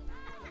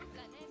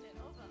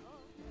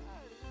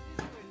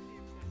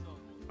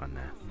 One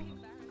there.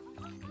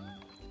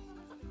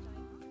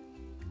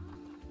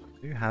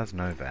 Who has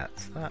no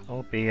vets?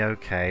 That'll be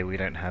okay. We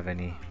don't have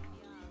any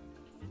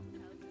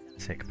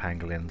sick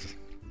pangolins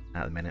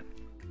at the minute.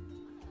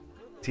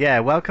 So yeah,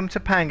 welcome to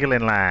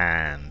Pangolin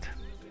Land.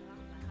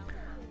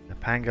 The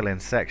pangolin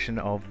section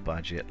of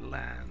Budget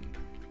Land.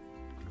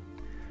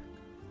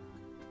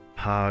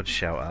 Hard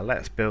shelter.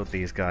 Let's build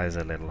these guys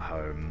a little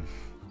home.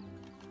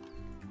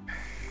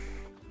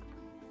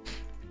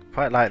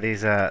 Quite like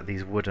these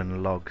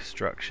wooden log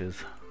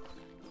structures.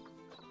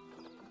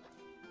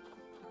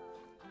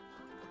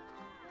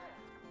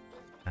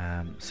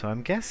 So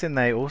I'm guessing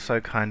they also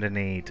kind of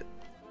need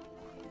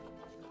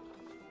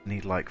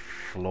like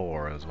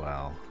floor as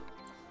well.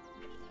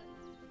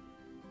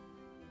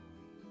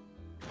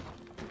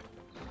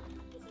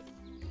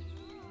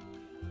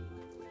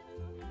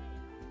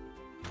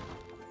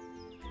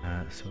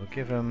 So we'll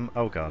give them...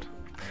 Oh god.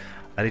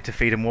 I need to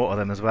feed and water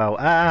them as well.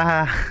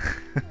 Ah!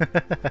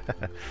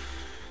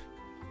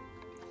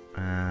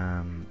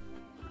 I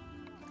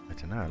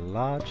don't know, a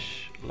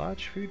large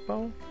food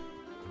bowl?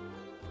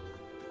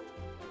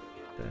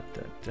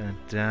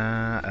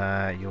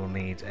 You'll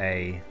need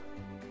a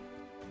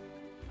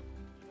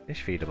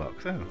fish feeder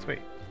box. Oh,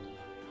 sweet.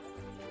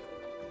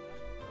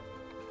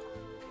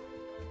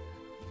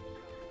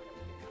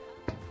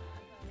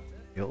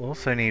 You'll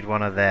also need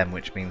one of them,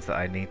 which means that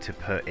I need to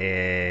put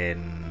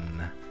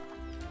in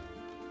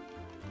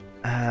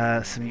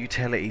some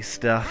utility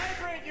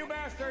stuff. Hydrate, you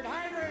bastard!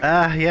 Hydrate!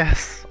 Ah,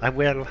 yes, I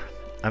will.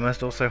 I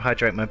must also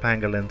hydrate my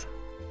pangolins.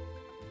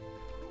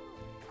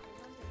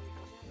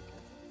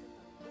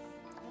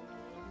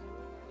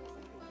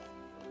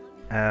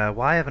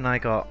 Why haven't I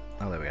got...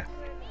 Oh, there we go.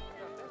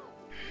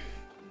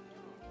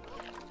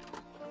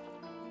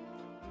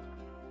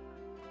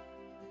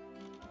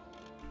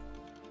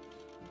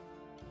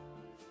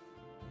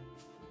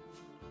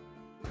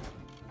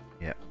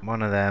 Yeah,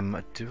 one of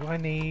them. Do I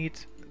need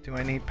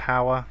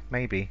power?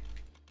 Maybe.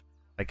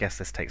 I guess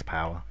this takes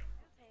power.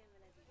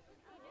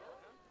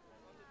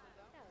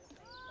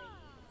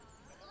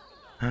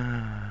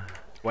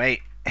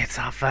 Wait, it's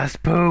our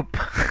first poop!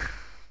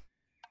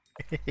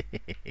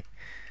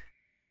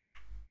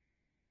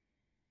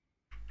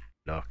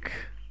 Look.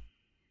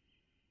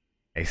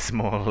 A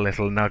small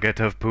little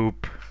nugget of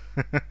poop.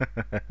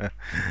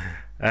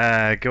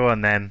 Go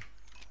on then.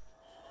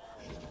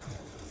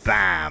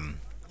 Bam!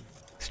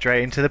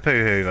 Straight into the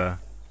poo hoover.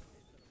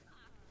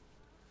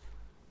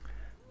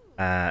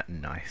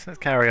 Nice. Let's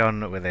carry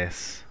on with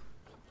this.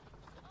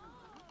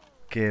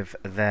 Give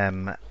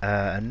them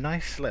a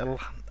nice little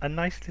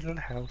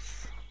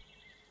house.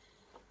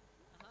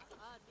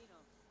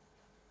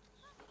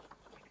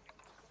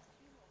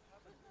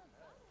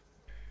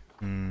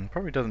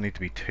 Probably doesn't need to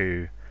be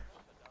too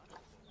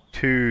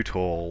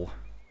tall.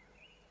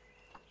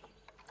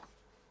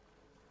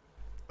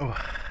 Oh.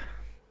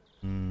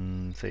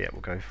 So yeah,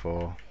 we'll go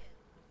for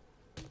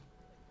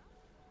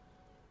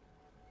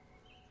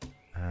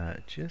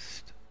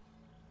just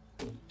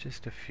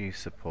a few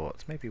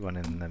supports, maybe one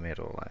in the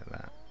middle like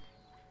that.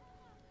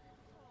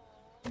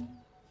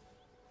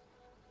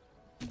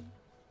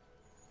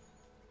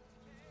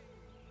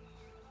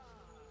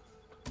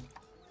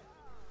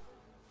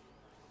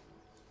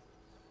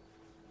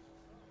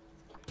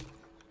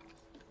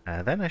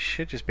 Then I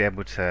should just be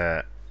able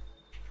to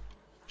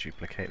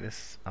duplicate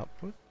this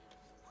upward.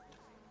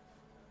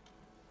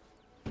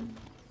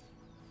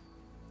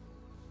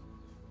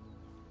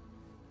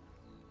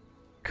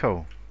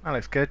 cool. That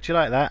looks good. Do you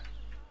like that?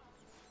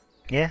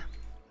 Yeah?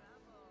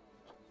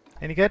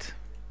 Any good?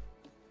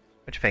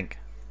 What do you think?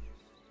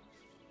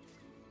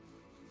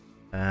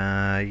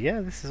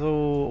 Yeah, this is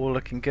all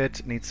looking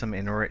good. Need some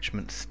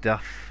enrichment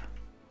stuff.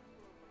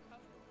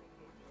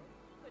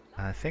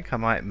 I think I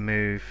might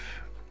move...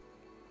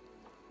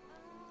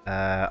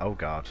 oh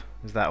god.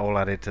 Is that all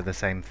added to the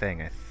same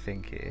thing? I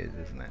think it is,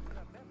 isn't it?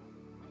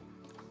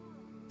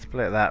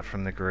 Split that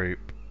from the group.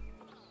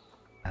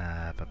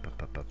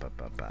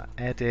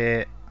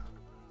 Edit.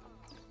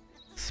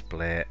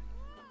 Split.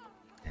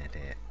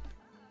 Edit.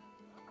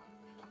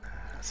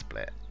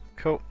 Split.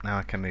 Cool. Now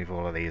I can move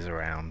all of these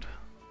around.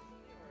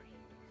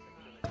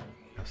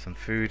 Have some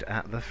food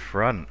at the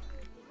front.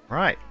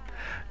 Right.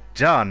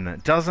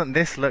 Done. Doesn't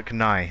this look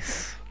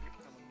nice?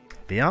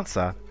 The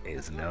answer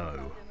is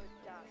no.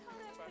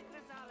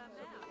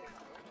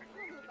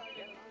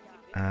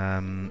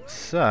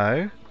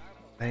 So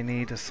they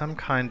need some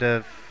kind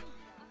of,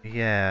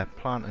 yeah,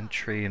 plant and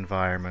tree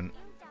environment.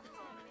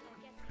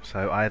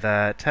 So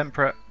either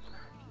temperate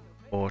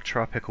or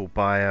tropical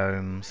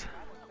biomes.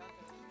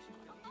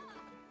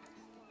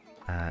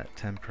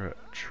 Temperate,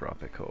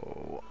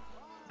 tropical.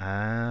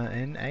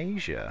 In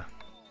Asia.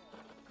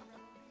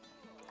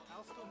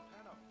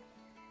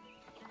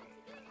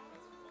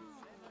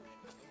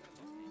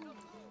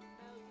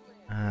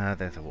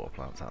 They're the water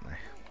plants, aren't they?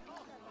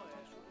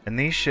 And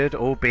these should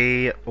all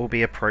be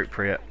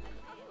appropriate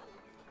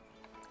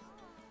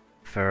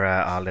for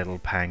our little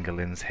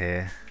pangolins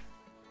here.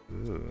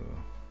 Ooh,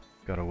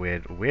 got a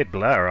weird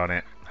blur on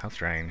it. How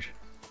strange.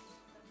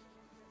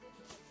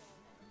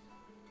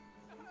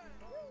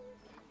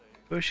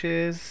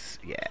 Bushes,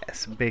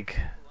 yes, big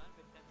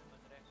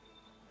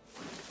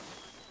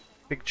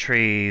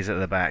trees at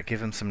the back. Give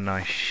them some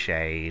nice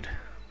shade.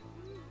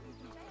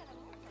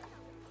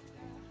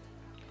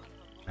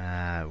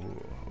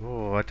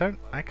 Oh,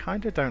 I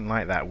kind of don't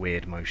like that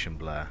weird motion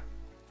blur.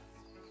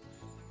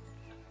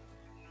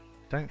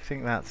 Don't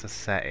think that's a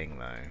setting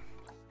though.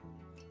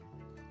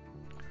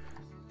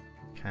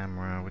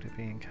 Camera, would it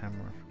be in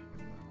camera?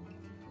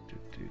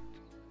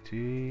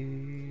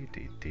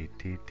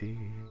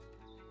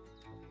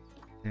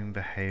 Zoom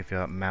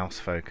behavior, mouse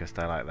focused.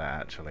 I like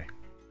that actually.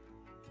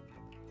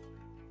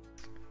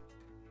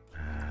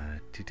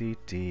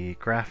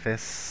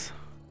 Graphis.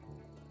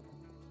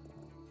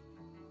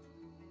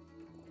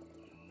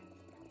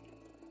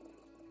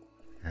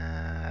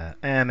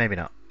 Maybe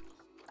not.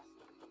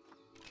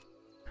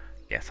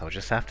 Guess I'll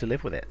just have to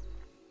live with it.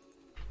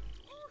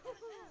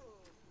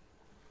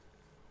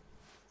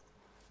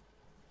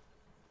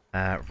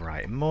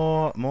 Right,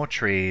 more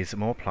trees,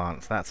 more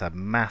plants. That's a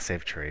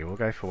massive tree. We'll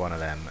go for one of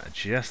them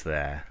just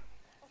there.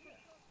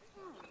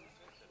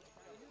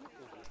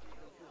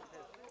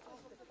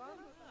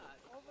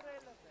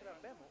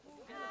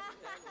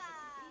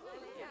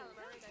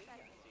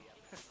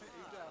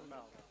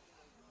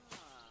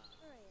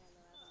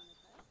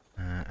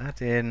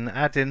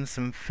 Add in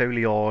some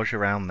foliage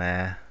around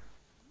there.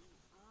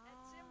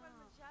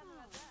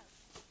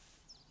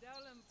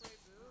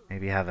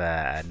 Maybe have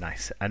a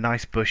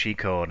nice bushy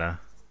corner.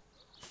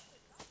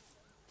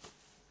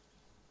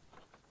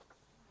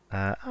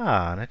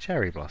 And a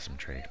cherry blossom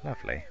tree.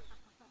 Lovely.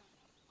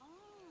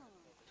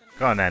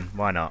 Go on then,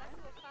 why not?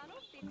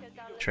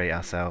 Treat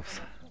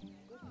ourselves.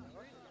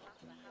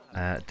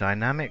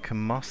 Dynamic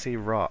mossy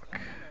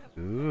rock.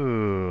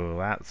 Ooh,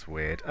 that's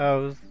weird.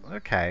 Oh,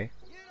 okay.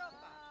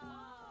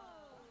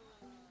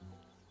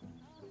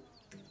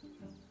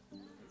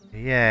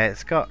 Yeah,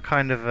 it's got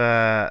kind of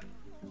a...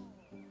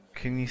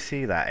 Can you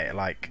see that? It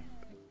like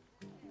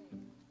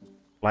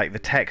the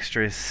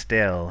texture is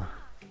still.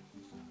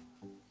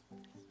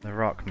 The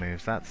rock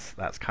moves.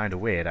 That's kind of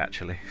weird,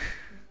 actually.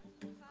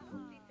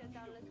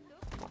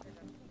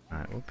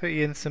 Right, we'll put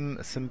you in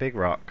some big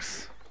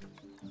rocks.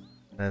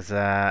 There's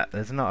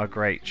not a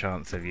great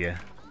chance of you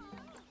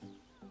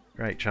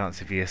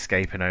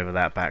escaping over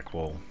that back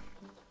wall,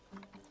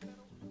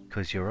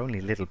 because you're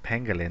only little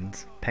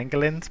pangolins.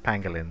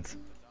 Pangolins.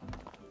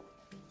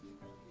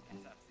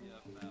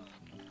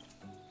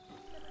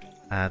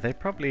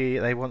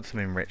 They want some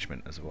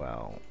enrichment as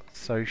well.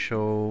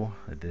 Social.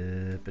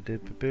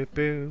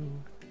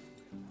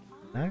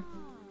 No?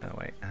 Oh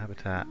wait,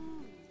 habitat.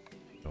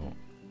 Oh.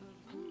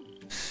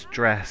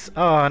 Stress.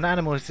 Oh, an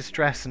animal is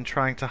distressed and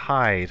trying to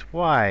hide.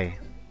 Why?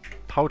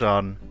 Hold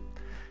on.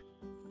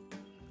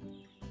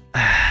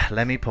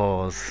 Let me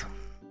pause.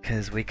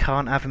 Because we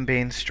can't have them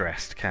being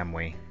stressed, can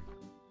we?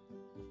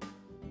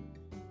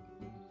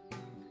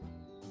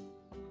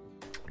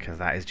 Because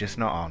that is just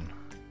not on.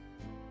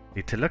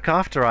 Need to look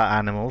after our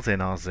animals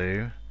in our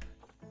zoo.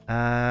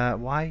 Why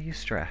are you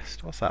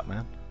stressed? What's up,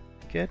 man?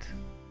 Good?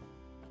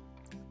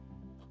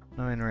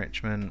 No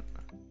enrichment.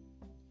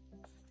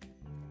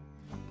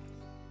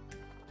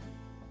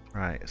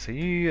 Right, so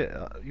you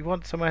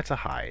want somewhere to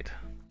hide.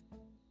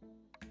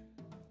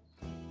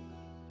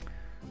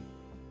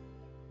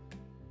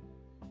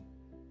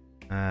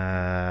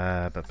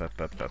 Where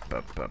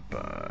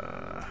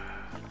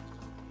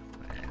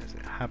is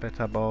it?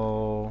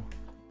 Habitable.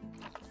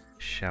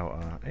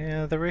 shelter.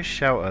 Yeah, there is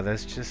shelter.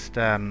 There's just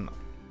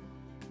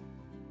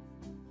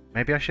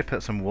maybe I should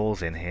put some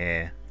walls in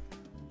here.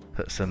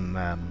 Put some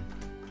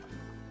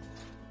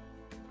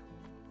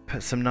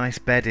nice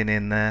bedding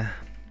in there.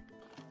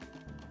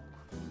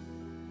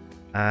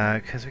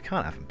 Because we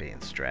can't have them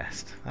being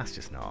stressed. That's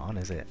just not on,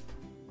 is it?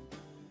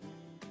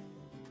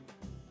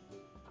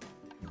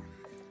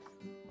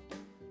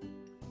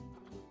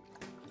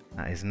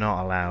 That is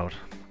not allowed.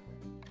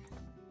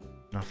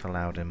 Not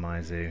allowed in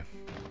my zoo.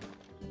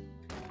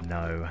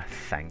 No,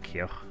 thank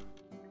you.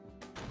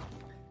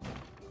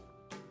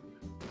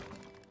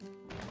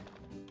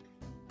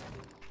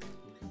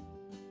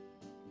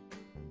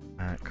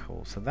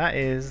 Cool. So that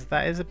is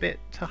a bit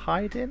to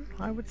hide in,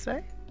 I would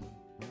say.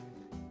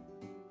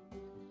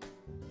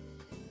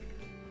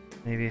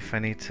 Maybe if I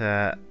need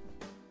to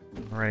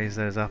raise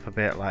those up a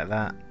bit like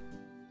that.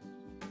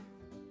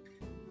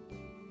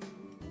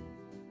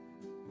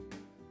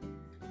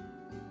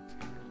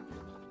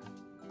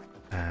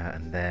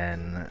 And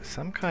then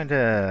some kind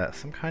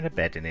of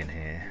bedding in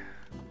here.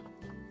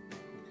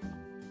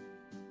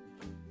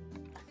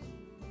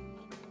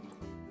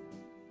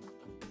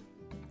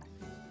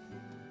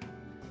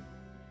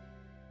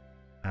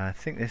 I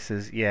think this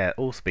is, yeah,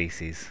 all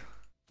species.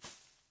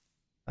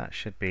 That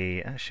should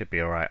be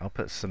alright. I'll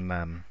put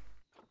some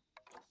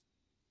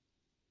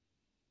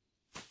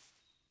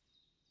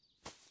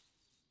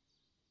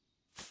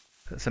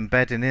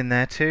bedding in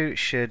there too.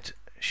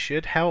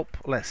 Should help.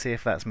 Let's see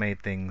if that's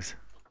made things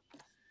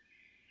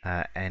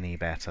any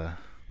better.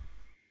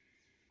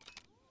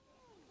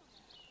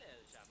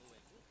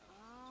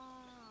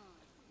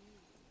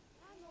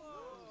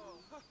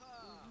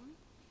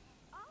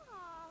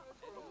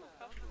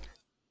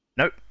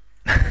 Nope.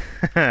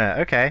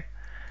 Okay.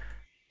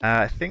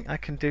 I think I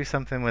can do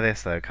something with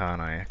this though,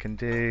 can't I? I can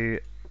do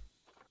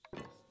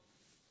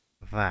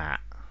that.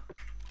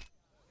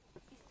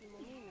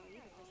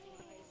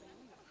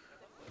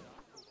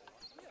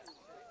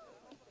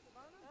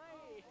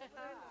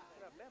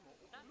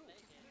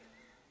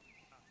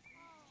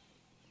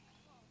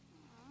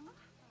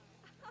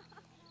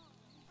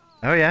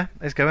 Oh yeah,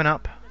 it's going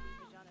up.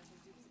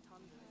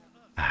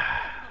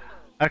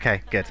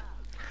 Okay, good.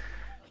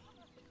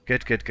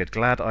 Good.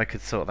 Glad I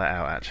could sort that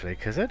out, actually,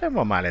 because I don't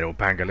want my little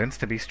pangolins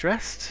to be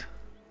stressed.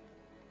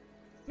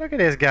 Look at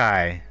this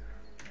guy.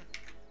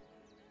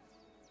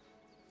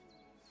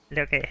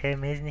 Look at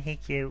him, isn't he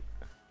cute?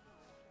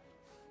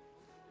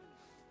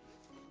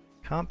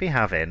 Can't be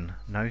having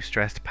no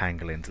stressed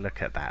pangolins.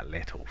 Look at that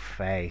little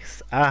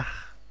face.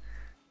 Ah!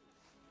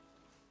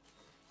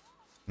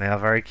 They are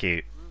very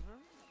cute.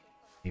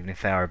 Even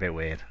if they are a bit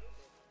weird.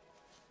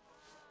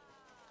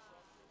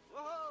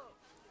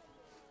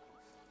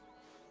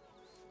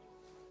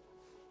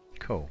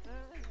 Cool.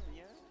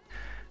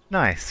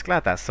 Nice.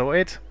 Glad that's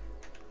sorted.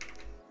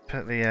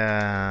 Do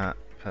the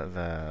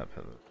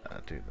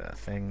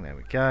thing. There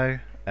we go.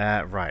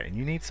 Right, and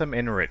you need some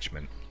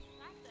enrichment.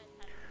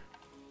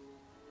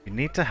 You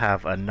need to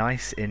have a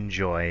nice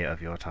enjoy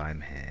of your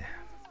time here.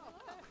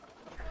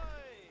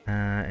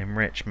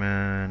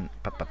 Enrichment.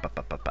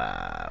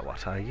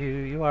 What are you?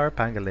 You are a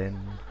pangolin.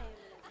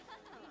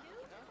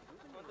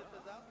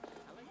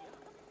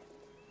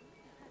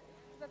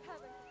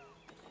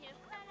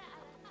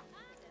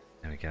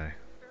 There we go.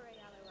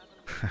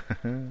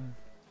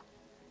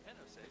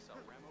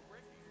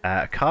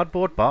 A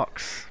cardboard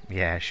box.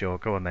 Yeah, sure.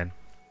 Go on then.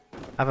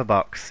 Have a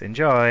box.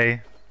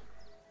 Enjoy.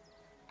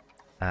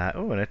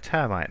 Oh, and a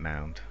termite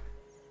mound.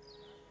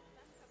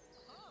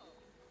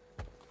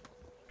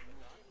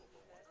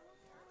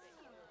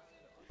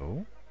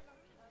 Oh.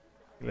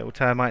 Little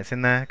termites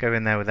in there. Go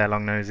in there with their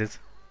long noses.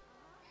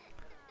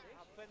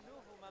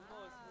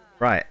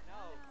 Right.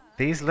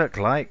 These look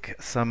like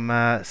some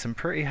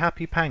pretty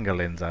happy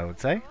pangolins, I would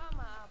say.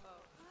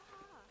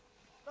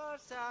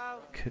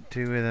 Could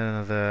do with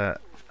another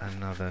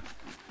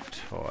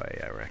toy,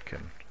 I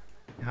reckon.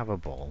 Have a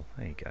ball.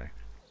 There you go.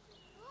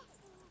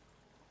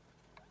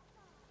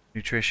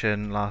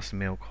 Nutrition, last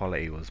meal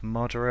quality was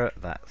moderate.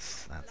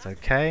 That's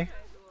okay.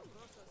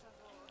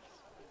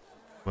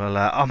 Well,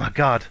 oh my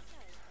god!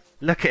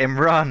 Look at him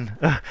run!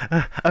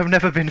 I've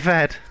never been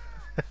fed!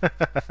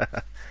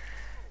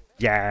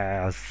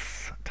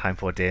 Yes! Time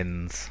for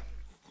dins.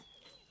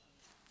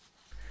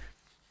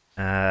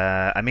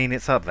 I mean,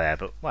 it's up there,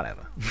 but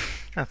whatever.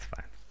 That's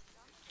fine.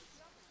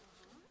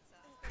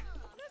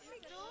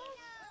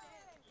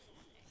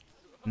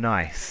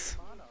 Nice.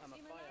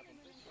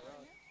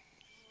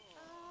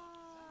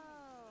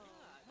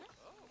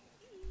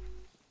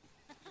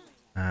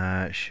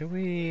 Shall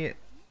we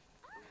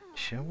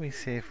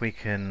see if we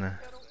can...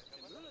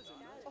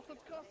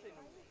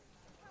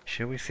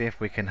 Shall we see if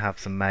we can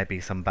have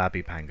maybe some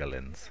babby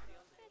pangolins?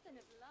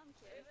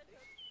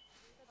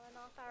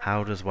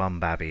 How does one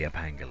babby a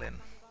pangolin?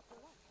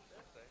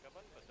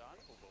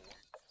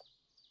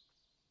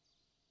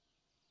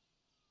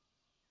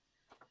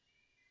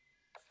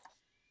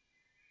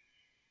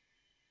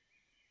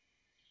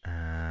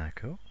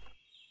 Cool.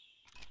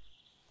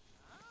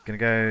 Gonna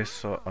go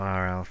sort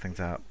our things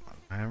out.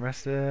 And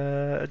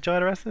enjoy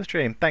the rest of the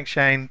stream. Thanks,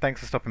 Shane. Thanks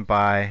for stopping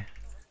by.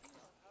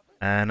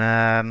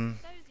 And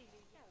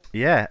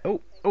yeah.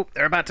 Oh,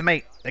 they're about to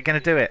mate. They're gonna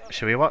do it.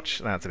 Should we watch?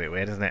 That's a bit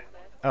weird, isn't it?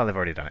 Oh, they've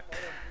already done it.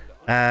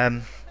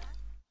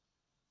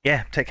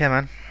 Yeah. Take care,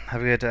 man.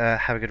 Have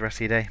a good rest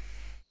of your day.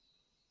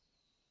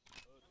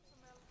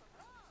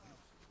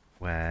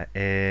 Where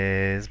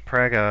is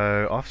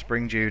Prego?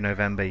 Offspring due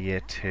November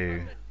year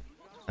 2.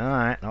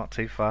 Alright, not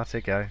too far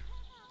to go.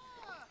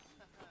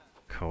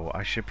 Cool.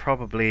 I should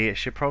probably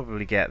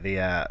get the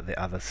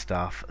other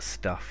stuff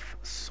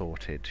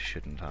sorted,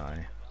 shouldn't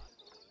I?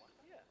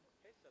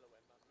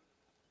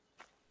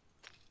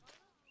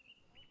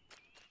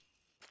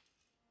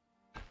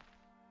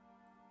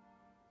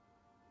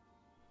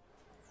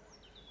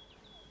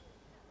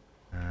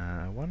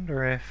 I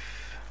wonder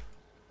if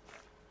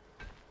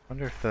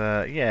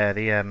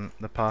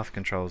the path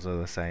controls are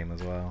the same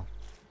as well.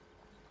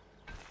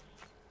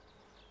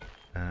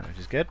 Which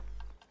is good.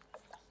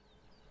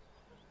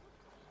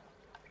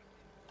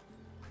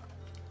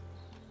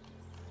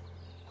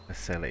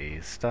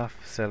 Facilities, stuff,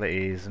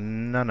 facilities,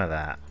 none of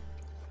that.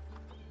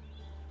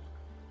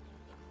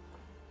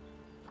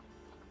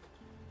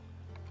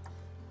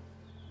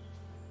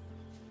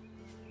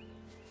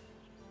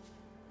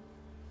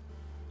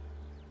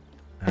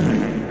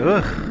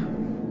 Ugh.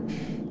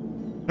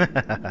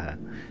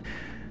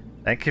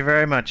 Thank you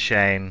very much,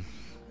 Shane.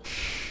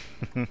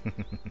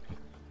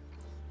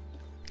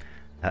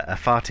 A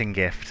farting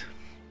gift.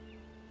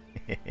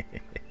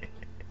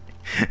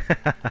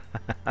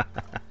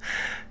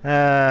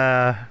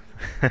 That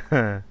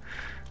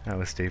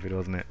was stupid,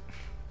 wasn't it?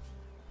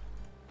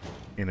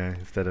 You know,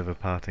 instead of a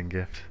parting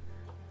gift.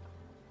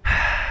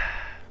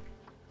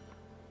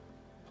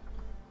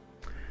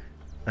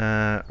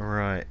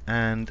 Right,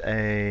 and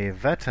a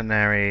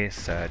veterinary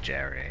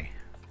surgery.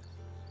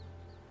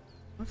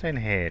 What's in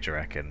here, do you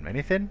reckon?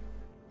 Anything?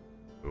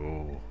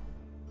 Ooh.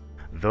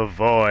 The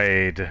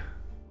Void.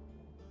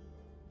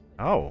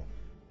 Oh.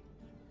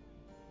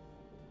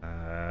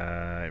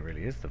 It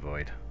really is the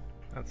Void.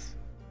 That's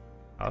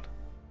odd.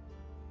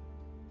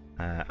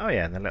 Oh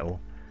yeah, the little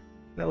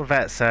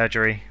vet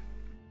surgery.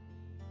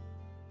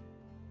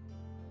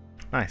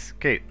 Nice,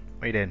 cute.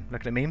 What are you doing?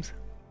 Looking at memes?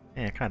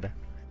 Yeah, kinda.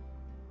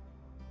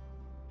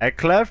 A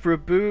clef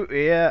rabu,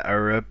 yeah, a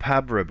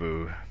repab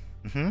rabu.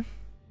 A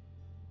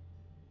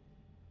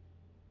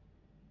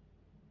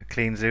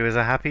clean zoo is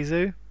a happy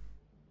zoo?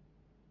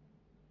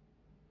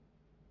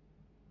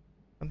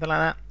 Something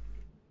like that.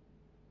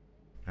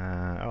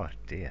 Oh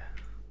dear.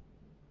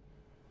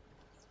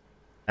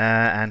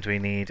 And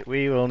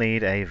we will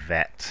need a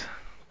vet.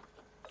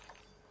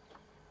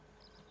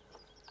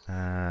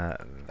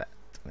 Vet.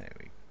 There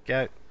we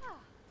go.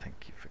 Thank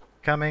you for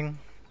coming.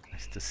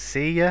 Nice to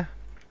see you.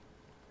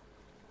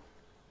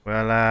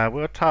 Well,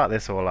 we'll tart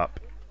this all up.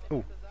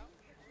 Ooh.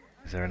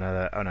 Is there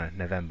another? Oh no,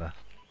 November.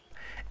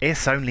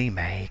 It's only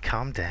May.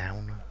 Calm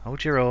down.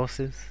 Hold your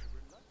horses.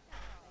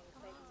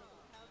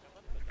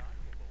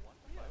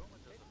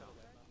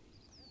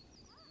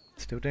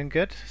 Still doing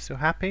good? Still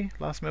happy?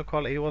 Last meal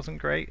quality wasn't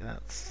great?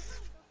 That's...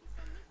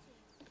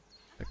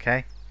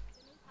 okay.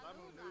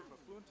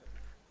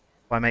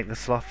 Why make the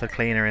sloth the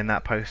cleaner in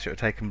that poster? It would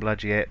take them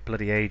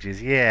bloody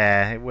ages.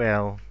 Yeah, it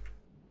will.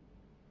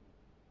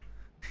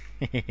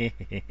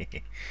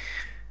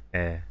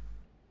 Yeah.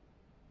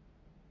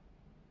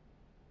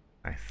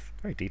 Nice.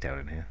 Very detailed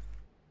in here.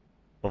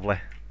 Lovely.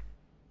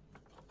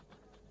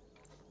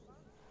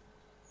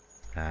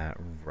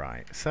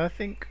 Right. So I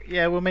think,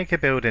 yeah, we'll make a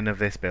building of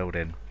this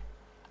building.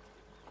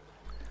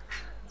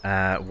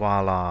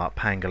 While our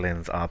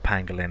pangolins are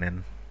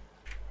pangolining.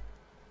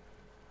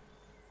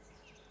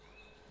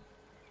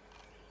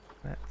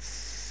 Let's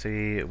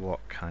see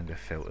what kind of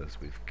filters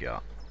we've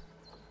got.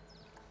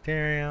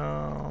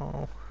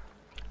 Material.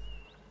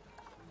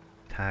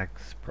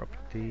 Tags,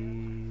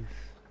 properties.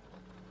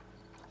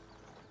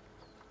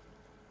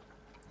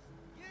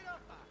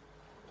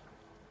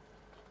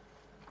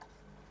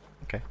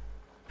 Okay.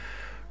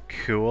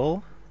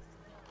 Cool.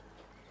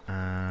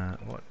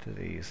 What do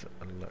these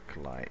look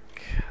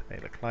like? They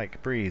look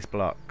like breeze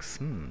blocks.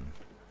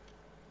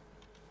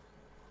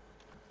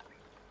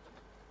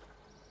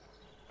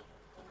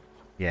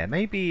 Yeah,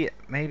 maybe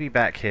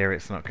back here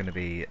it's not going to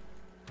be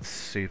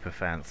super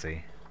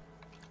fancy.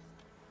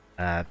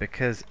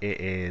 Because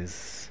it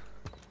is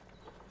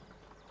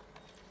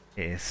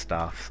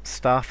stuff,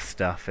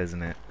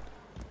 isn't it?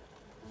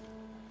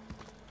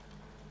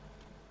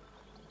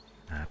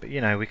 But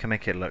you know, we can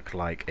make it look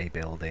like a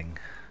building.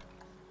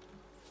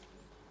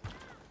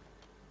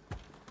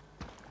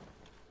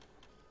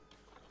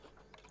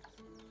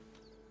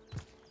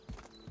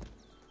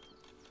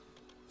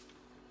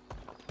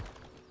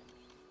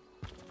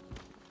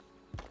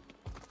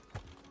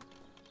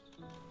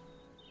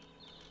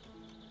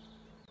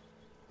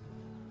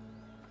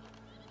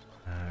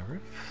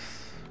 Roofs.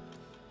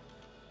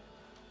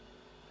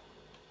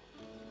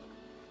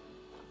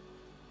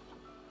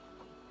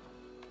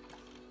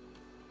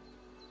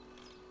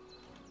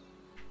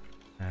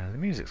 The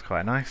music's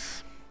quite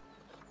nice.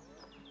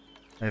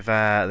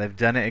 They've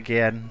done it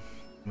again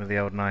with the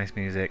old nice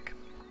music.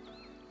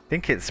 I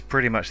think it's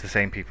pretty much the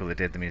same people that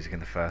did the music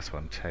in the first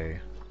one too.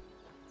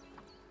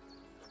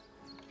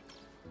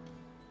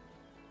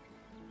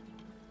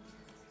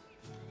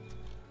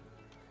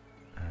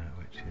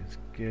 Which is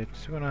good. Do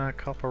you want a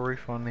copper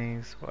roof on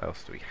these? What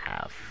else do we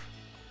have?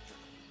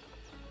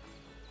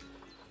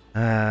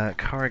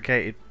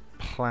 Corrugated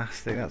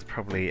plastic. That's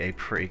probably a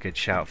pretty good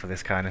shout for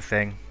this kind of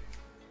thing.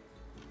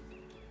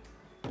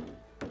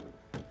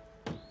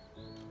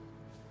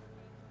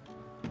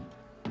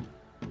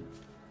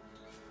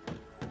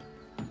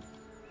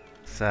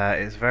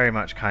 It's very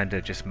much kind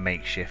of just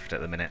makeshift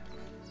at the minute.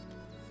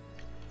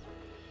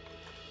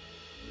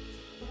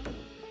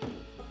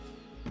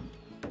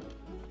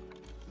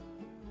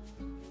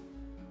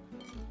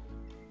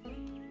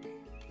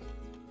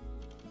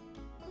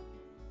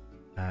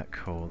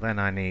 Cool. Then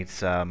I need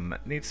some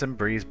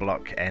breeze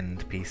block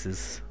end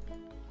pieces.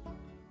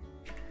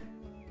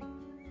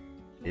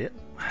 Yep.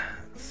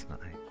 That's not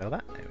how you spell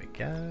that. There we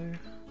go.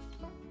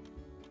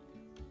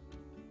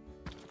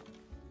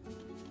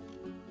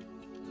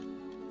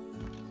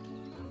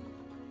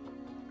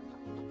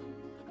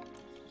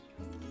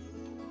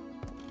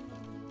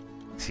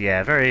 So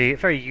yeah,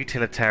 very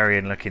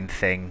utilitarian looking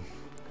thing.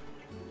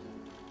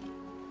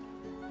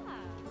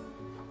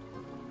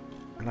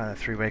 I like that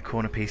three-way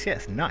corner piece. Yeah,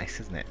 it's nice,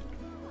 isn't it?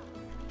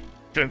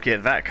 Don't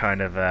get that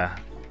kind of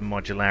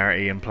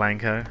modularity in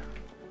Planko.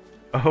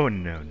 Oh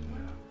no,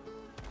 no.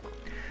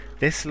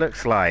 This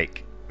looks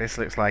like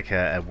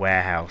a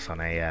warehouse on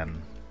a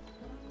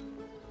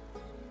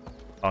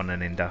on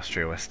an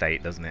industrial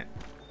estate, doesn't it?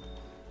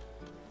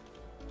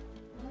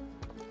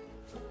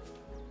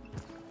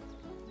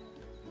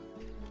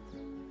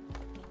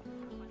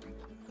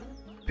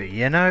 But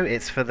you know,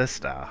 it's for the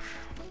staff.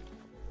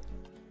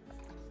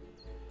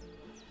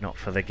 Not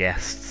for the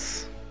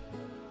guests.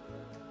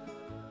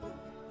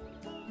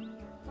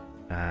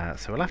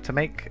 So we'll have to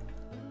make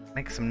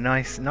some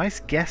nice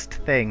guest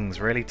things,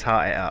 really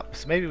tart it up.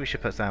 So maybe we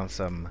should put down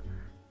some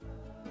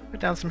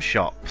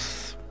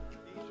shops.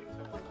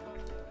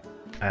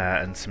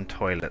 And some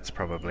toilets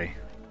probably.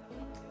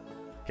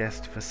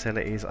 Guest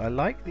facilities. I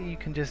like that you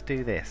can just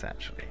do this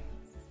actually.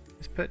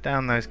 Just put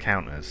down those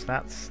counters.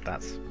 That's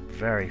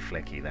very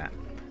flicky, that.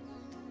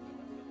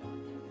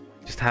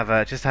 Just have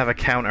a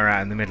counter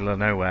out in the middle of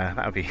nowhere.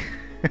 That would be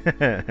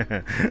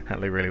that'd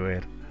look really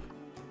weird.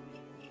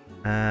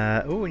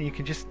 Oh, and you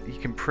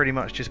can pretty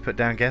much just put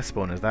down guest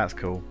spawners. That's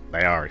cool.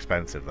 They are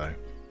expensive though.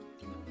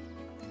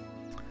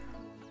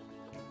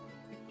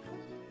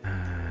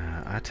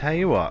 I tell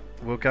you what,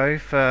 we'll go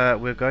for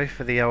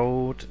the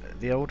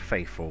old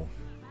faithful.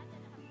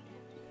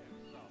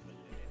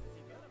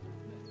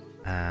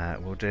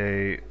 We'll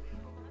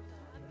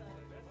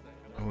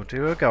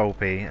do a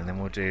Gulpy, and then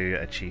we'll do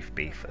a Chief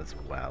Beef as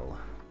well.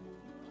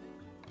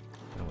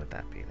 Where would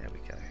that be? There we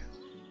go.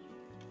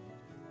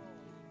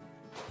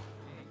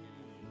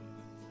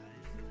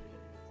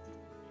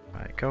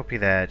 Right, Gulpy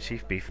there,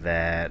 Chief Beef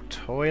there,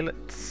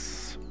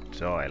 toilets.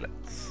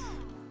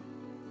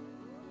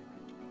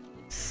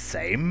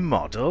 Same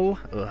model?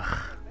 Ugh.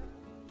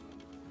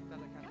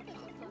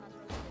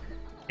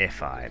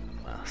 If I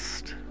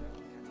must.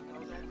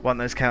 Want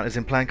those counters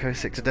in Planko,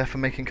 sick to death for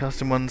making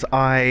custom ones?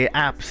 I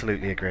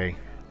absolutely agree.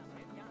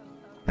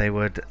 They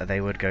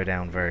would go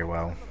down very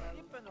well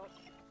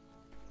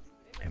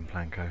in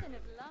Planko.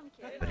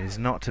 But it is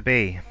not to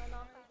be.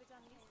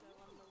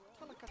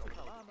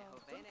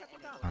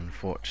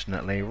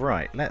 Unfortunately.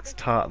 Right, let's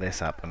tart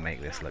this up and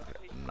make this look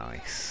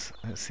nice.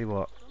 Let's see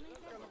what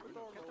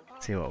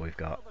we've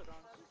got.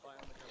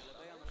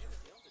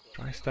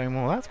 Dry stone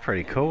wall, that's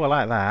pretty cool, I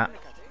like that.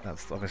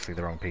 That's obviously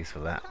the wrong piece for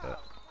that,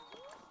 but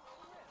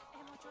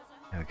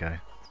there we go.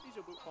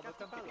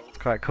 It's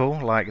quite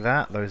cool, like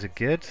that. Those are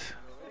good.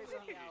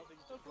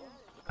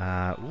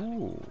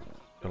 Ooh,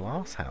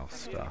 glass house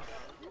stuff.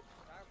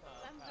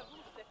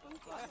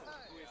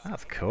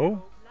 That's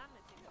cool.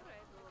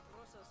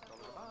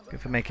 Good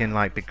for making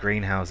like big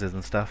greenhouses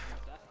and stuff.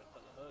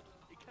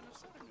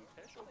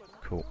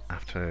 Cool.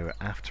 Have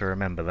to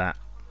remember that.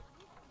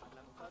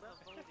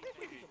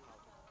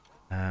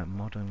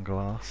 Modern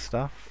glass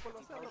stuff.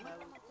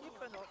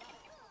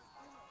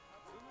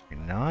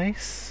 Very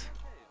nice.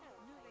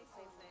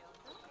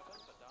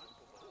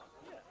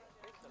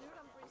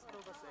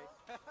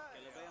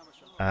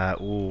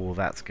 Ooh,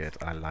 that's good.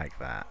 I like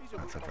that.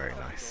 That's a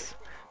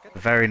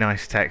very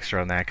nice texture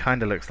on there.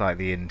 Kind of looks like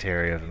the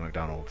interior of the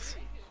McDonald's.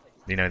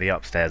 You know, the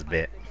upstairs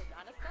bit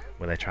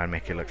where they try and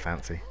make it look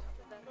fancy.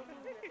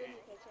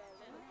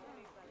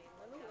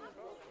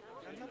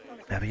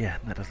 But yeah,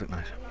 that does look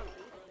nice.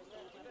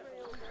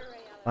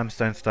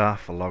 Limestone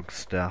stuff, log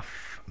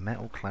stuff,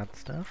 metal clad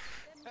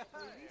stuff.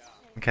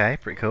 Okay,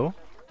 pretty cool.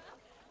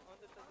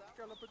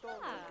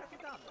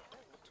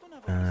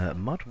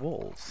 Mud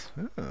walls.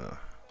 Ooh.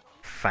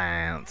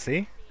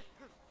 Fancy.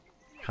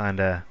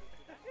 Kinda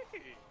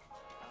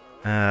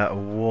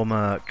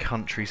warmer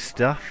country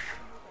stuff.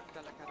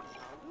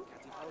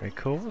 Very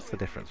cool. What's the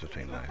difference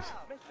between those?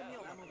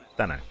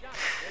 Don't know.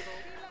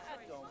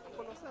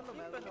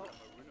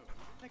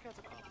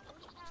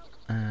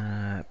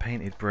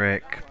 Painted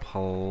brick,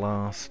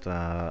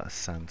 plaster,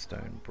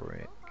 sandstone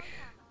brick.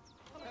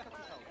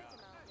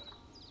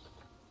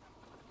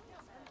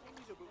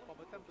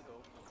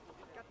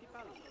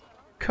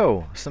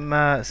 Cool,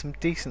 some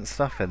decent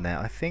stuff in there.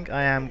 I think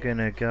I am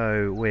gonna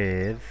go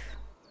with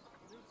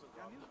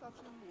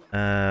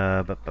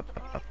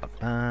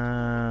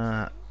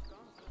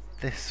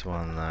this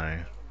one though.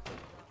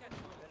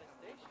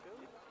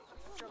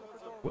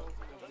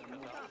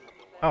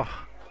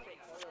 Oh.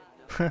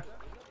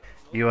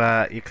 You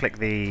click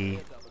the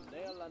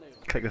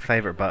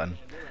favorite button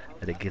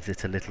and it gives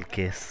it a little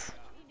kiss,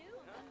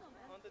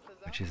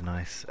 which is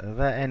nice. Are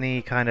there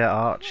any kind of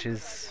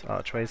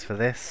archways for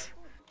this?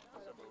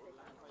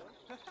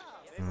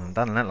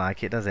 Doesn't look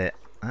like it, does it?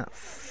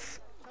 That's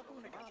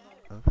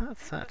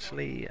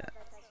actually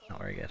not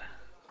very good.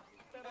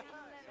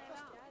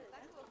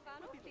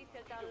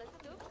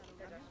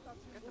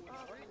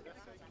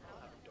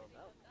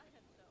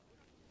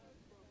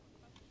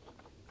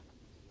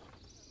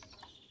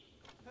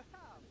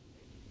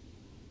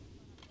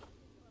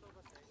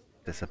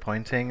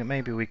 Disappointing.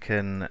 Maybe we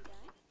can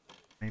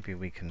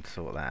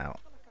sort that out.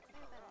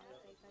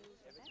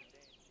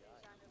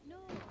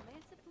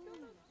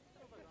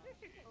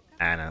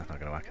 Ah, no, that's not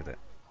gonna work, is it?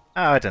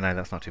 Oh, I don't know.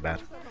 That's not too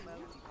bad.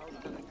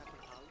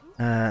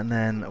 And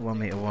then 1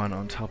 meter one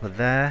on top of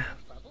there.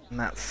 And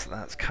that's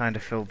kind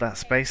of filled that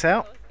space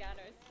out.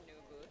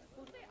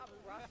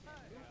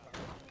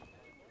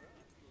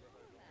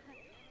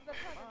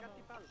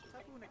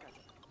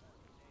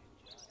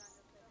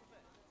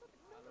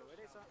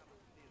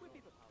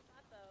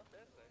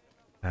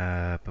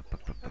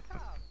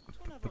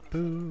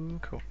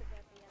 Cool.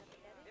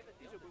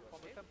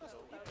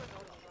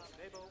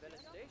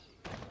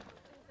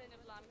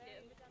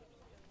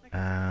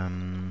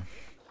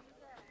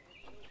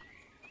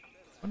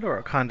 Wonder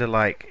what kind of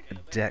like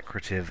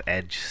decorative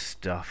edge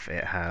stuff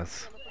it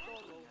has.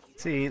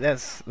 See,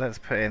 let's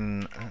put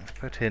in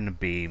a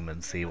beam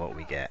and see what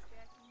we get.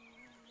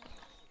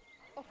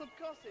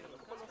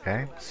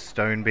 Okay,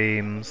 stone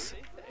beams.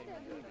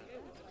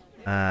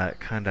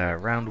 Kind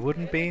of round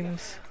wooden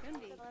beams.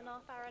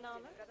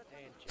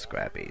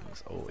 Square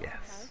beams. Oh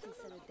yes.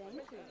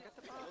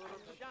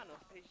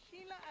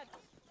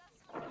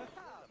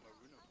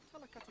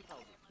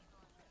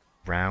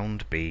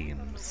 Round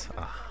beams.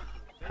 Ah,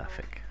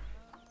 perfect.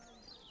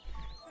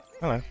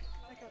 Hello.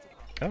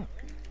 Oh,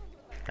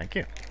 thank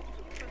you.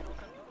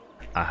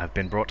 I have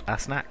been brought a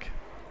snack.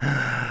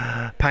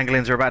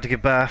 Pangolins are about to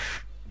give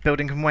birth.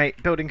 Building can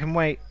wait. Building can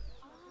wait.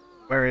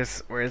 Where are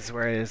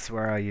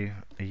you?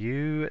 Are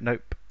you?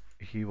 Nope.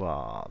 You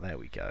are. There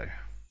we go.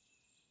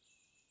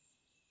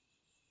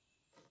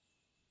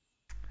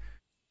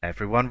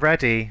 Everyone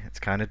ready? It's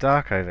kind of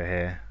dark over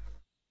here.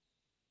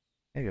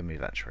 Maybe I'll move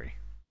that tree.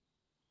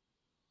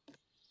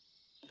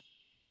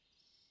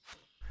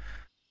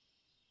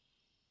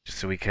 Just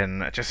so we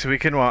can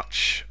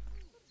watch.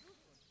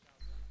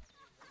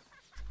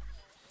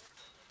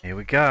 Here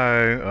we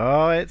go.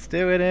 Oh, it's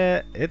doing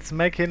it. It's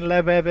making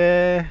le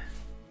baby.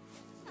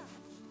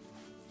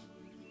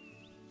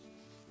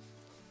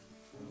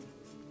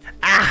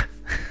 Ah!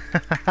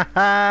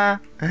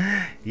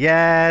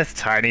 Yes,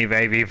 tiny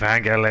baby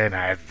pangolin.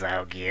 That's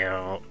so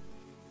cute.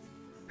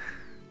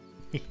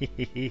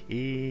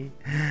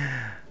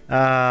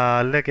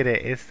 Ah, look at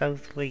it. It's so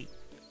sweet.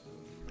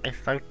 It's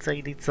so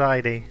teeny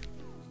tiny.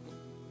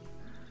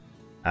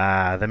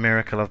 Ah, the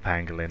miracle of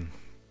pangolin.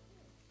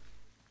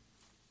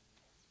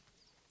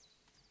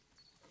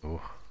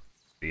 Oh,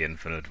 the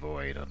infinite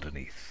void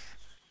underneath.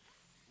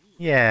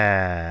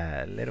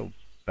 Yeah, little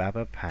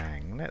Baba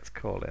Pang. Let's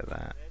call it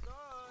that.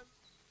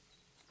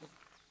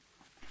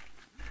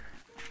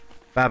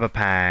 Baba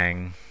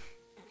Pang.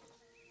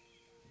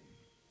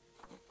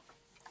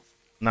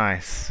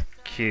 Nice.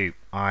 Cute.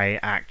 I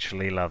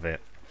actually love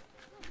it.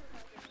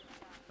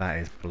 That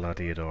is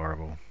bloody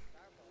adorable.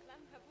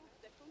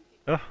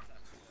 Oh,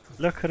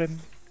 look at him.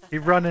 He's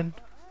running.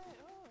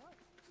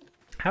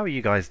 How are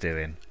you guys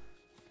doing?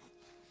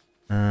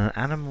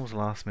 Animals'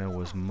 last meal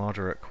was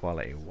moderate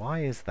quality.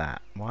 Why is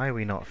that? Why are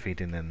we not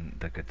feeding them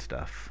the good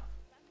stuff?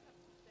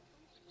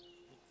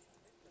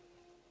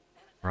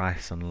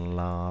 Rice and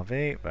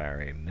larvae.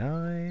 Very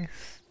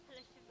nice.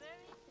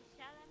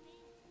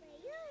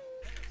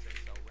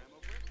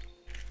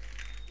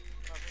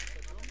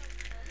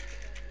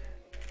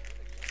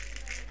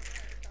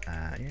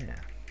 Yeah.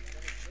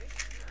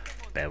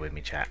 Bear with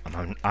me, chat.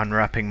 I'm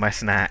unwrapping my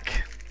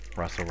snack.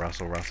 Rustle,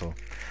 rustle, rustle.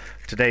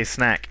 Today's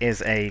snack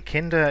is a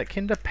Kinder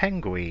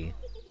Pengui,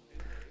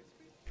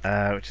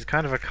 which is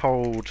kind of a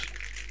cold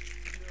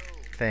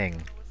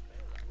thing.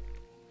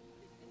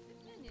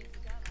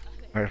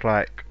 It's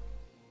like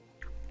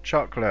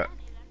chocolate,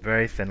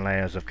 very thin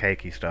layers of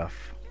cakey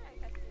stuff,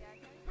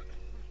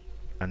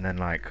 and then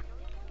like,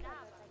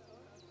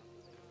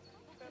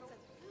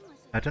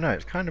 I don't know,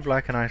 it's kind of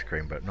like an ice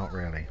cream, but not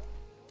really.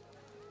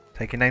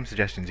 Taking name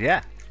suggestions,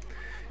 yeah.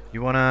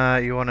 You wanna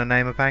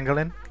name a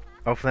pangolin?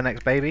 Oh, for the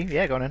next baby?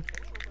 Yeah, go on in.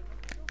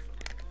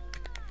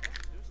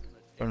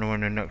 Don't know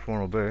when the next one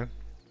will be.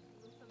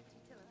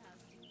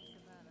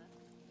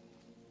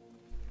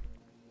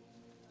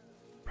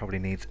 Probably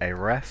needs a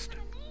rest.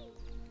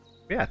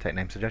 Yeah, take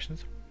name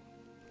suggestions.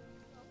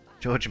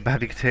 George and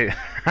Babby too.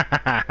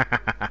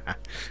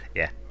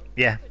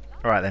 Yeah.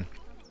 Alright then.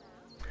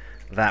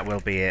 That will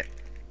be it.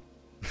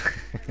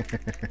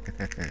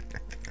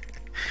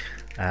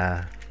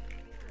 There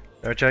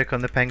a joke on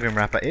the penguin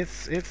wrapper.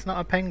 It's not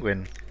a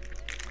penguin.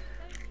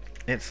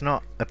 It's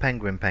not a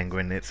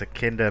penguin, it's a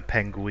Kinder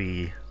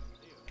Pengui.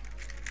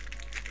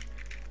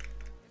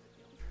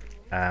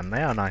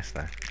 They are nice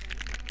though.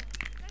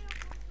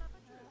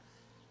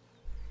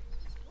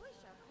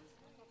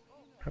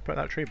 I put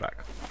that tree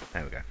back.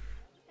 There we go.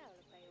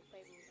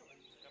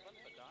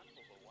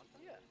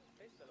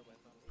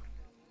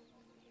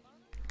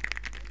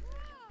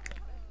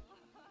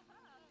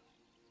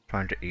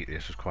 Trying to eat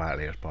this as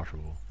quietly as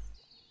possible.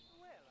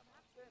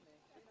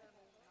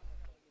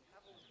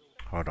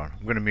 Hold on,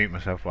 I'm going to mute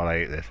myself while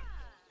I eat this.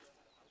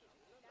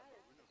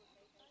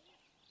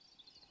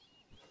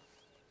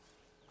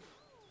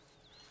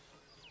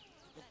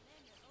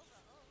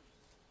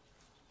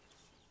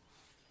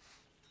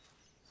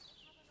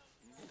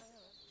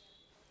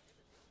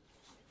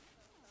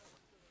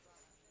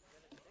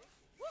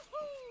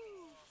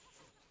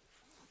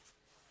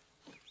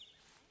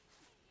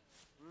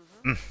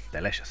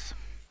 Delicious.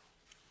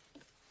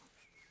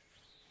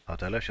 A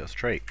delicious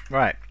treat.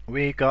 Right,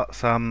 we got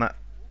some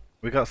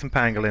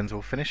pangolins.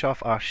 We'll finish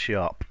off our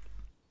shop,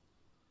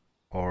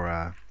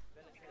 or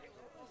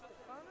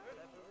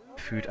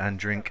food and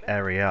drink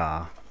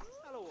area,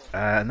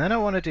 and then I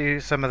want to do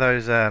some of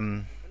those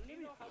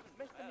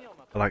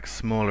like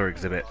smaller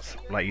exhibits,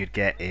 like you'd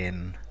get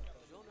in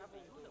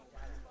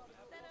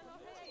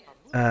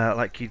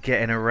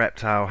a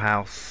reptile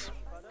house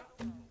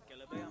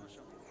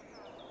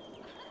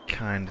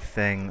kind of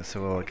thing.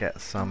 So we'll get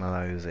some of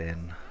those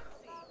in.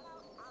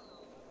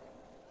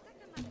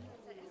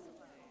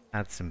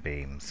 Add some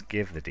beams,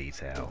 give the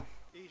detail.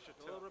 Do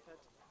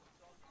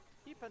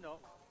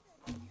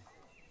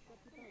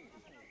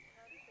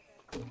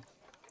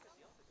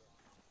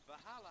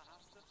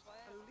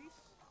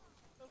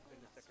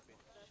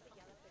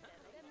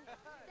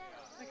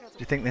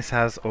you think this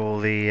has all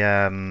the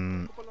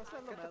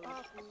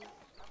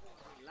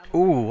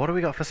Ooh, what do we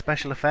got for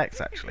special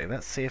effects actually?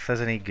 Let's see if there's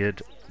any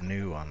good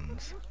new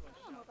ones.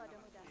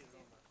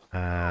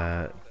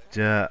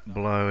 Dirt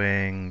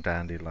blowing,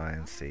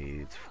 dandelion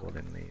seeds,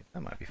 falling leaves.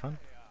 That might be fun.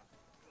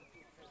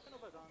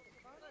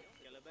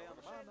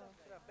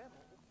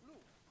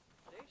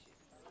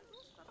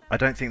 I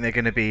don't think they're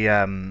going to be.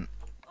 Oh,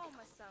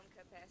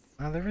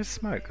 there is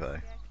smoke though.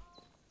 I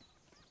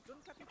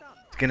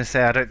was going to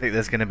say I don't think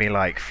there's going to be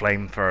like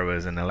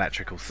flamethrowers and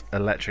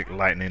electric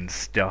lightning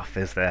stuff,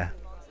 is there?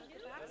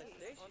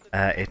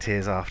 It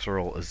is after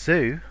all a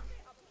zoo.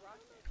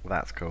 Well,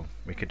 that's cool.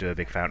 We could do a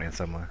big fountain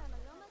somewhere.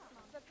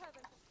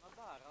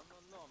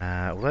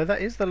 Although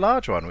that is the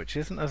large one, which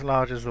isn't as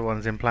large as the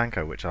ones in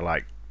Planko, which are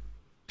like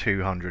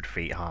 200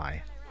 feet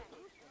high.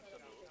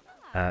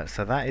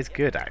 So that is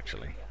good,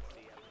 actually.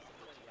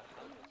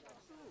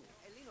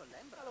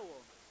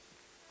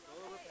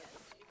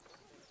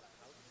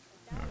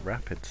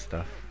 Rapid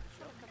stuff.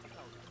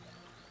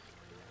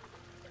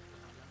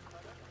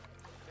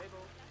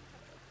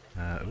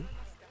 Ooh.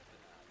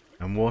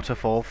 And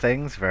waterfall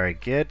things, very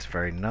good,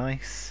 very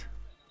nice.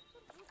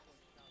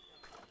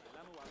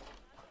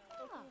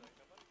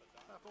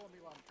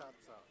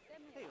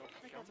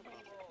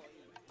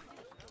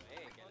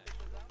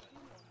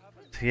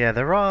 So yeah,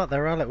 there are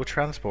little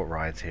transport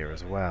rides here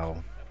as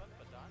well.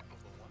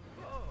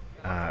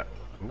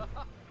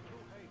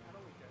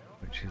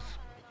 Which is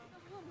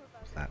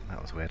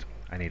that was weird.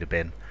 I need a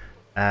bin.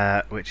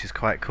 Which is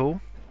quite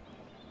cool.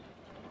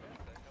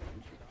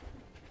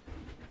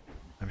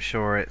 I'm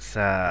sure it's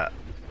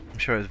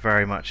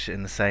very much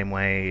in the same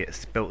way.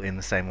 It's built in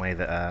the same way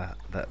that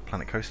that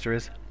Planet Coaster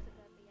is.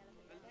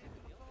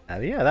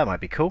 Yeah, that might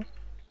be cool.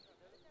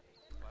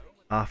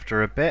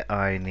 After a bit,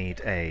 I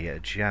need a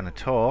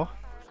janitor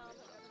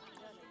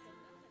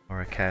or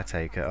a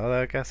caretaker.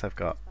 Although I guess I've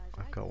got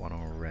one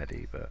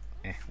already, but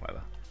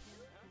whatever.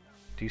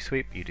 Do you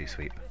sweep? You do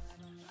sweep.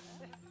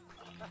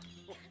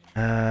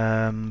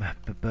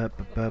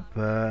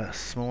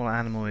 Small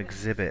animal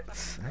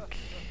exhibits. Okay.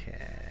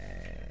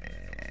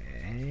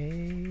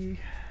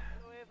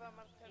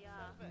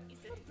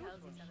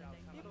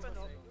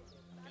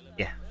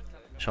 Yeah.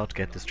 Shan't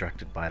get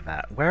distracted by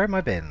that. Where are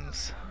my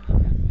bins?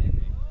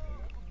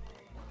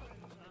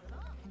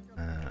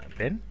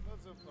 Bin?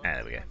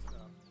 There we go.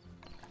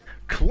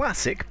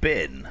 Classic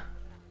bin!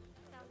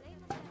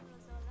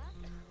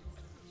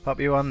 Pop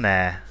you on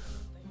there.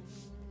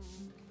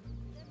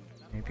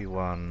 Maybe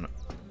one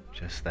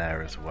just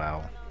there as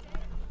well.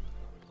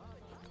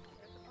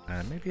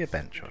 Maybe a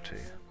bench or two.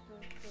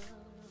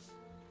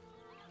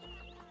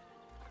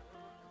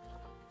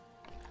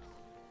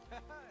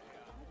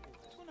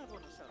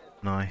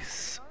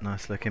 Nice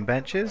looking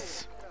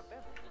benches.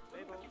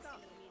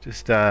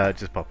 Just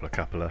pop a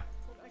couple of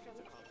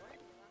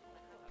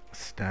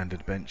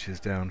standard benches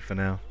down for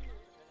now.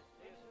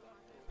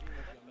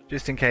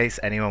 Just in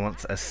case anyone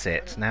wants a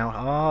sit. Now,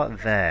 are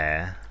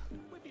there...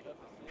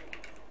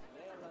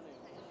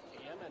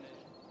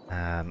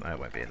 oh, it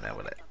won't be in there,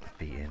 will it?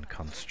 Be in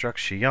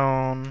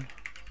construction.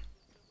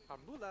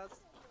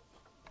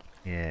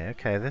 Yeah,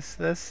 okay, there's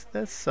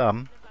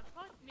some.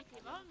 I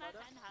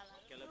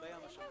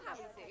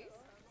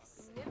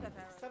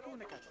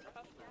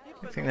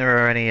don't think there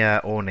are any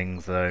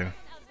awnings, though.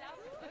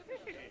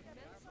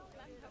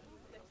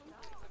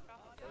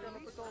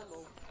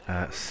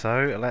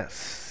 So, let's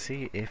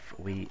see if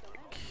we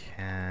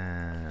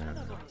can...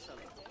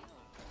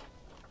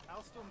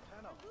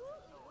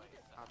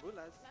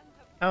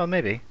 Oh,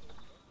 maybe.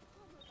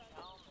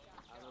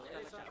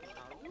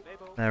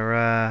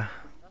 They're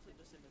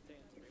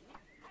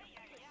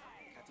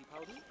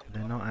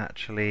not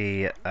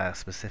actually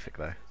specific,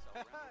 though.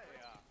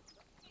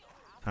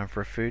 Time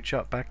for a food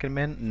shop back in a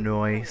minute.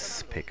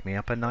 Nice. Pick me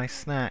up a nice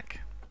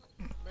snack.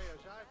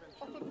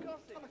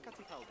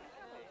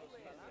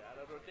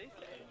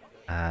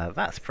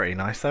 That's pretty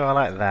nice though, I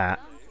like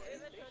that.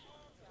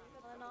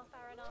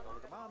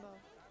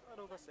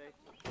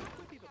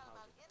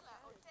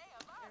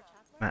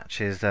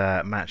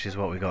 Matches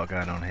what we got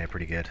going on here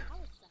pretty good.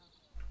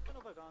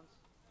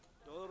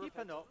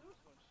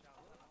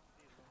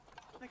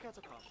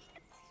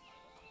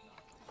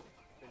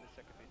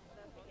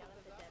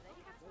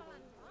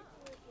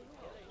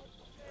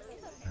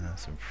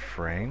 Some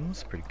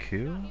frames, pretty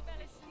cool.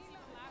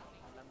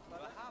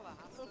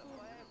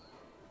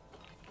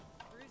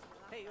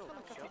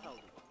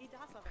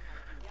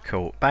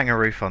 Cool. Bang a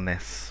roof on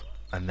this,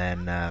 and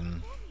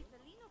then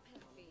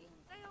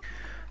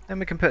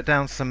we can put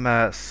down some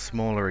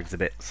smaller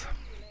exhibits.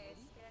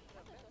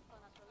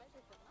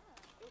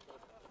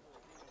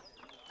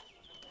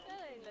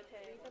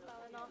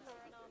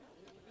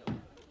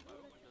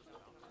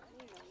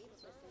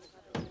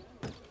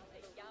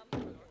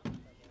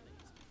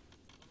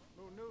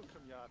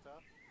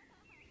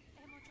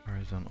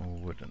 Horizontal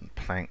wooden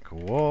plank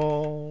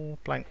wall,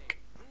 plank.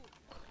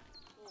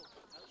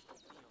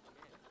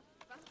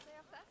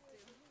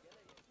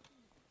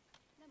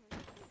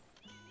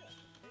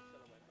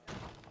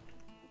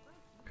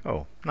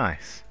 Cool,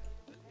 nice.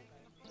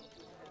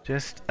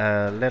 Just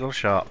a little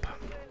shop.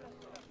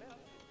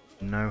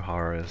 No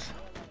horrors.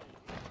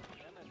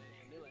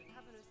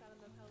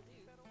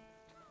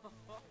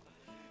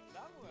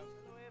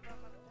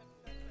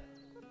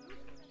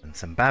 And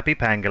some babby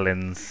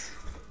pangolins.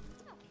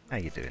 How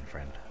you doing,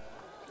 friend?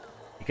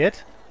 You good?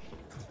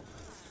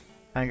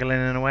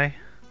 Pangolin in a way?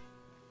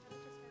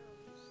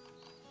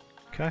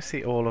 Can I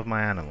see all of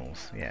my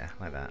animals? Yeah,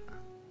 like that.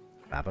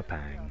 Baba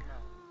Pang.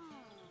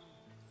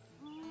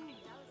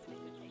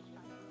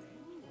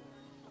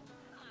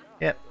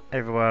 Yep,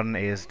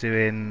 everyone's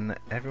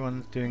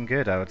doing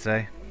good, I would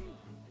say.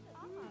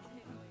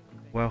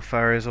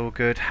 Welfare is all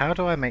good. How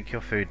do I make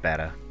your food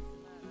better?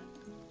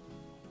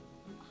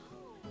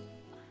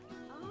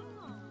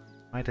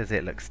 Why does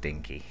it look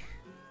stinky?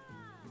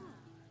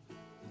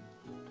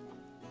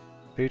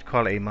 Food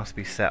quality must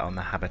be set on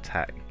the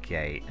habitat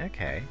gate.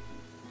 Okay.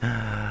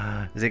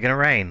 Is it gonna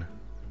rain?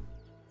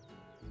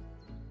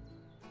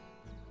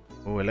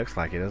 Oh, it looks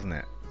like it, doesn't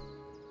it?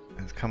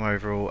 It's come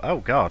over all... Oh,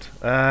 God.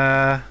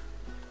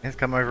 It's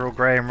come over all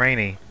grey and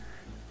rainy.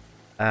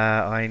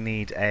 I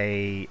need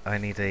a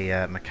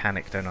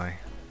mechanic, don't I?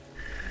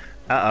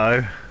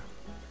 Uh-oh.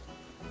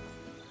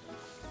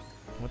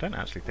 Well, I don't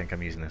actually think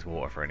I'm using this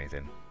water for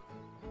anything.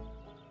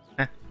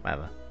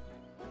 Whatever.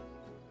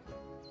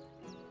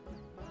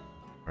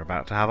 We're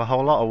about to have a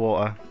whole lot of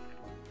water.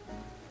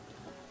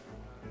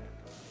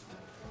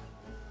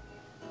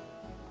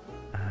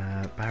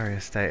 Barrier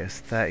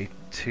status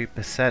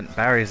 32%.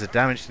 Barriers are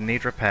damaged and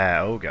need repair.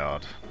 Oh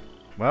god.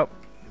 Well,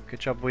 good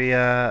job we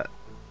Oh,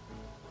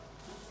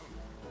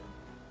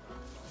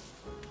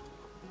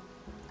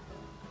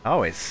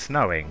 it's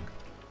snowing.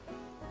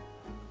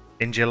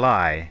 In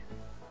July.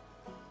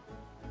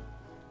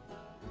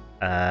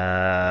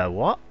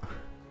 What?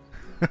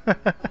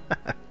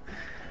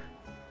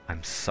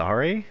 I'm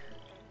sorry?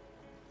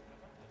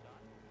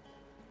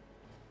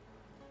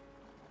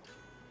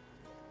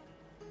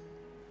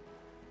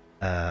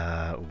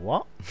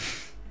 What?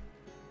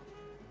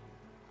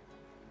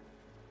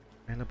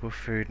 Available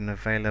food and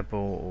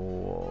available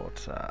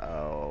water.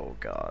 Oh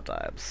god,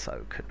 I am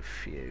so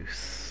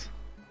confused.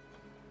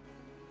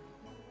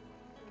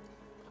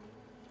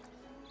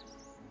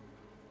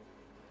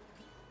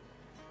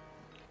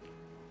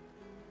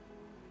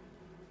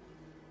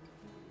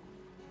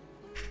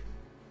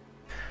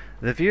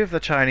 The view of the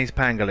Chinese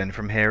pangolin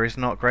from here is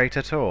not great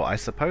at all. I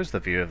suppose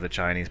the view of the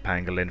Chinese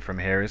pangolin from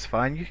here is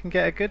fine. You can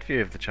get a good view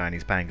of the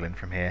Chinese pangolin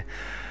from here.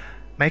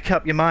 Make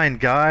up your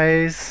mind,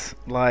 guys.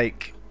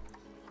 Like...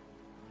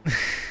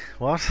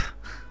 what?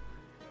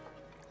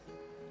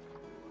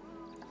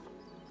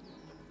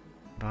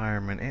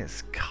 Environment.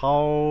 It's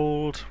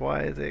cold.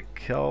 Why is it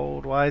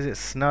cold? Why is it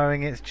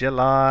snowing? It's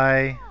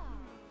July.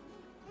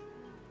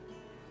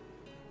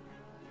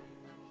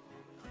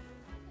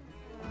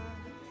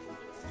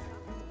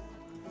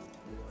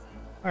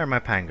 Where are my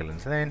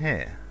pangolins? Are they in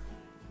here?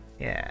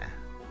 Yeah.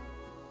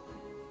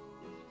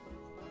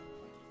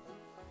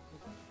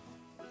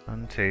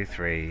 1, 2,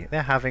 3.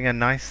 They're having a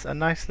nice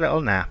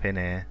little nap in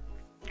here.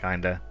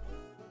 Kinda.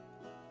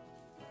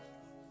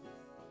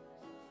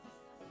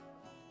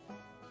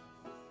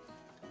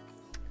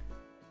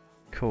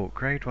 Cool.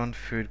 Grade 1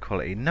 food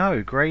quality.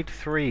 No, grade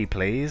 3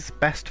 please.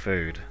 Best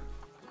food.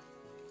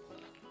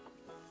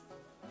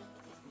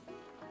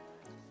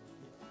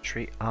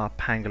 Treat our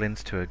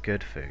pangolins to a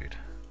good food.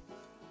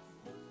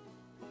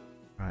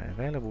 Right,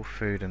 available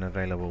food and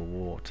available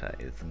water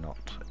is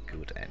not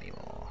good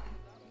anymore.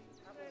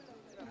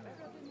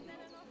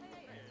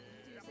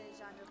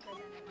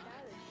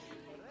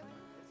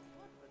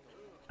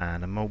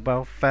 Animal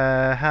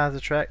welfare has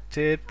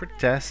attracted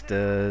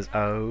protesters.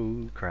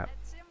 Oh crap.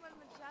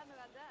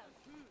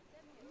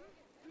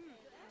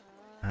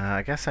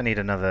 I guess I need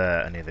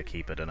another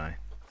keeper, don't I?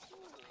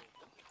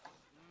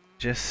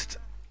 Just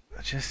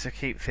to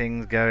keep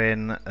things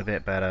going a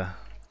bit better.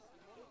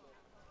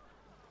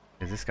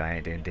 Because this guy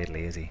ain't doing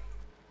diddly, is he?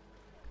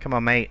 Come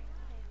on, mate.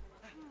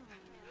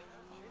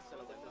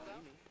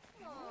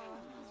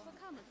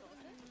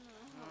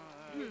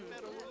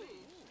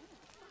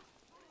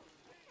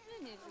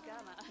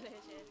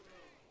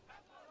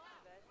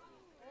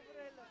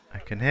 I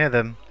can hear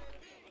them.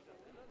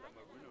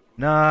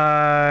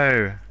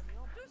 No!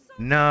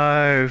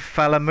 No!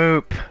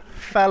 Falamoop!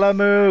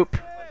 Falamoop!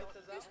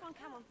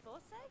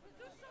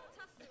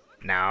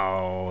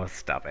 No!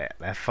 Stop it.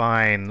 They're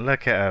fine.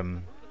 Look at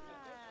them.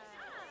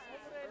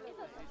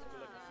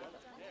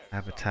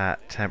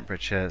 Habitat,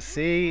 temperature.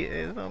 See?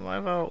 It's not my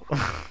fault.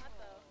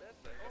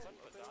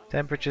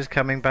 Temperature's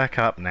coming back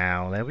up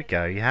now. There we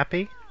go. You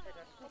happy?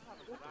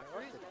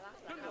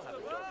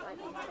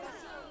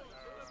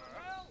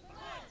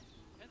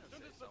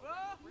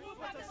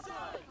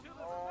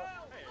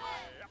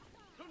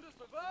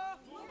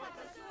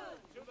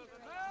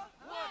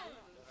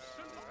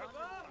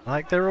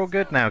 Like they're all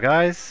good now,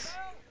 guys.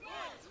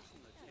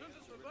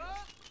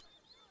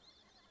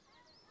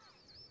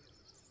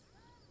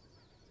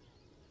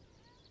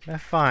 They're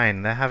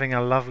fine. They're having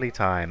a lovely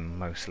time,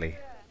 mostly.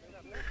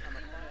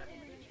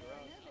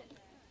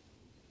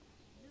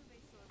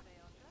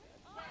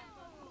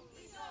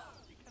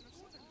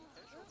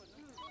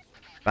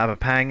 Baba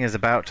Pang is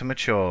about to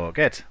mature.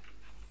 Good.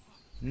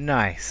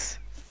 Nice.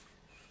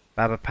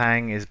 Baba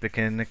Pang is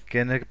gonna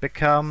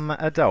become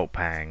adult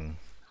Pang.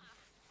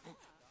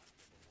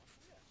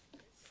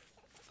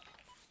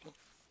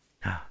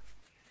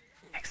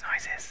 Makes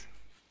noises.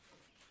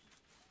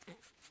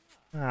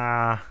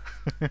 Ah.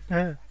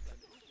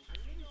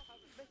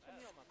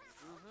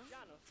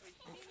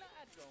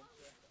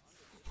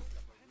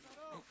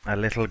 A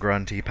little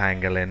grunty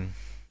pangolin.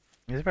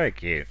 He's very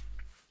cute.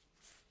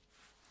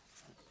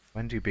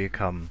 When do you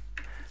become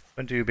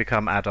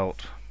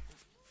adult?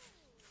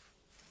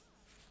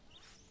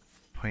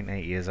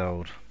 0.8 years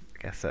old.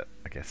 I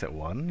guess at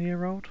 1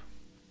 year old.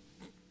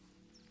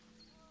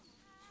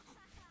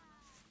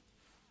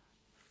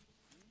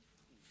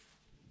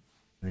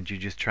 And did you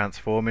just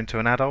transform into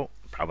an adult?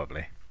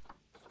 Probably.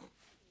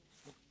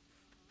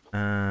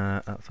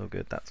 That's all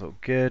good. That's all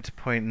good.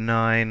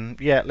 0.9.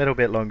 Yeah, a little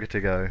bit longer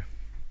to go.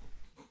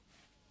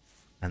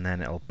 And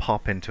then it'll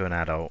pop into an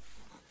adult.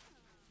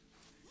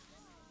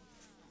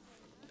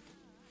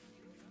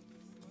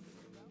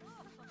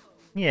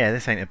 Yeah,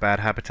 this ain't a bad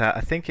habitat.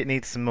 I think it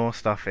needs some more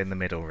stuff in the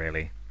middle,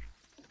 really.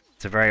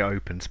 It's a very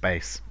open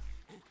space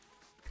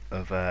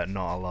of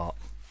not a lot.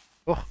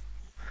 Oh,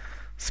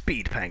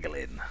 speed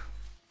pangolin.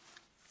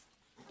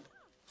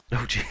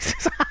 Oh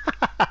Jesus!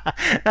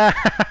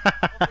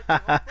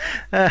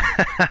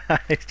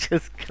 I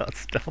just got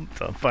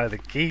stomped on by the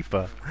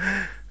keeper.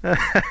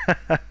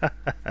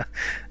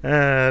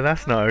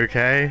 That's not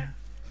okay.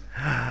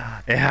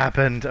 It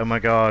happened. Oh my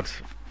god!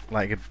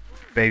 Like a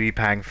baby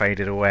Pang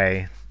faded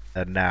away.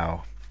 And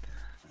now,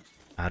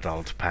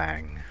 adult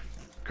Pang.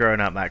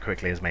 Growing up that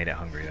quickly has made it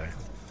hungry though.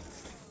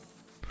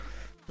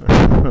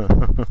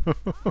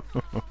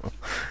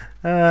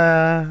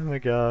 Oh my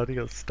god, he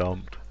got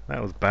stomped.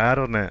 That was bad,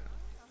 wasn't it?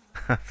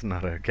 That's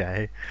not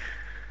okay.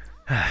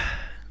 How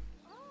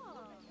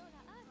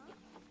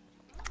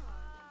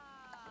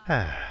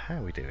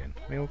are we doing?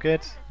 We all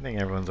good? I think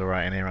everyone's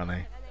alright in here, aren't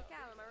they?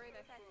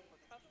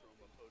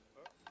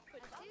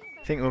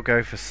 I think we'll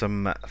go for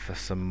some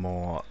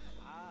more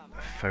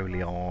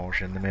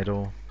foliage in the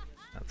middle.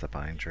 That's a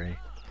pine tree.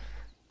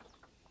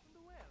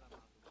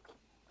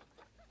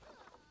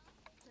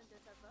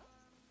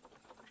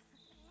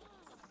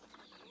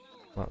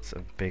 Lots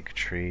of big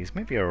trees.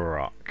 Maybe a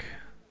rock.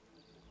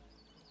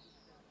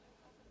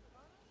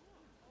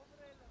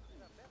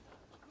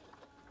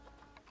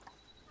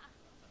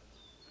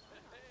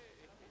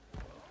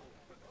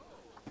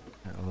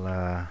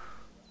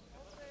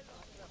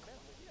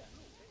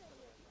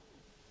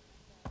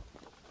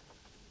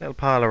 Little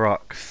pile of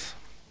rocks.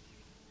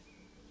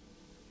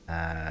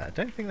 I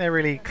don't think they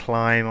really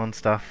climb on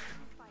stuff.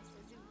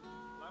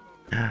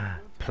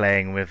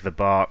 Playing with the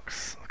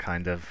box,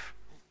 kind of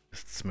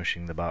just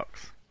smushing the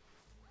box.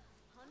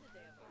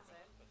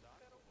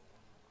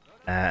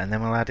 And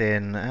then we'll add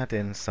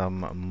in some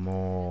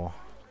more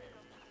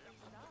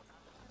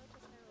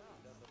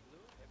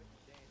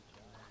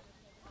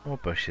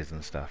bushes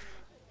and stuff.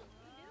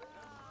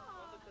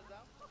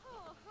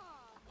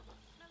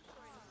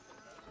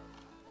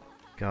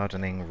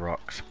 Gardening,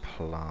 rocks,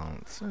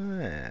 plants.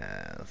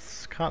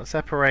 Yes. Can't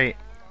separate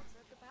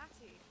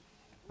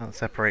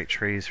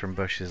trees from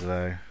bushes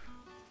though.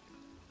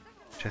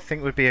 Which I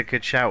think would be a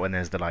good shout when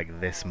there's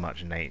this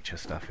much nature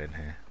stuff in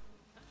here.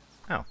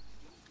 Oh.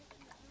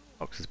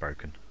 Box is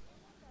broken.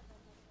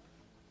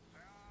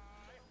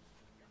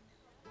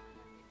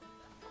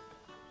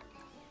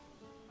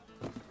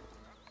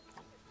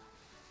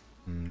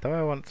 Do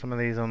I want some of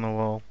these on the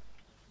wall?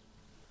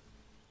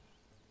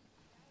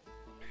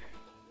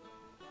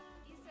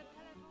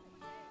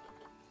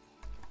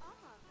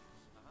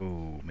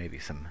 Ooh, maybe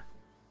some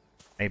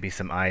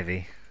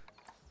ivy.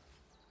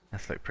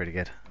 That's look pretty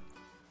good.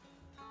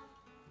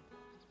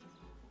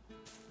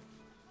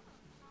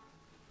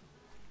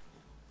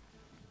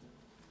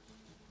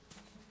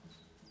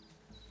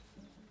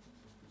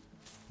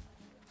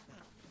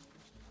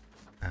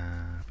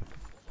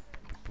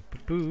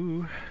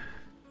 Boo.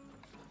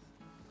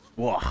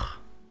 Whoa.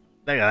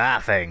 Look at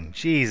that thing.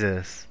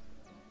 Jesus.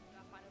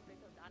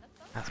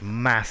 That's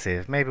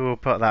massive. Maybe we'll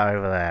put that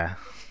over there.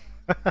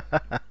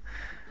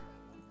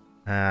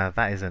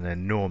 That is an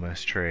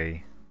enormous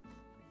tree.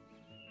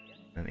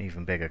 An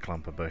even bigger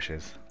clump of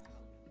bushes.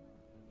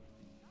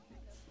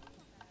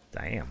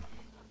 Damn.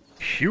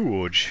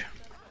 Huge.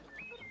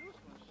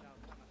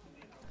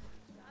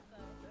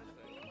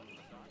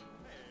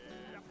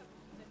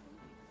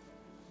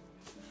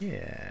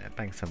 Yeah,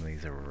 bang some of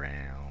these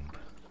around.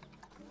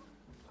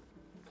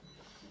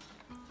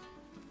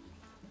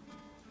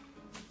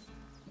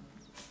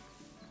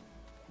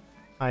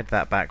 Hide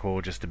that back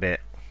wall just a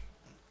bit.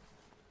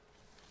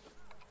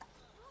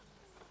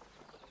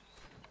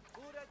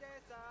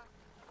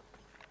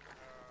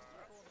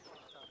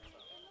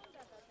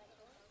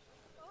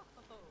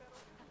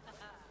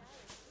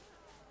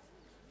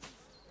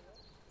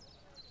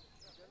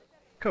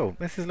 Cool.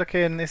 This is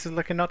looking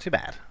not too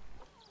bad.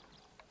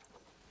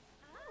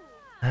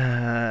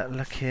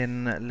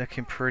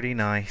 Looking pretty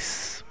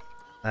nice.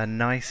 A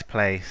nice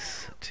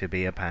place to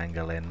be a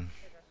pangolin.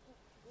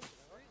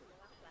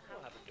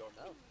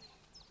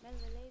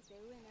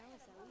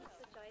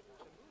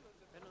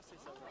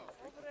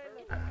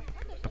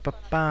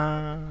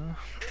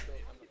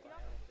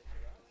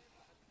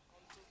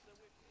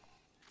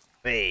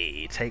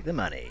 Hey, take the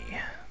money.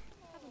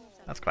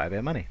 That's quite a bit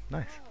of money.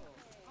 Nice.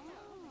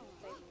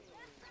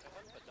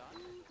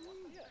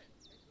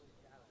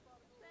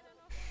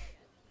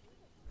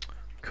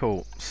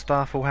 Cool.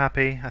 Staff all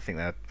happy? I think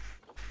they're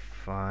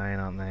fine,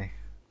 aren't they?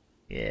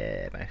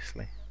 Yeah,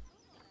 mostly.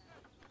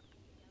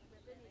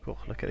 Cool.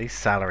 Look at these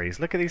salaries.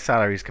 Look at these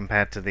salaries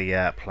compared to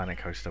the Planet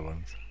Coaster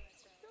ones.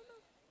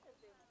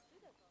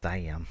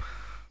 Damn.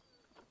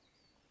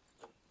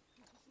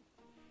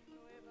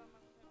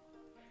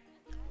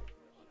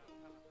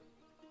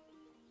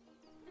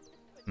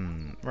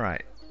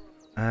 Right.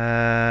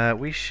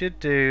 We should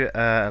do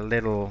a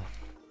little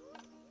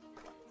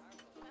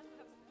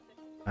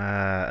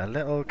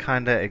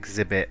kind of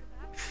exhibit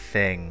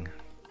thing.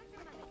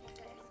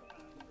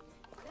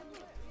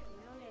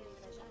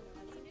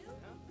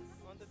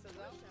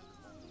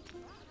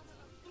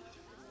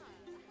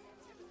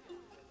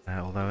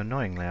 Although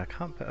annoyingly, I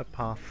can't put a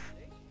path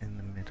in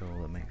the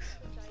middle that makes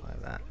sense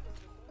like that.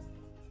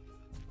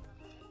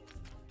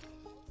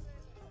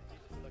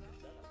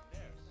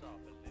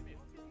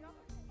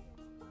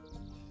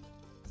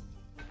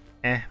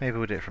 Maybe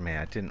we'll do it from here.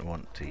 I didn't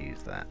want to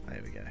use that.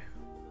 There we go.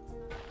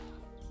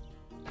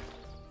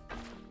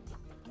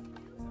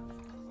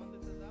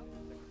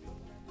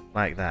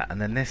 Like that.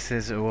 And then this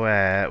is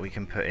where we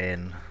can put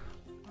in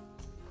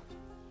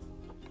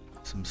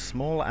some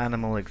small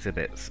animal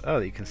exhibits. Oh,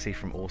 that you can see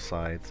from all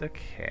sides.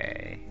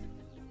 Okay.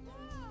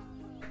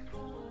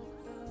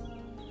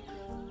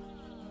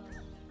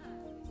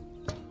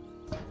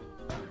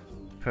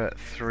 Put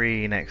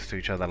 3 next to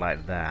each other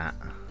like that.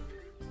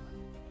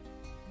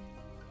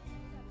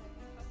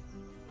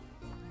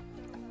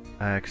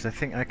 Because I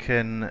think I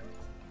can,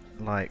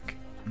 like,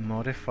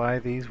 modify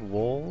these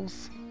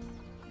walls.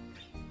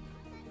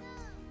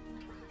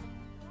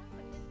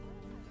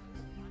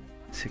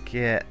 To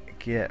get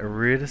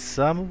rid of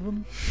some of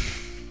them.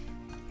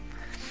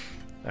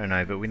 I don't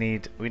know, but we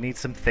need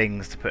some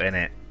things to put in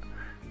it.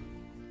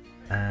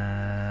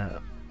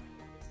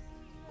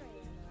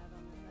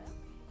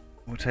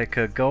 We'll take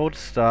a gold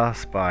star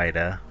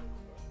spider.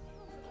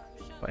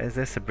 What is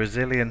this? A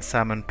Brazilian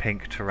salmon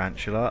pink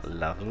tarantula.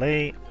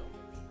 Lovely.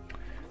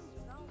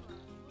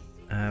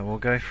 We'll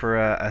go for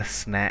a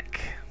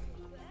snack.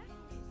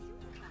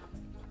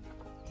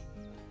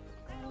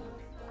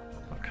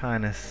 What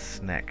kind of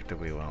snack do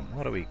we want?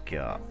 What do we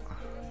got?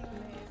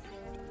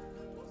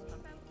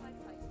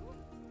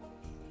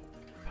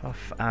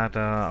 Puff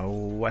adder, a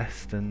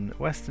western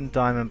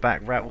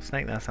diamondback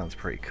rattlesnake. That sounds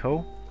pretty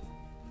cool.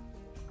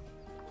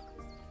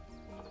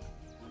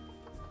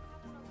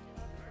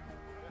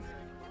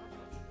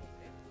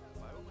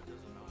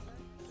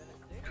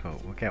 Cool,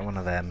 we'll get one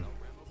of them.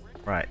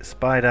 Right,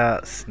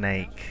 spider,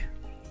 snake.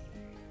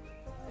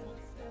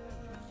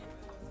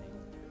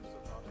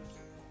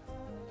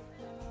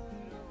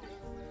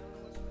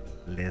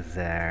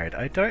 Lizard.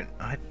 Do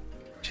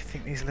you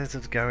think these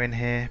lizards go in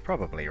here?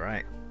 Probably,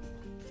 right?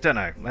 Don't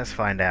know. Let's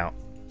find out.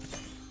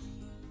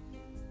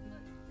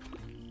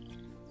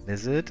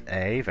 Lizard,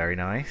 A, very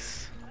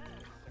nice.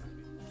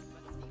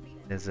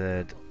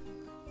 Lizard,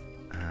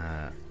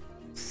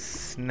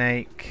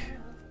 snake.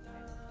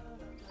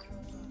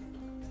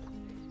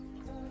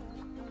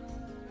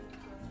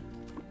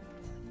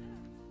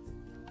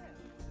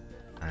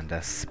 And a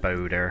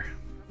spoder.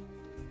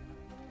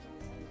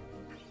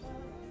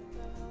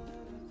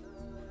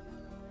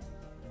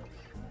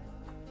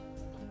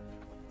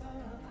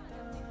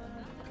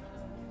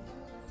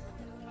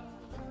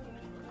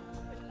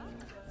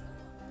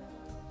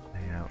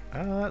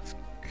 Oh, that's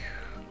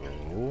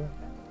cool.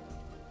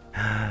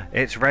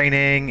 It's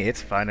raining.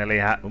 It's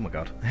finally oh my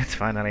god. It's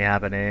finally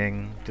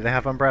happening. Do they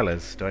have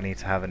umbrellas? Do I need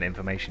to have an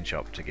information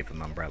shop to give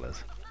them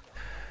umbrellas?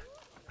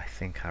 I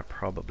think I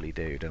probably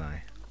do, don't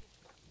I?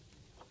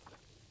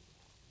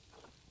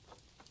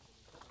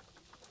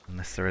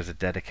 Unless there is a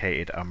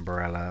dedicated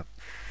umbrella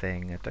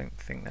thing. I don't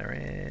think there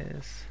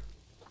is.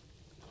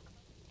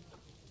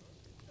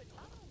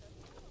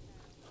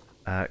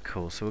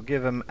 Cool, so we'll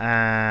give them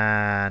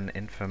an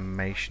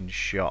information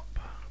shop.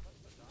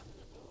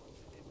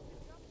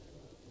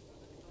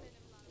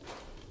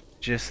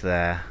 Just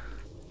there.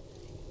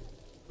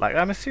 Like,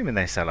 I'm assuming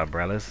they sell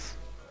umbrellas.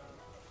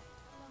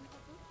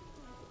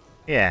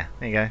 Yeah,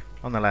 there you go.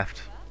 On the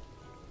left.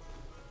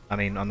 I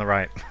mean, on the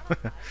right.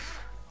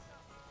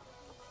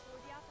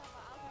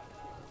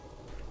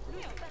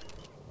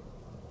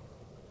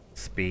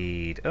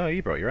 Speed. Oh,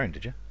 you brought your own,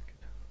 did you?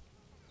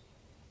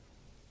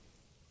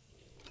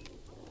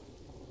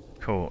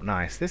 Cool,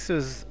 nice. This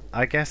is,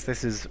 I guess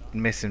this is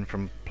missing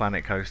from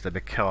Planet Coaster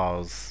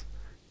because,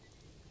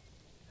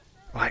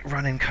 like,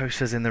 running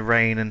coasters in the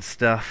rain and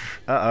stuff.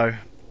 Uh-oh.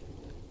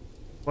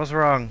 What's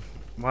wrong?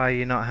 Why are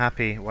you not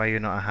happy? Why are you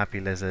not a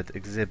happy lizard?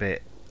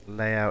 Exhibit.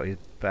 Layout is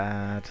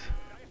bad.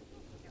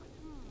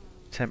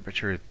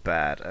 Temperature is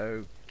bad.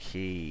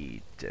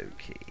 Okie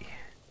dokie.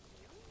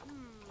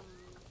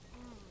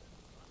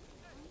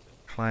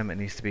 Climate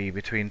needs to be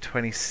between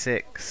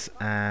 26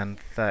 and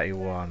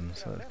 31,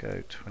 so let's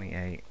go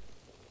 28.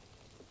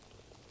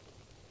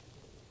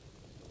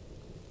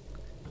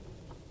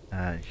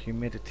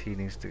 Humidity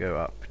needs to go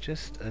up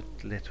just a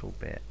little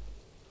bit.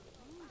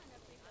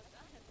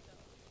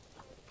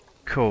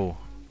 Cool.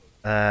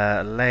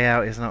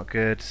 Layout is not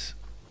good.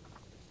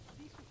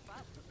 You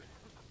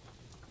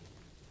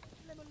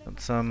want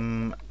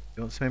some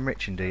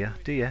enriching, do you?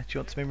 Do you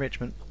want some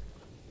enrichment?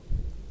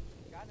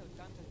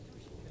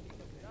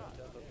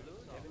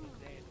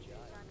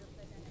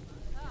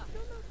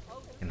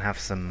 And have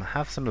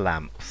some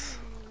lamps.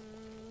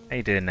 How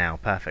you doing now?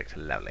 Perfect,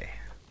 lovely.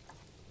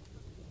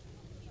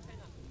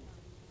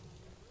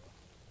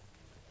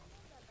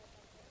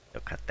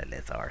 Look at the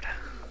lizard.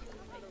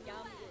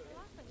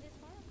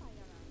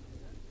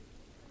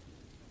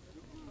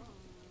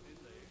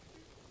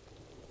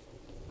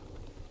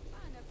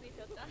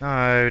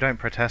 No, don't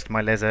protest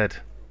my lizard.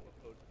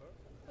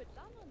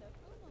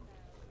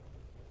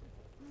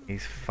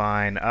 He's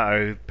fine.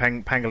 Uh-oh,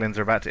 pangolins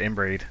are about to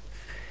inbreed.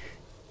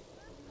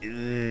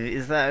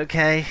 Is that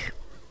okay?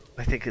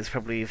 I think it's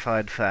probably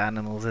fine for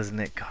animals, isn't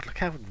it? God, look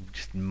how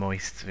just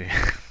moist.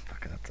 For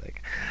God's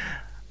sake.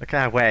 Look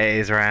how wet it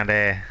is around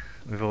here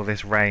with all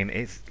this rain.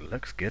 It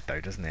looks good though,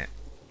 doesn't it?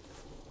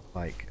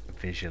 Like,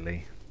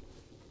 visually.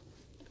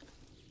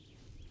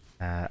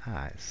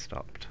 It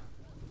stopped.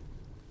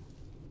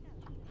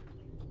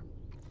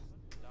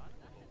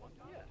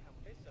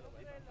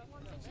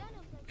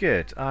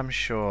 Good, I'm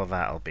sure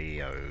that'll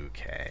be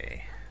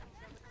okay.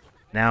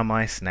 Now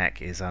my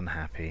snack is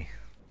unhappy.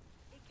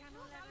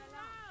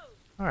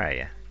 Alright,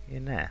 yeah,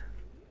 in there.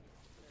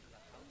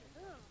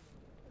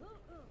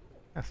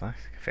 That's nice,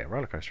 can fit a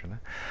roller coaster in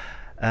there.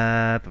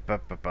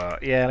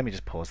 Yeah, let me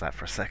just pause that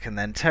for a second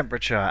then.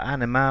 Temperature,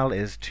 animal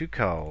is too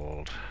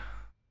cold.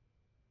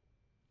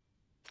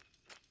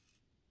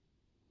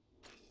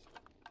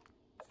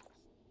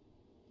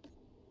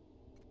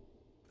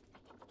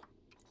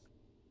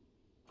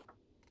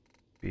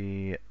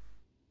 Be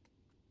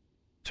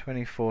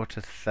 24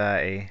 to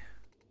 30.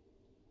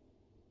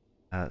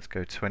 Let's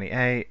go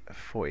 28,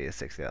 40 to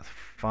 60, that's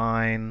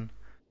fine.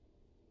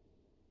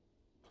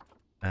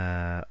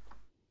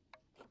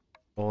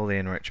 All the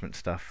enrichment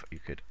stuff you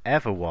could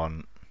ever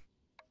want.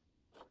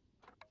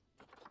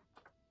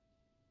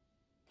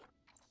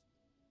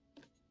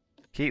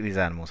 Keep these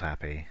animals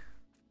happy.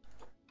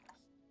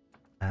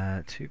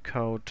 Too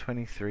cold,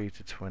 23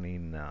 to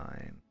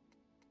 29.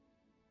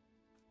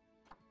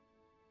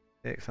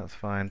 6, that's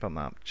fine, bump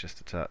that up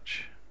just a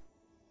touch.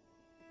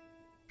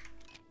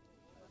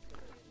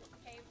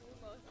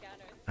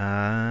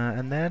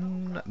 And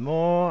then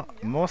more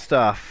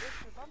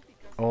stuff.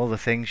 All the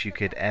things you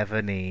could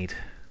ever need.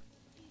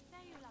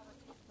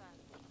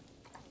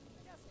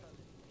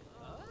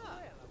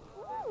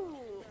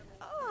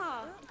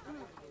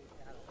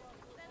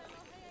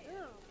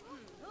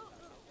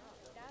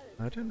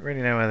 I don't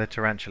really know where the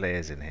tarantula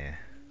is in here.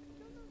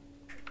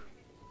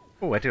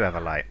 Oh, I do have a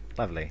light.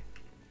 Lovely.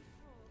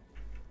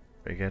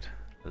 Very good.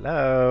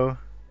 Hello?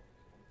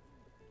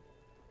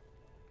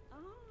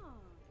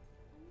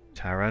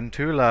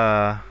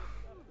 Tarantula!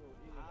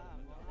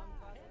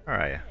 Where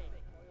are you?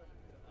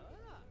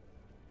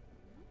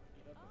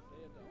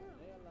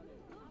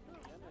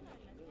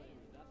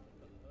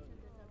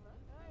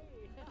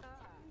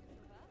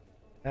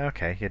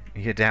 Okay,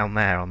 you're down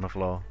there on the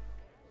floor.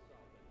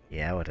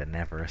 Yeah, I would have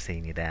never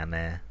seen you down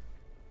there.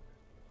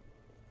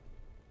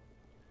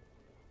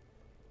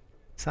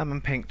 Salmon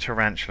pink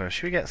tarantula.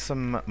 Should we get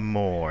some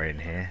more in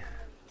here?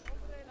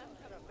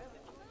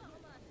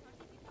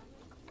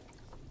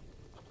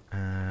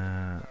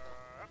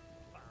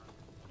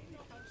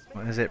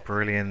 What is it?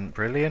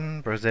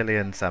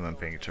 Brazilian salmon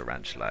pink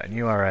tarantula. And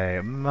you are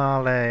a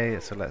Malay,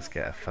 so let's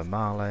get a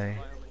Famale.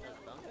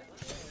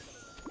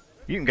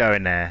 You can go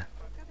in there.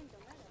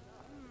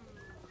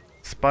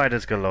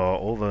 Spiders galore,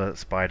 all the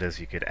spiders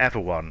you could ever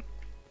want,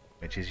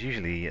 which is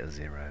usually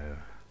 0.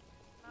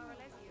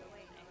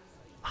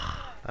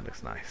 That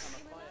looks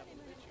nice.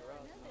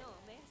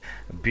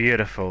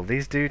 Beautiful.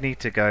 These do need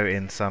to go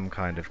in some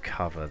kind of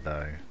cover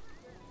though.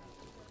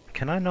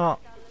 Can I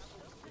not?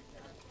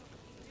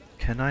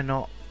 Can I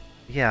not?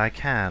 Yeah, I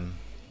can.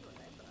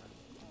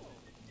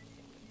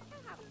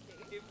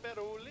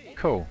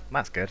 Cool,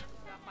 that's good.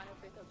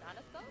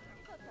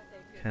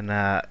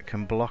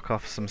 Can block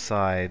off some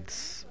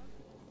sides.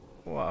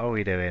 What are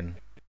we doing?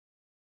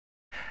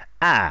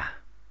 Ah!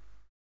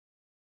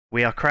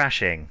 We are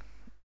crashing.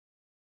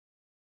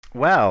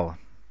 Well.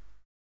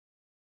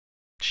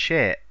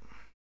 Shit.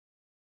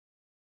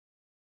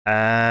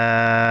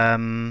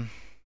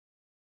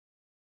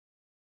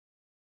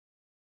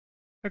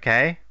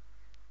 Okay.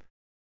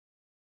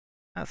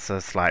 That's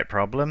a slight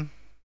problem.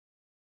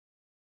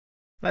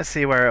 Let's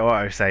see where it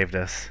auto-saved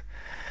us.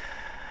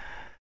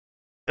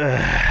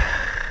 Ugh.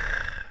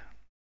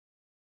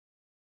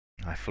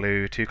 I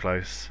flew too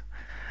close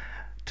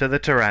to the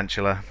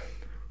tarantula.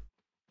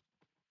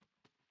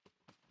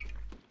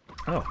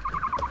 Oh.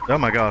 Oh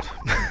my god.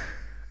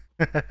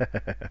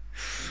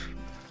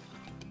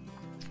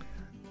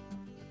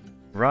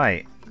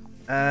 Right.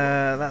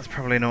 That's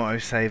probably an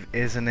autosave,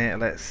 isn't it?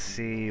 Let's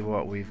see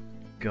what we've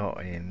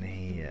got in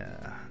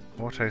here.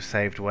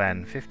 Autosaved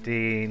when?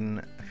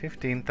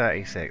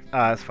 15:36.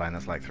 Ah, that's fine.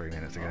 That's like 3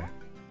 minutes ago.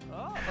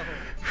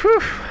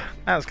 Whew!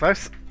 That was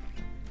close.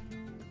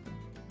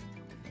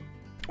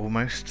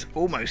 Almost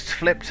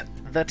flipped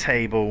the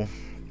table,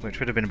 which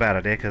would have been a bad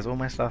idea because all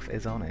my stuff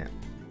is on it.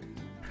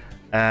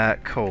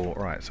 Cool.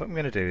 Right, so what I'm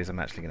going to do is I'm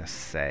actually going to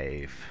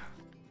save.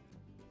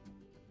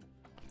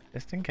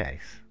 Just in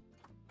case.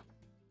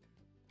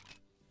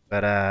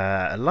 But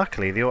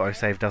luckily the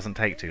autosave doesn't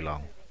take too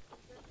long.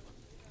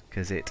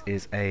 Because it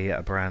is a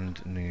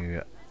brand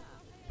new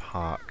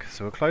park.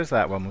 So we'll close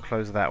that one, we'll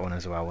close that one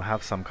as well. We'll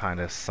have some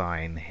kind of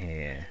sign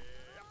here.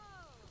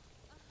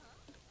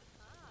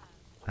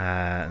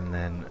 And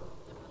then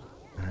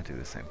I'll do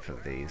the same for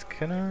these.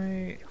 Can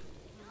I...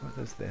 What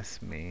does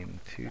this mean?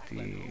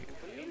 2D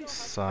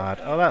facade.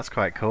 Oh, that's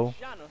quite cool.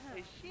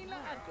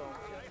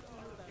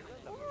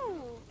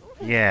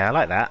 Yeah, I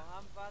like that.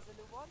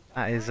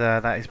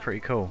 That is pretty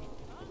cool.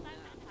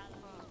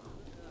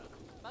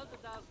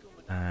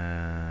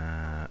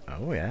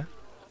 Oh yeah.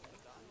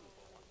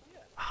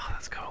 Oh,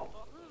 that's cool.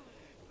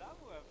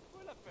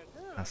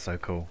 That's so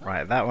cool.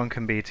 Right, that one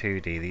can be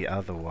 2D. The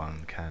other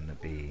one can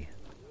be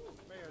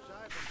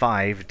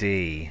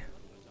 5D.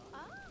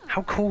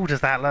 How cool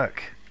does that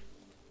look?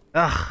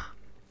 Ugh.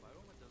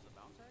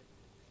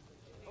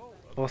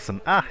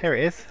 Awesome. Ah, here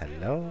it is.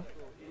 Hello.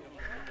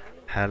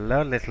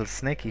 Hello, little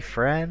snaky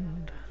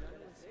friend.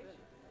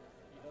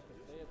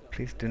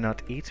 Please do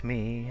not eat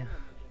me.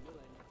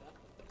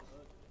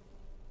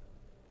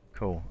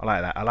 Cool. I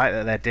like that. I like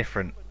that they're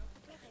different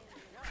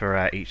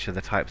for each of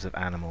the types of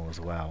animal as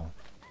well.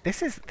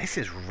 This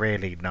is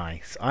really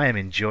nice. I am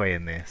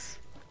enjoying this.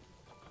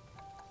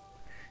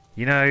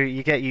 You know,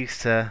 you get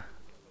used to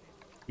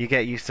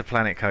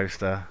Planet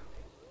Coaster,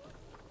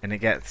 and it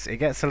gets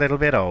a little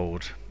bit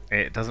old.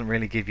 It doesn't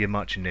really give you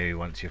much new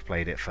once you've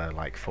played it for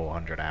like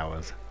 400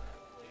 hours.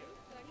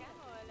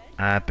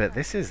 But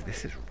this is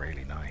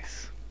really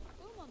nice.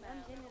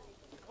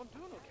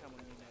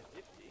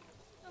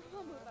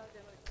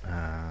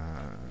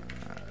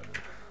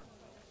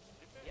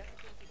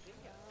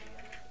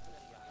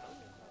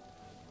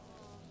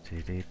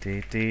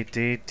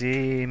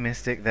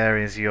 Mystic, there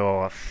is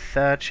your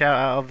third shout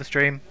out of the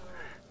stream.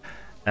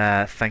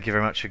 Thank you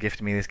very much for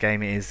gifting me this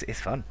game.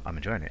 It's fun. I'm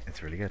enjoying it.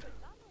 It's really good.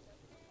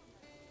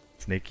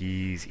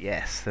 Snakies,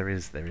 yes, there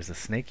is a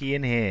snaky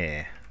in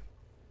here.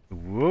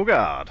 Oh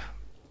god.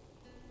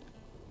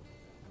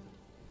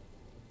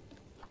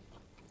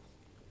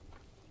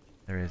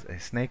 There is a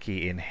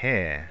snaky in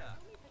here.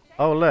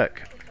 Oh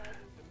look.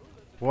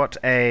 What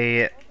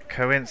a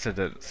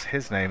coincidence.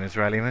 His name is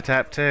Rally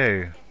Matap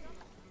too.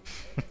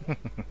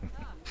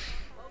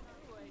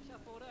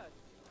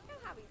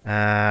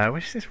 I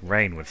wish this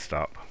rain would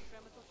stop.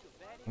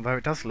 Although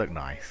it does look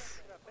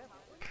nice.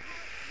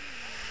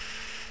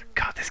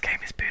 God, this game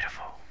is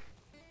beautiful.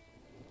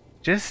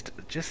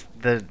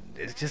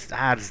 It just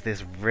adds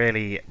this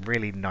really,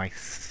 really nice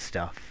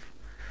stuff,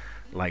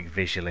 like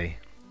visually.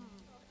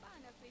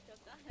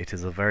 It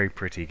is a very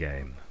pretty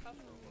game.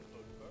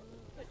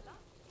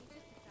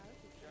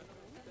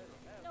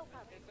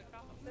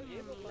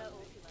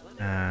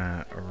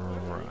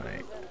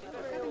 Right.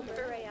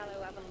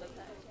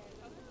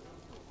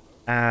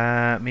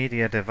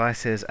 Media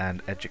devices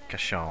and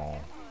education.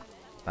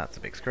 That's a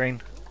big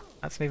screen.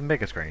 That's an even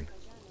bigger screen.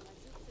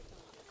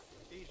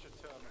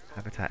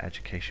 Habitat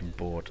Education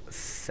Board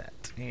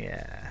set.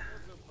 Yeah.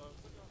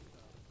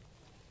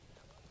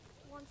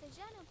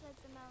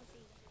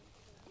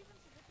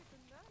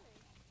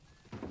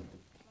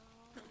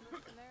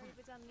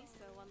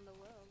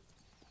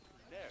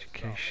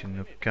 Education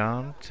of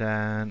Gant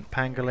and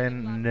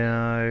Pangolin.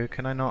 No,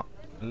 can I not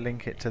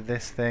link it to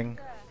this thing?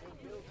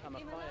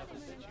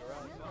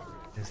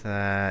 Is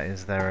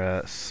there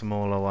a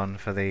smaller one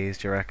for these,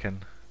 do you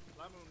reckon?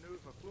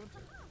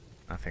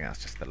 I think that's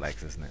just the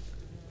legs, isn't it?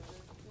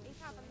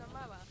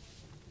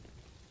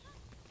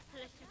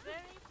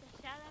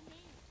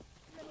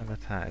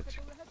 Habitat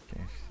Education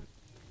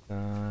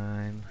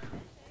Design.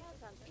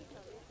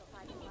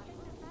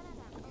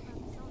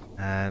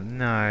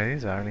 No,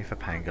 these are only for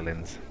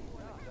pangolins.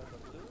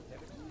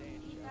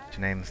 Did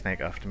you name the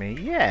snake after me?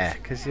 Yeah,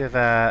 because you've,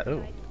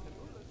 ooh.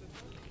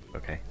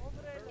 Okay.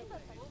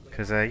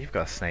 Because, you've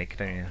got a snake,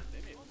 don't you?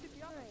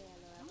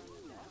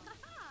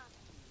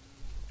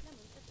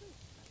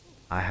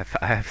 I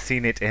have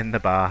seen it in the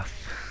bath.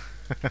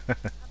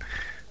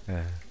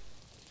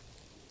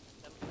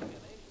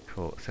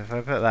 Cool, so if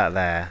I put that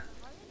there...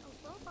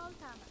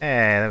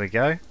 Yeah, there we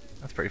go.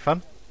 That's pretty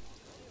fun.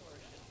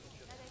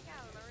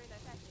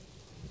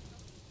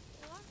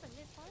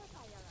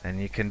 And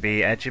you can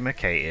be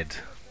edumacated.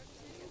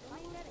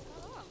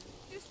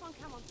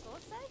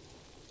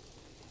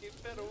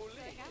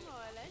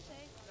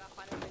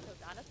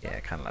 Yeah,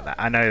 kind of like that.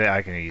 I know that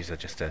I can use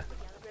just a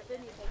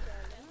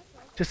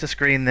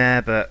screen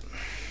there, but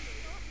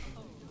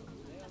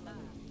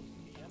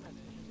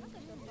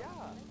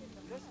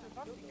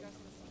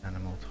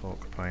animal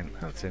talk point.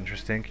 That's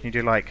interesting. Can you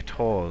do like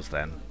tours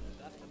then?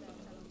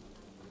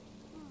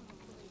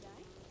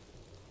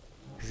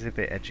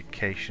 Exhibit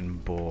education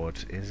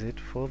board. Is it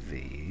for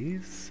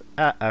these?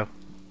 Uh-oh.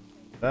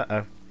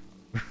 Uh-oh.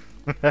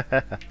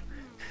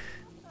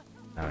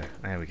 Oh,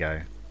 there we go.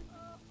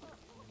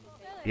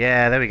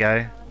 Yeah, there we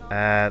go.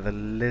 The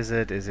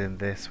lizard is in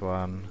this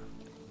one.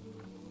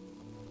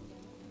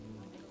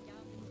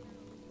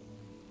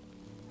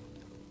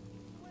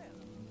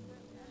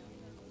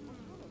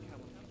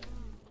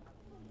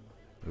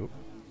 Oop.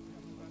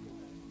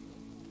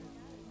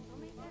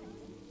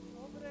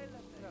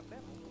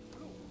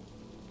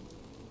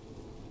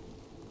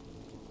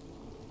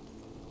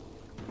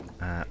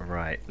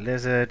 Right,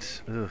 lizard.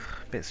 Ugh,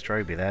 a bit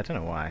stroby there, I don't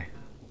know why.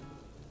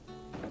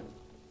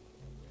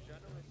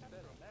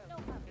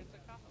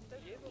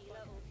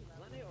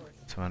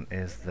 This one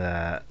is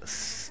the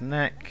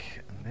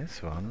snake, and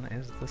this one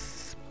is the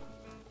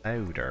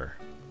spider.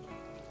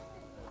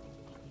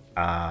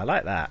 I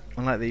like that.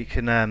 I like that you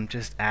can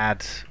just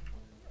add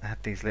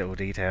these little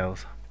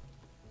details.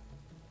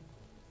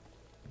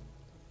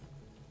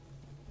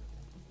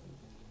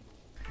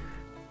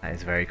 That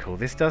is very cool.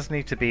 This does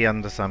need to be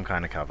under some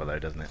kind of cover though,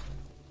 doesn't it?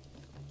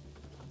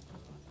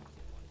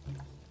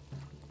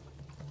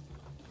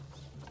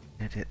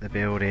 Edit the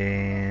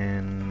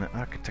building.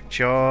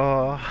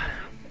 Architecture.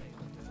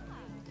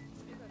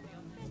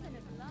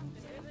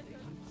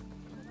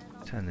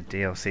 Turn the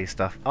DLC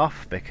stuff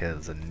off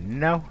because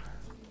no.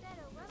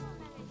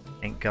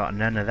 Ain't got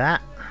none of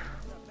that.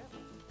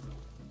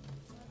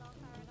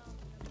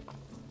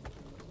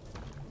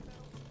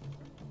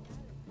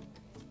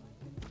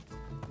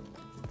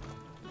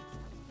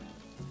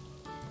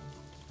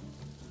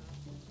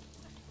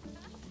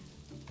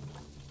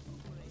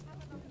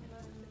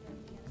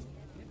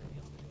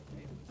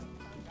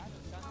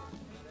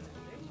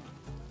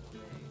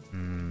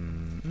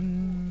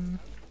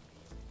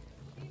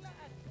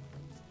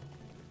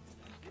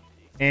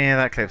 Yeah,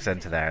 that clips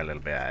into there a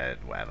little bit,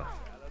 whatever.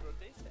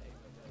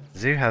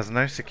 Zoo has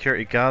no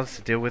security guards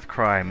to deal with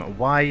crime.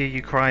 Why are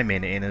you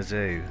criming in a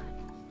zoo?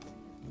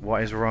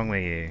 What is wrong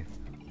with you?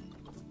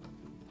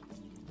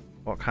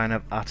 What kind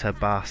of utter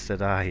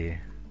bastard are you?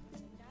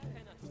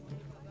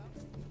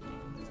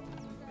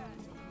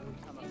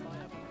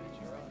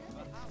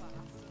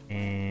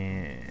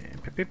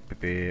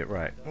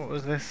 Right, what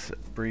was this?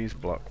 Breeze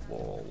block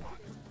wall.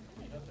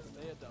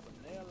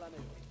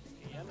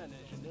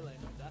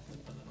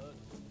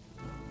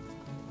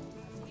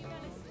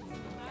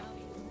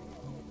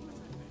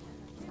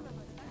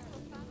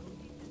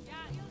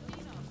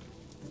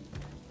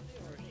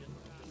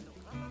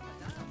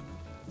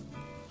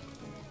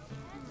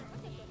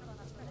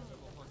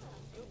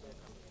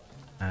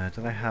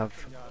 Do they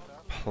have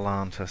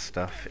planter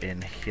stuff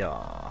in here?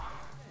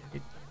 You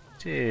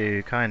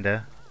do,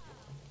 kinda.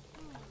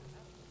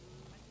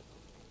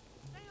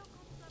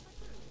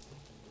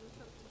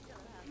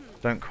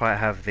 Don't quite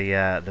have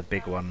the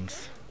big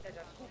ones.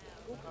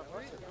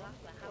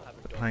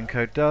 The plan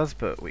code does,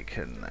 but we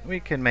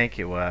can make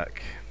it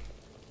work.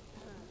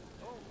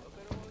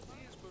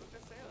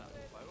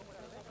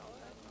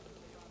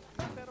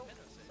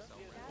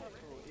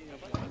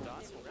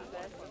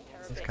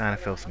 Just kind of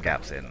fill some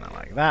gaps in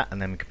like that,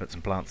 and then we can put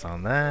some plants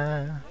on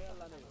there.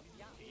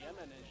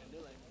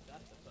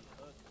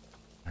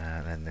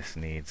 Then this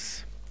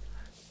needs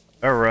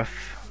a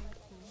roof.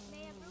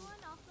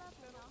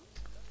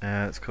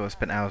 It's cool. I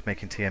spent hours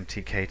making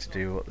TMTK to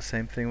do the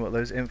same thing what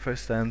those info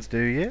stands do.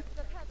 Yeah,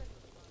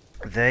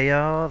 they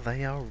are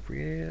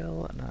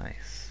real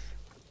nice.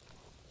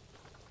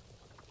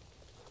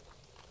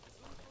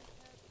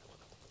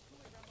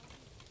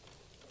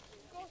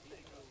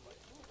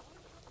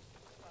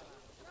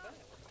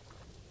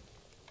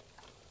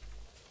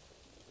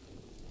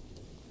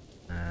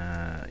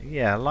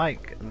 Yeah,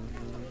 like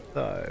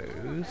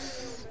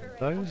those.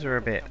 Those are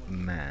a bit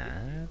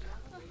mad.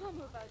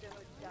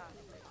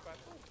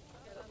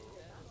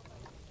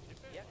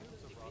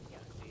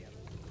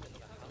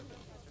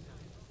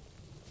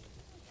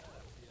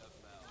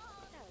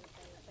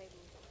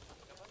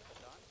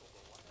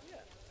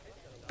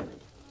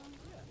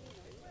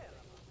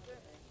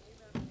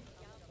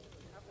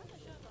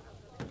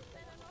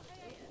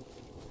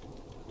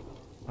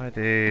 I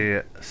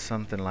do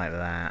something like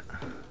that.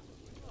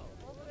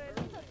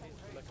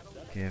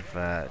 Give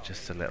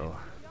just a little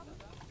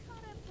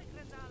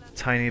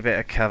tiny bit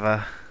of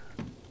cover,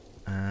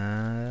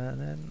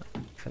 and then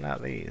fill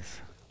out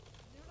these.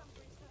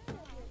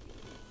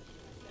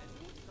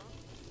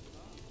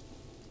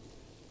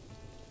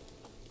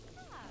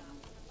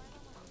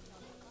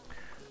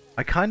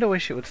 I kind of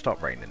wish it would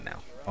stop raining now.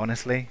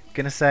 Honestly,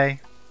 gonna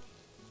say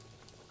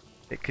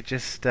it could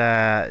just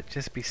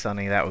be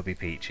sunny. That would be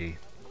peachy.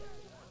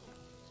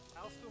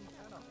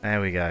 There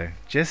we go.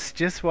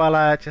 Just while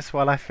I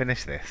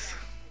finish this.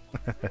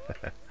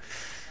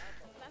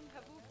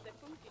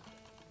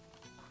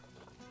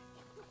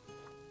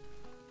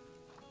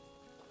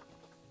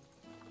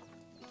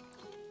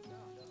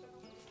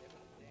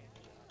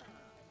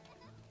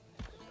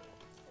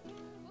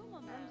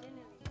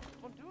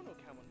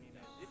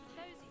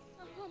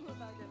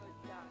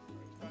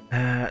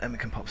 And we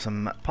can pop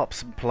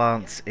some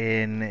plants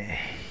in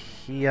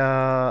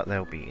here.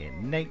 They'll be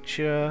in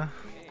nature.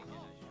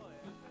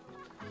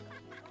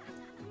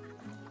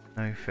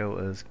 No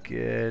filters,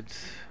 good.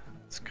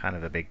 It's kind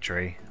of a big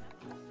tree.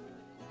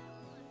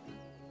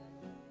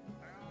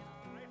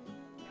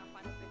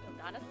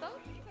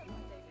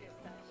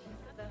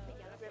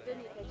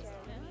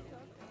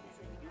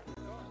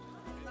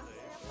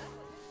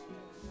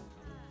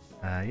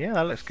 Yeah,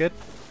 that looks good.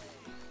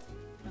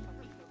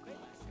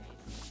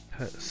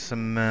 Put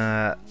some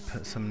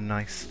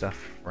nice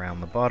stuff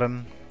around the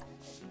bottom.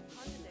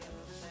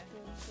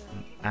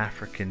 Some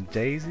African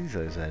daisies,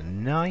 those are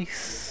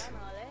nice.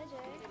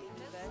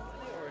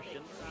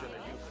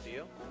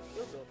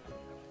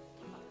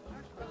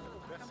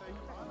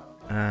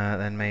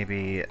 Then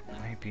maybe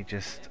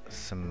just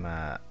some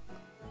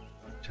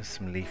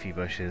leafy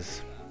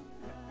bushes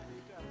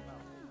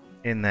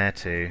in there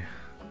too.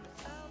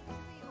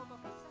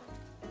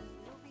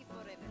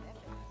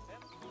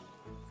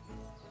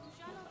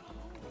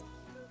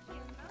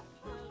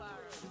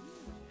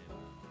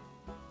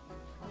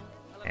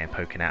 And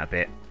poking out a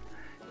bit.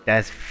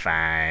 That's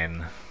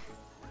fine.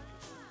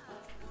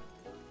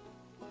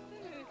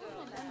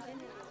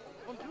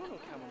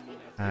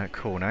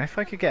 Cool. Now, if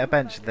I could get a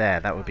bench there,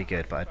 that would be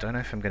good, but I don't know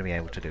if I'm going to be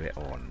able to do it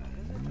or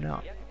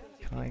not.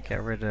 Can I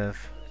get rid of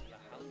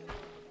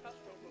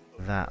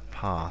that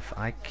path?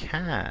 I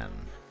can.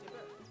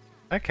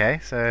 Okay,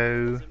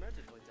 so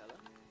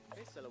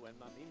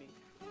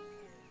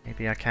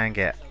maybe I can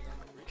get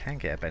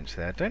a bench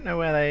there. I don't know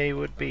where they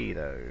would be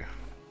though.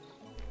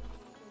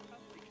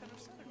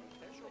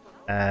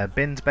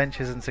 Bins,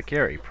 benches, and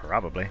security,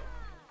 probably.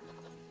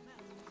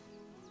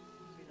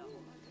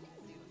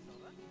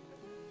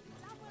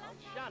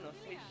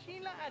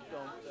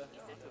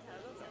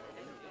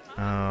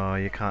 Oh,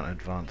 you can't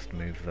advanced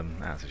move them.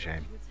 That's a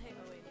shame.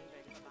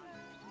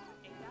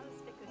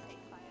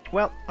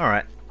 Well,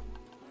 alright.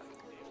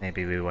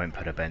 Maybe we won't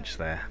put a bench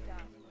there.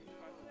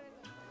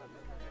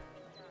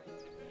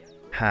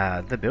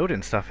 The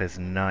building stuff is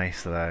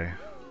nice though.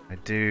 I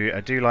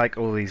do like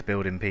all these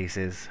building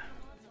pieces.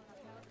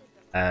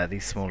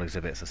 These small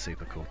exhibits are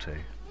super cool too.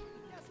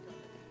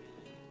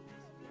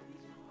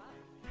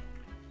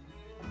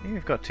 I think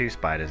we've got 2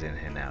 spiders in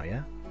here now,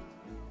 yeah?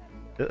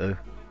 Uh-oh.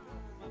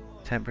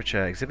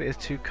 Temperature. Exhibit is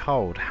too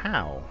cold.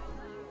 How?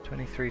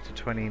 23 to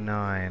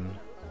 29.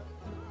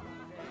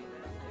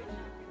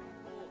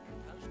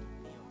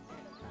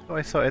 Oh,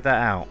 I sorted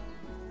that out.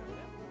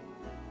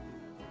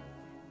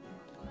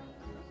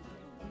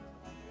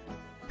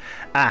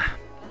 Ah!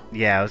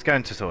 Yeah, I was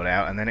going to sort it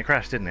out and then it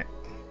crashed, didn't it?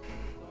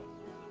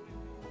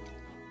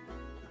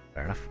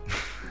 Fair enough.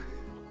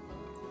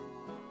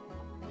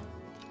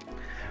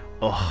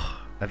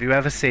 Oh, have you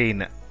ever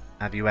seen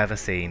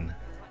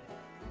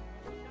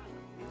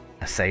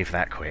a save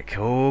that quick?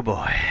 Oh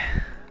boy.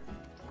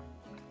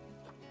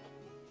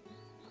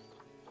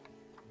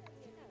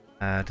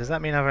 Does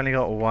that mean I've only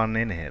got one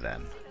in here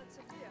then?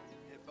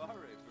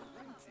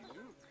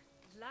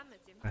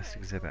 Best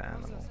exhibit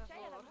animal.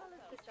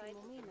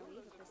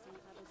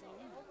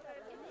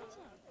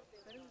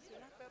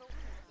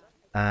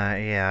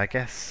 Yeah, I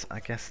guess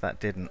that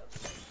didn't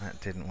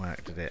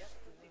work, did it?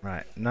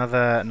 Right,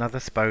 another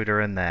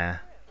Spoder in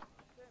there.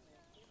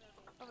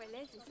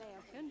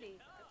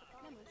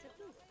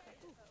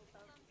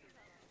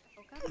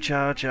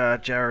 Jar Jar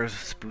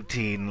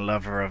Jarrusputin,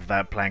 lover of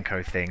that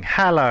Planko thing.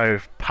 Hello,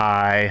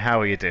 Pi. How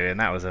are you doing?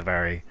 That was a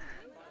very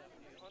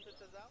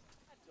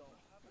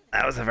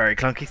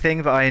clunky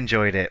thing, but I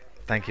enjoyed it.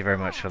 Thank you very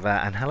much for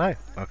that. And hello,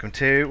 welcome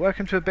to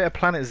a bit of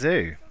Planet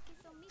Zoo.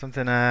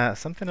 Something a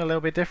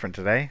little bit different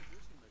today.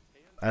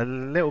 A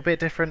little bit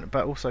different,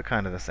 but also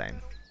kind of the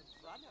same.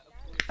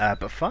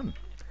 But fun.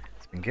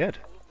 It's been good.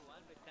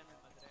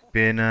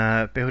 Been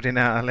building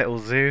out a little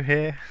zoo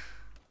here.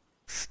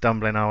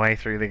 Stumbling our way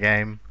through the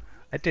game.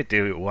 I did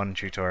do one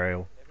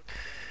tutorial.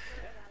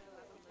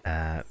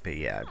 But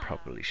yeah, I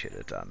probably should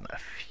have done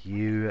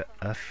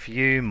a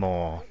few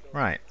more.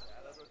 Right.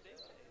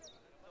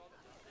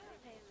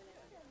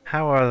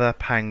 How are the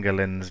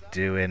pangolins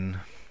doing?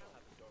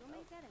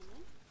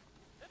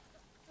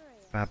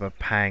 Baba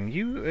Pang,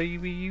 were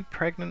you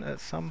pregnant at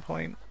some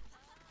point?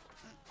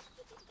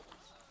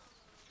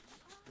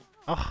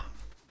 Oh,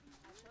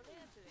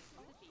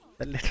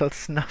 the little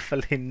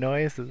snuffling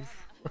noises.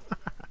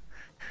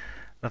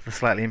 Love the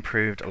slightly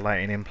improved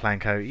lighting in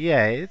Planko.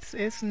 Yeah,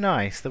 it's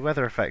nice. The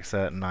weather effects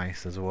are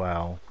nice as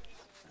well.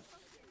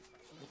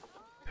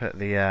 We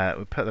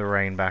put the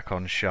rain back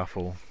on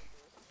shuffle,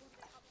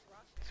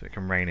 so it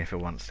can rain if it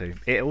wants to.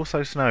 It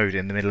also snowed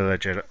in the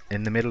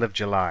middle of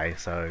July,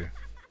 so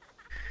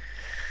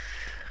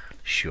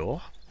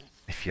sure,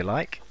 if you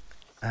like.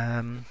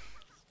 I'm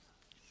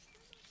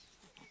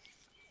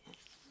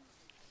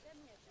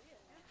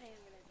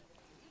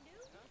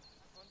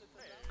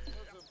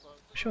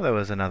sure there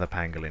was another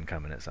pangolin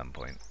coming at some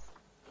point.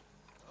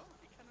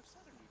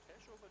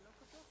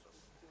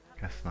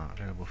 Guess not.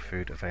 Available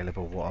food,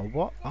 available water.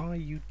 What are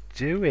you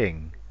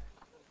doing?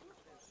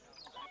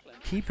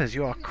 Keepers,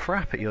 you are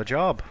crap at your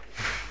job.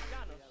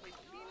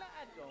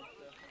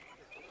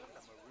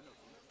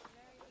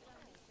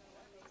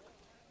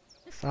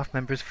 Staff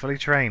member is fully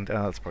trained.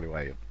 Oh, that's probably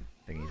why your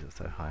thingies are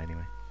so high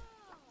anyway.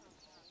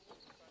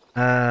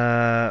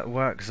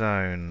 Work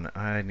zone.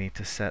 I need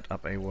to set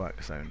up a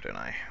work zone, don't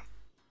I?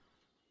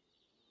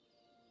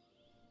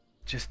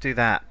 Just do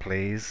that,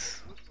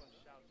 please.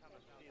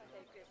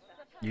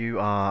 You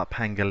are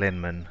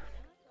Pangolinman.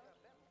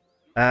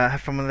 Have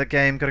fun with the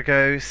game. Gotta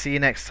go. See you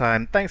next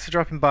time. Thanks for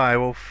dropping by,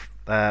 Wolf.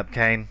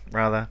 Kane,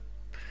 rather.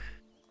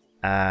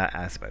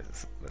 I suppose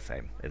it's the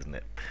same, isn't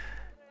it?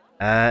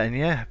 And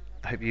yeah,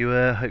 hope you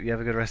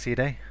have a good rest of your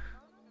day.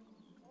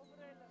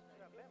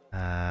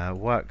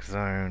 Work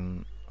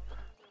zone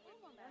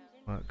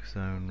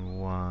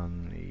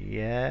 1.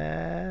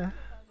 Yeah.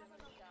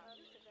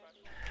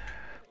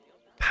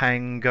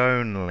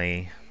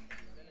 Pangonly.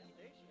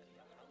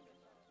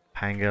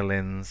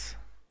 Pangolins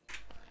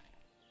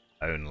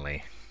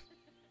only.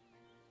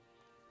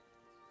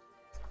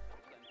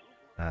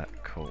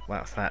 Cool.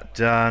 That's that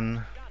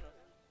done.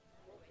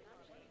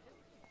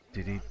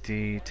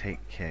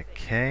 Take care,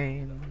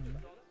 Kane.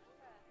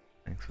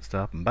 Thanks for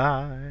stopping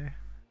by.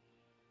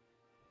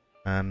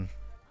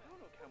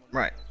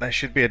 Right. There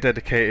should be a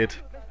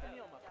dedicated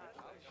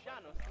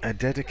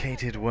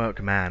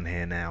workman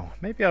here now.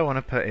 Maybe I want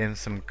to put in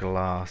some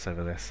glass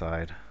over this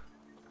side.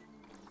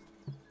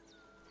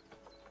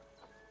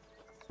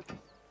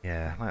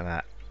 Yeah, like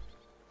that.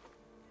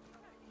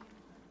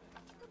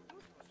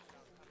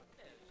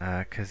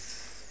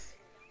 Cause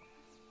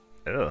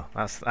oh,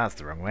 that's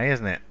the wrong way,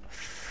 isn't it?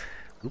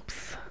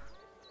 Oops.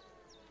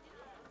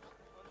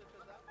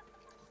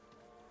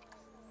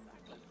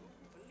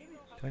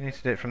 Do I need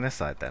to do it from this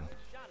side then?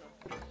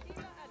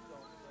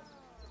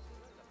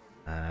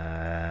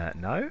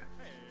 No?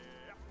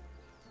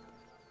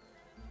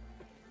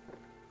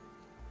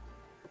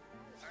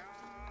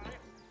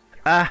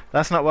 Ah,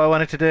 that's not what I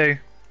wanted to do.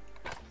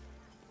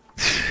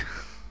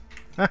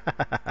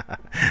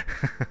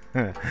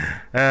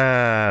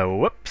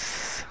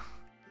 Whoops.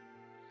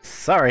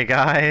 Sorry,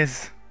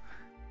 guys.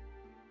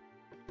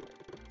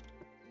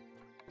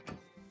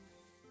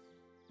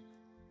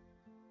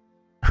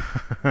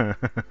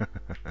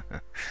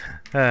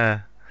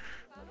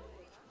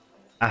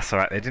 That's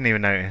alright, they didn't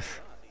even notice.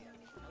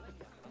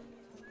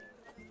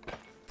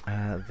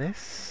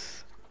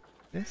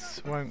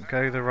 This won't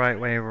go the right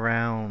way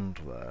around,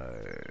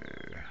 though.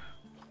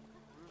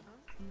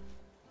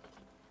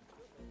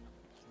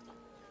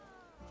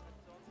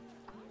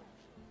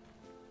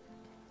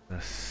 For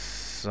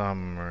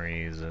some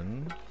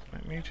reason.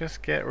 Let me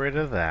just get rid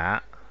of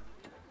that.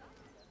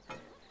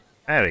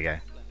 There we go.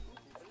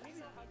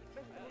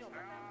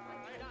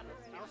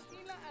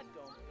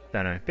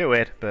 Don't know, bit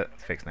weird, but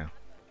it's fixed now.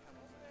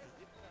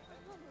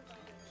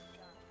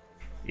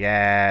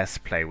 Yes,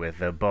 play with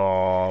the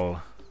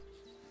ball.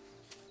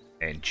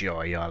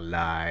 Enjoy your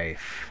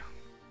life.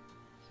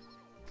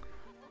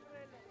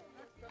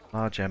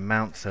 Large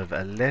amounts of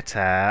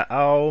litter.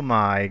 Oh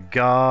my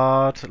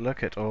god,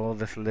 look at all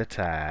this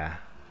litter.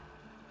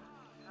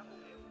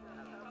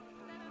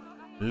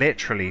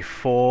 Literally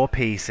 4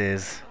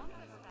 pieces.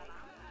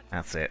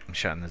 That's it, I'm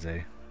shutting the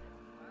zoo.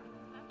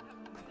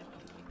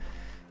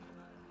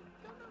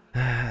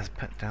 Let's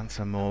put down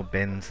some more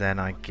bins then,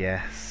 I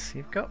guess.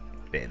 You've got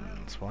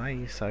bins, why are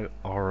you so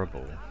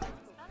horrible?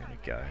 There we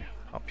go,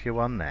 pop you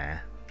one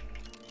there.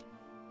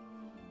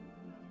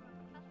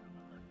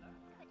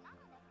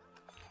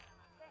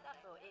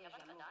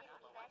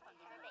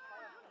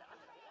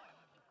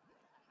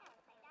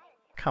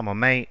 Come on,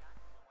 mate.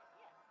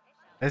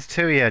 There's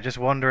 2 here just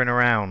wandering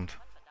around.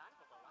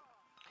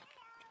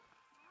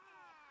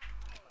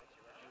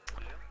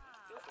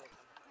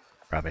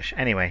 Rubbish.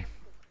 Anyway.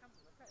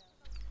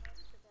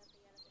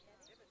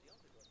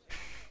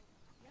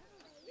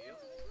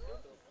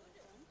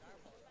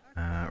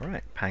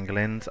 Right,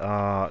 pangolins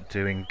are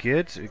doing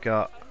good. We've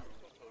got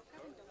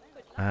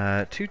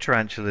 2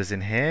 tarantulas in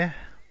here.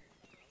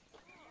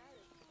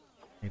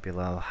 Maybe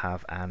they'll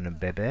have an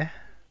baby.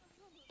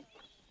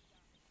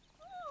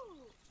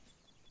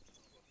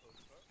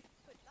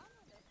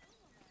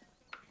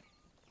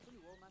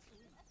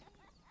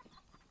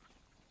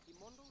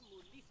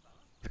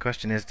 The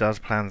question is, does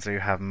Plan Zoo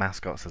have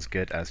mascots as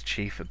good as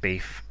Chief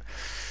Beef?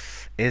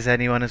 Is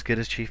anyone as good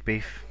as Chief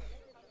Beef?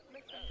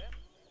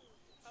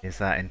 Is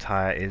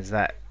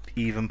that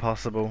even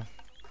possible?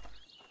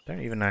 Don't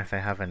even know if they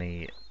have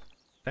any.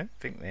 Don't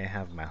think they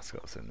have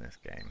mascots in this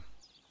game.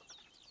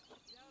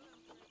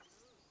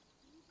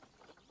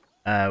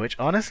 Which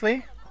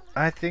honestly,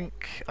 I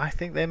think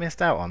they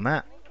missed out on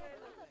that.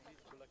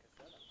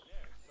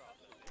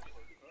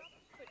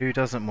 Who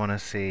doesn't want to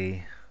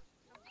see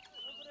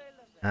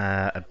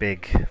a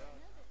big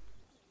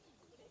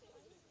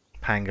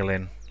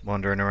pangolin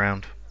wandering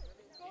around?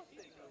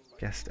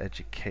 Guest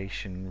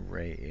education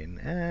rating.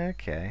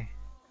 Okay.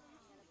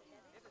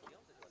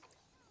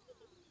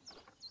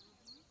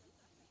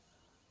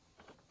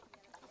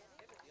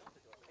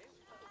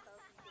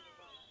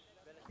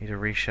 Need a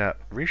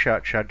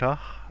research center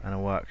and a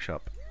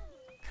workshop.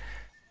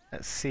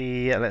 Let's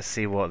see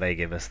what they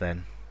give us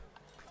then.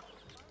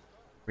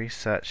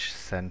 Research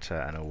center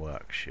and a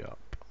workshop.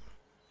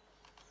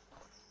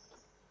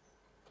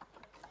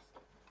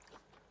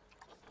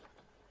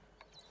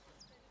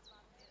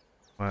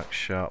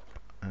 Workshop,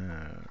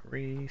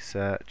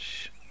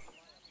 research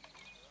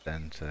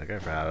center. Go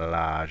for a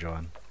large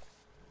one.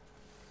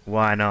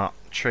 Why not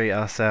treat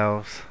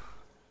ourselves?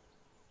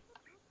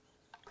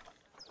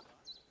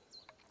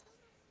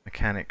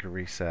 Mechanic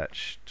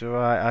research. Do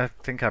I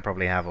think I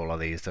probably have all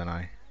of these, don't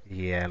I?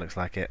 Yeah, looks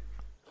like it.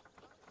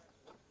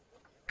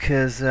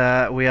 Because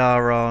we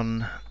are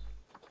on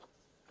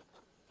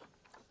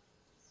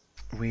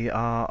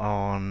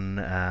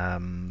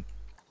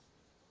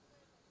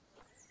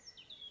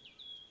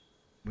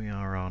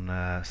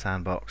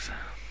Sandbox.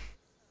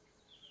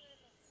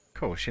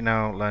 Cool, she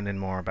now learning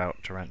more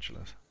about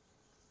tarantulas.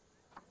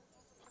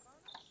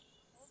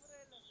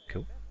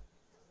 Cool.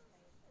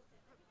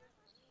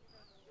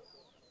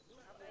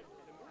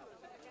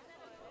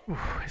 Ooh,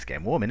 it's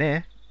getting warm in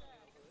here.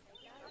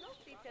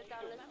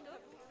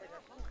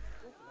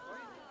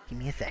 Give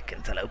me a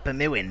second, I'll open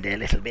my window a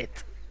little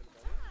bit.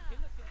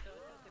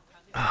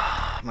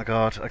 Oh my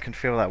god, I can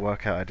feel that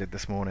workout I did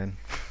this morning.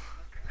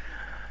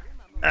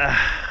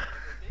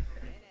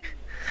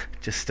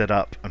 Just stood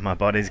up and my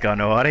body's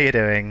gone, oh, what are you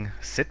doing?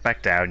 Sit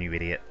back down, you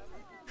idiot.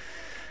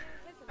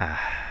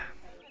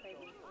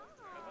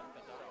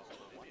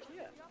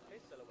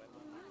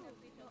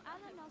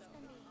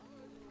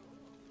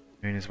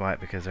 Moon is white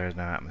because there is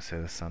no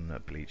atmosphere. The sun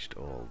that bleached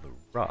all the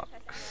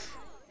rocks.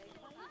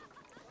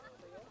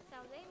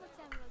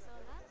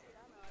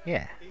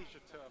 Yeah.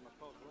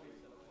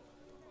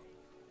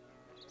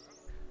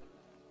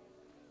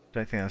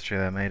 Don't think that's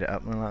true. I made it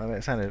up.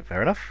 It sounded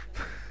fair enough.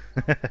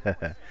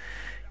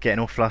 Getting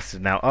all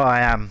flustered now. Oh, I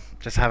am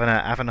just having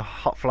a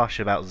hot flush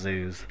about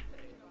zoos.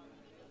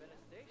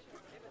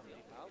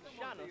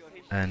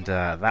 And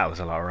that was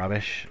a lot of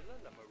rubbish.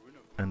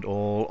 And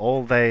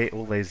all they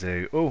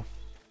zoo. Ooh.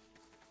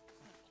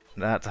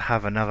 That to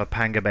have another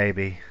panga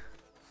baby.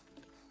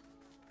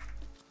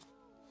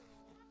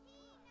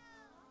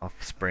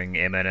 Offspring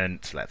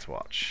imminent. Let's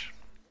watch.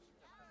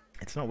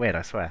 It's not weird,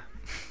 I swear.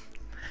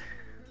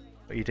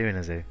 What are you doing,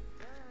 Azu?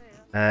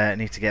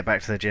 Need to get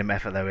back to the gym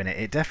effort though, innit?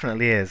 It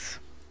definitely is.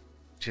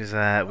 Which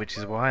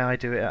is why I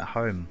do it at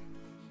home.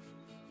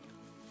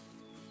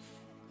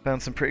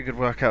 Found some pretty good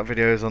workout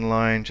videos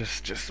online.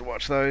 Just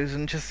watch those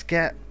and just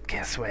get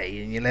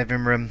sweaty in your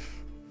living room.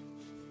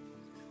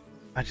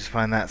 I just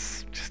find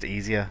that's just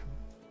easier.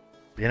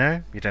 You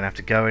know? You don't have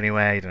to go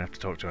anywhere, you don't have to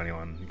talk to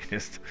anyone. You can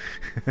just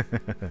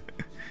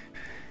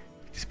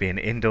just be an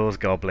indoors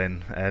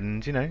goblin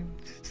and, you know,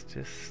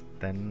 just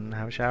then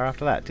have a shower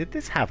after that. Did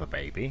this have a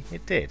baby?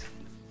 It did.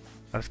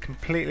 I was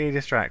completely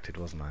distracted,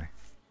 wasn't I?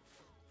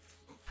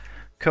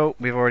 Cool,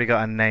 we've already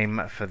got a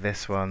name for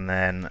this one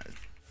then.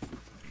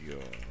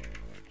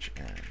 George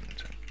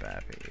and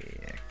Babby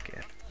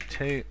get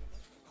 2.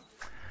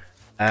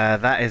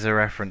 That is a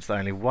reference that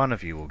only one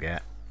of you will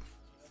get.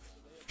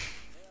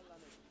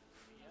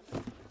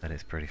 That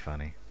is pretty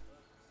funny.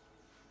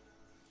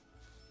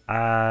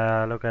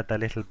 Ah, look at the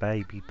little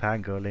baby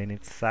pangolin,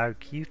 it's so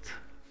cute.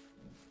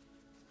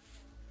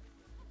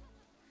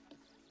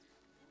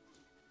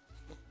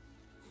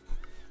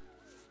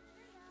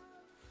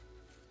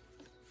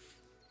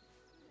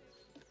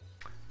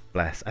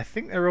 Bless. I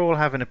think they're all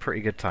having a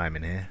pretty good time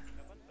in here.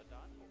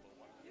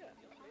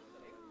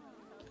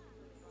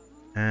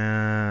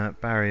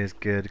 Barrier is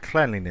good.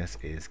 Cleanliness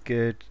is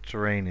good.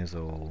 Terrain is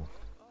all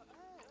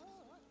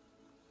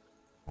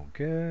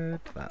good.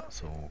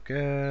 That's all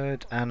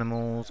good.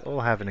 Animals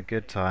all having a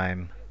good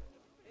time.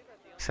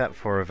 Except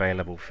for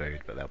available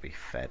food, but they'll be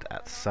fed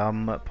at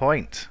some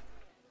point.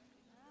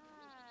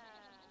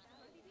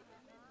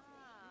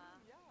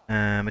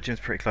 My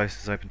gym's pretty close.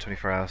 It's open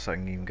 24 hours, so I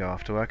can even go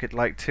after work at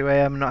like 2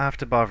 AM. Not have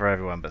to bother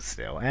everyone, but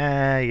still.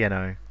 You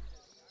know.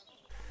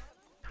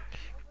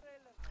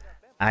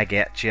 I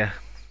get you.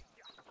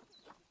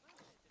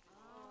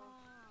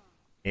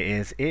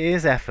 It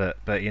is effort,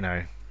 but you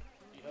know.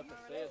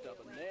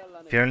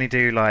 If you only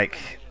do like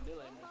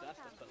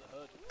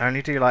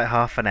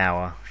half an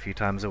hour a few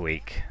times a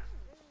week.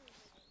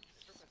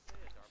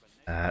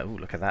 Ooh,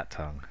 look at that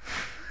tongue.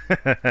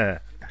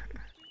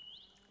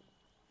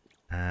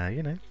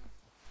 You know,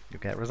 you'll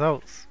get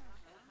results.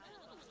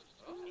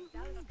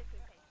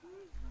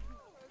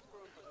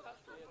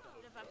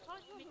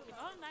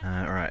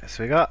 Right,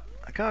 so I got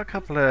a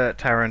couple of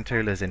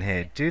tarantulas in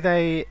here. Do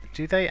they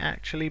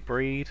actually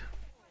breed?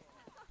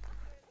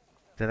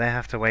 Do they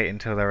have to wait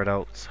until they're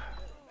adults?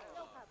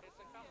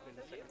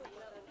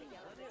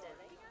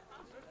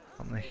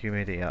 Pump the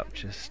humidity up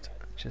just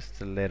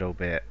a little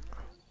bit.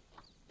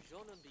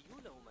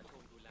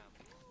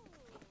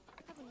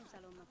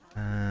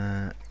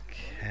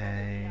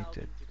 Okay.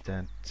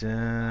 I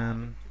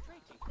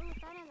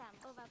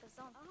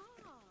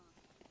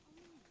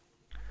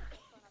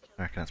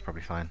reckon that's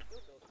probably fine.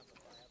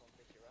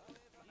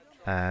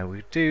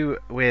 We do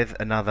with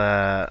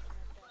another.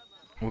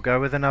 We'll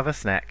go with another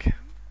snack.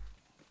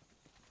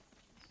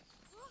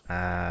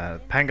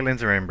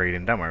 Pangolins are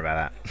inbreeding. Don't worry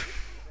about that.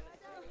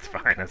 It's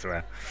fine as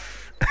well.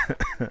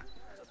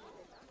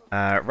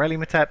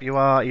 Relimatep, you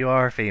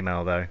are a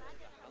female though.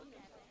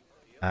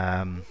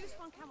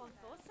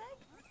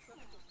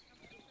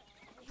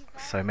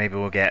 So maybe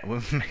we'll get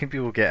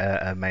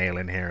a male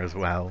in here as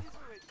well.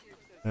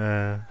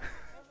 Do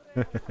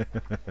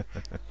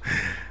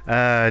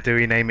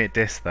we name it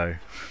Dis though?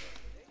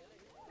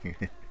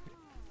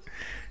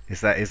 Is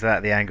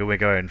that the angle we're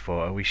going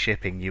for? Are we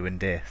shipping you and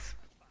Dis?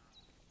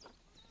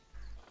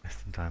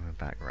 Western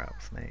Diamondback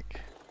Rattlesnake.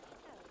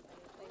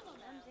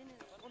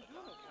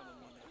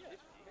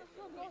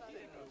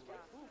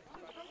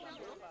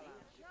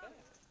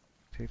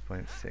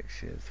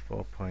 2.6 years,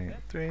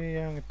 4.3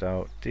 young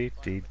adult,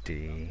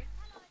 DDD.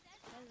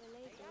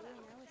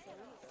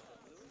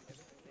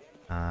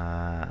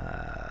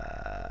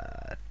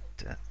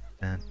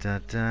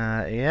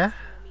 Yeah?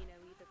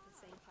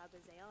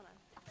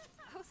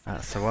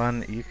 That's the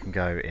one, you can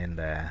go in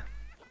there.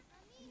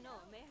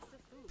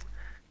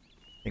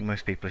 I think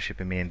most people are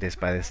shipping me and Dis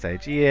by this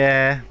stage.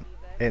 Yeah,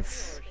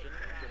 it's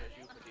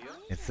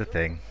the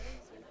thing.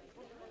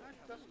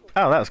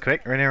 Oh, that was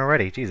quick, we're in here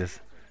already, Jesus.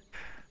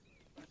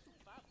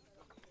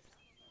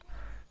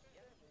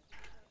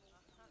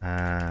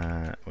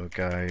 We'll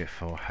go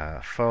for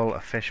her full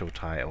official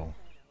title.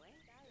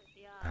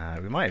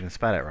 We might even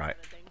spell it right.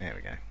 There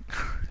we go.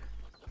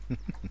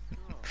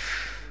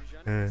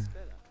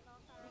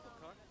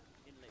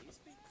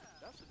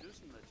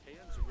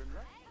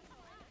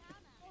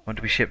 Want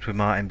to be shipped with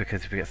Martin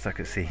because if we get stuck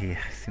at sea, he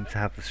seems to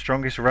have the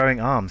strongest rowing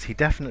arms. He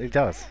definitely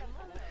does.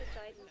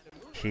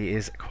 He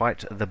is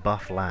quite the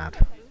buff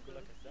lad.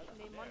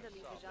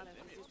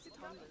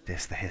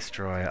 Dis the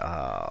Destroyer.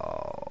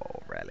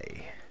 Oh,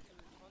 really?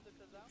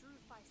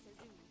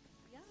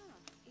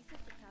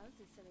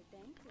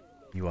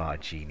 You are a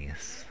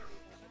genius.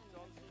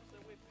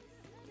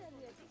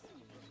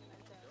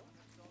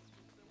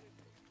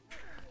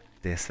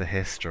 Dis the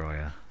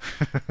Destroyer.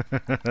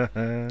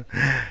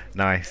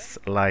 Nice,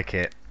 like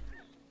it.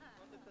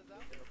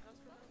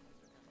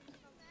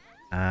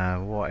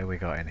 What have we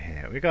got in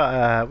here? We got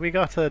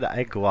an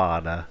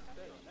iguana,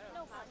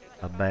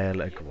 a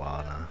male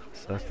iguana.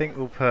 So I think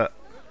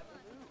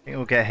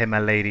we'll get him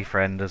a lady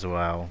friend as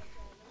well.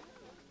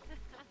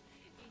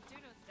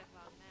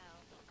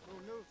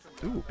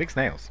 Ooh, big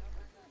snails.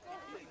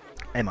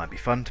 They might be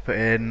fun to put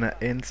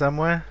in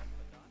somewhere.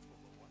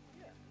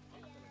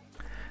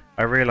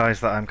 I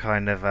realise that I'm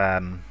kind of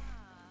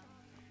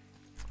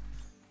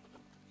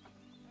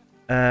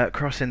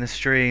crossing the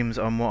streams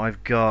on what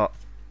I've got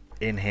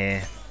in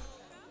here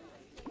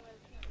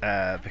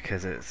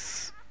because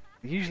it's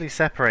usually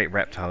separate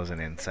reptiles and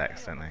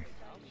insects, don't they?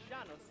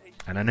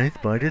 And I know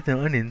spiders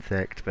are an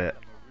insect, but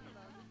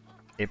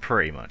it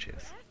pretty much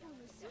is.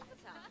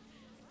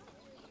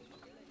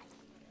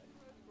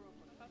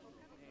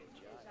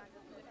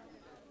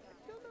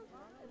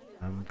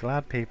 I'm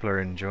glad people are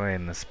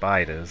enjoying the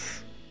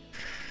spiders.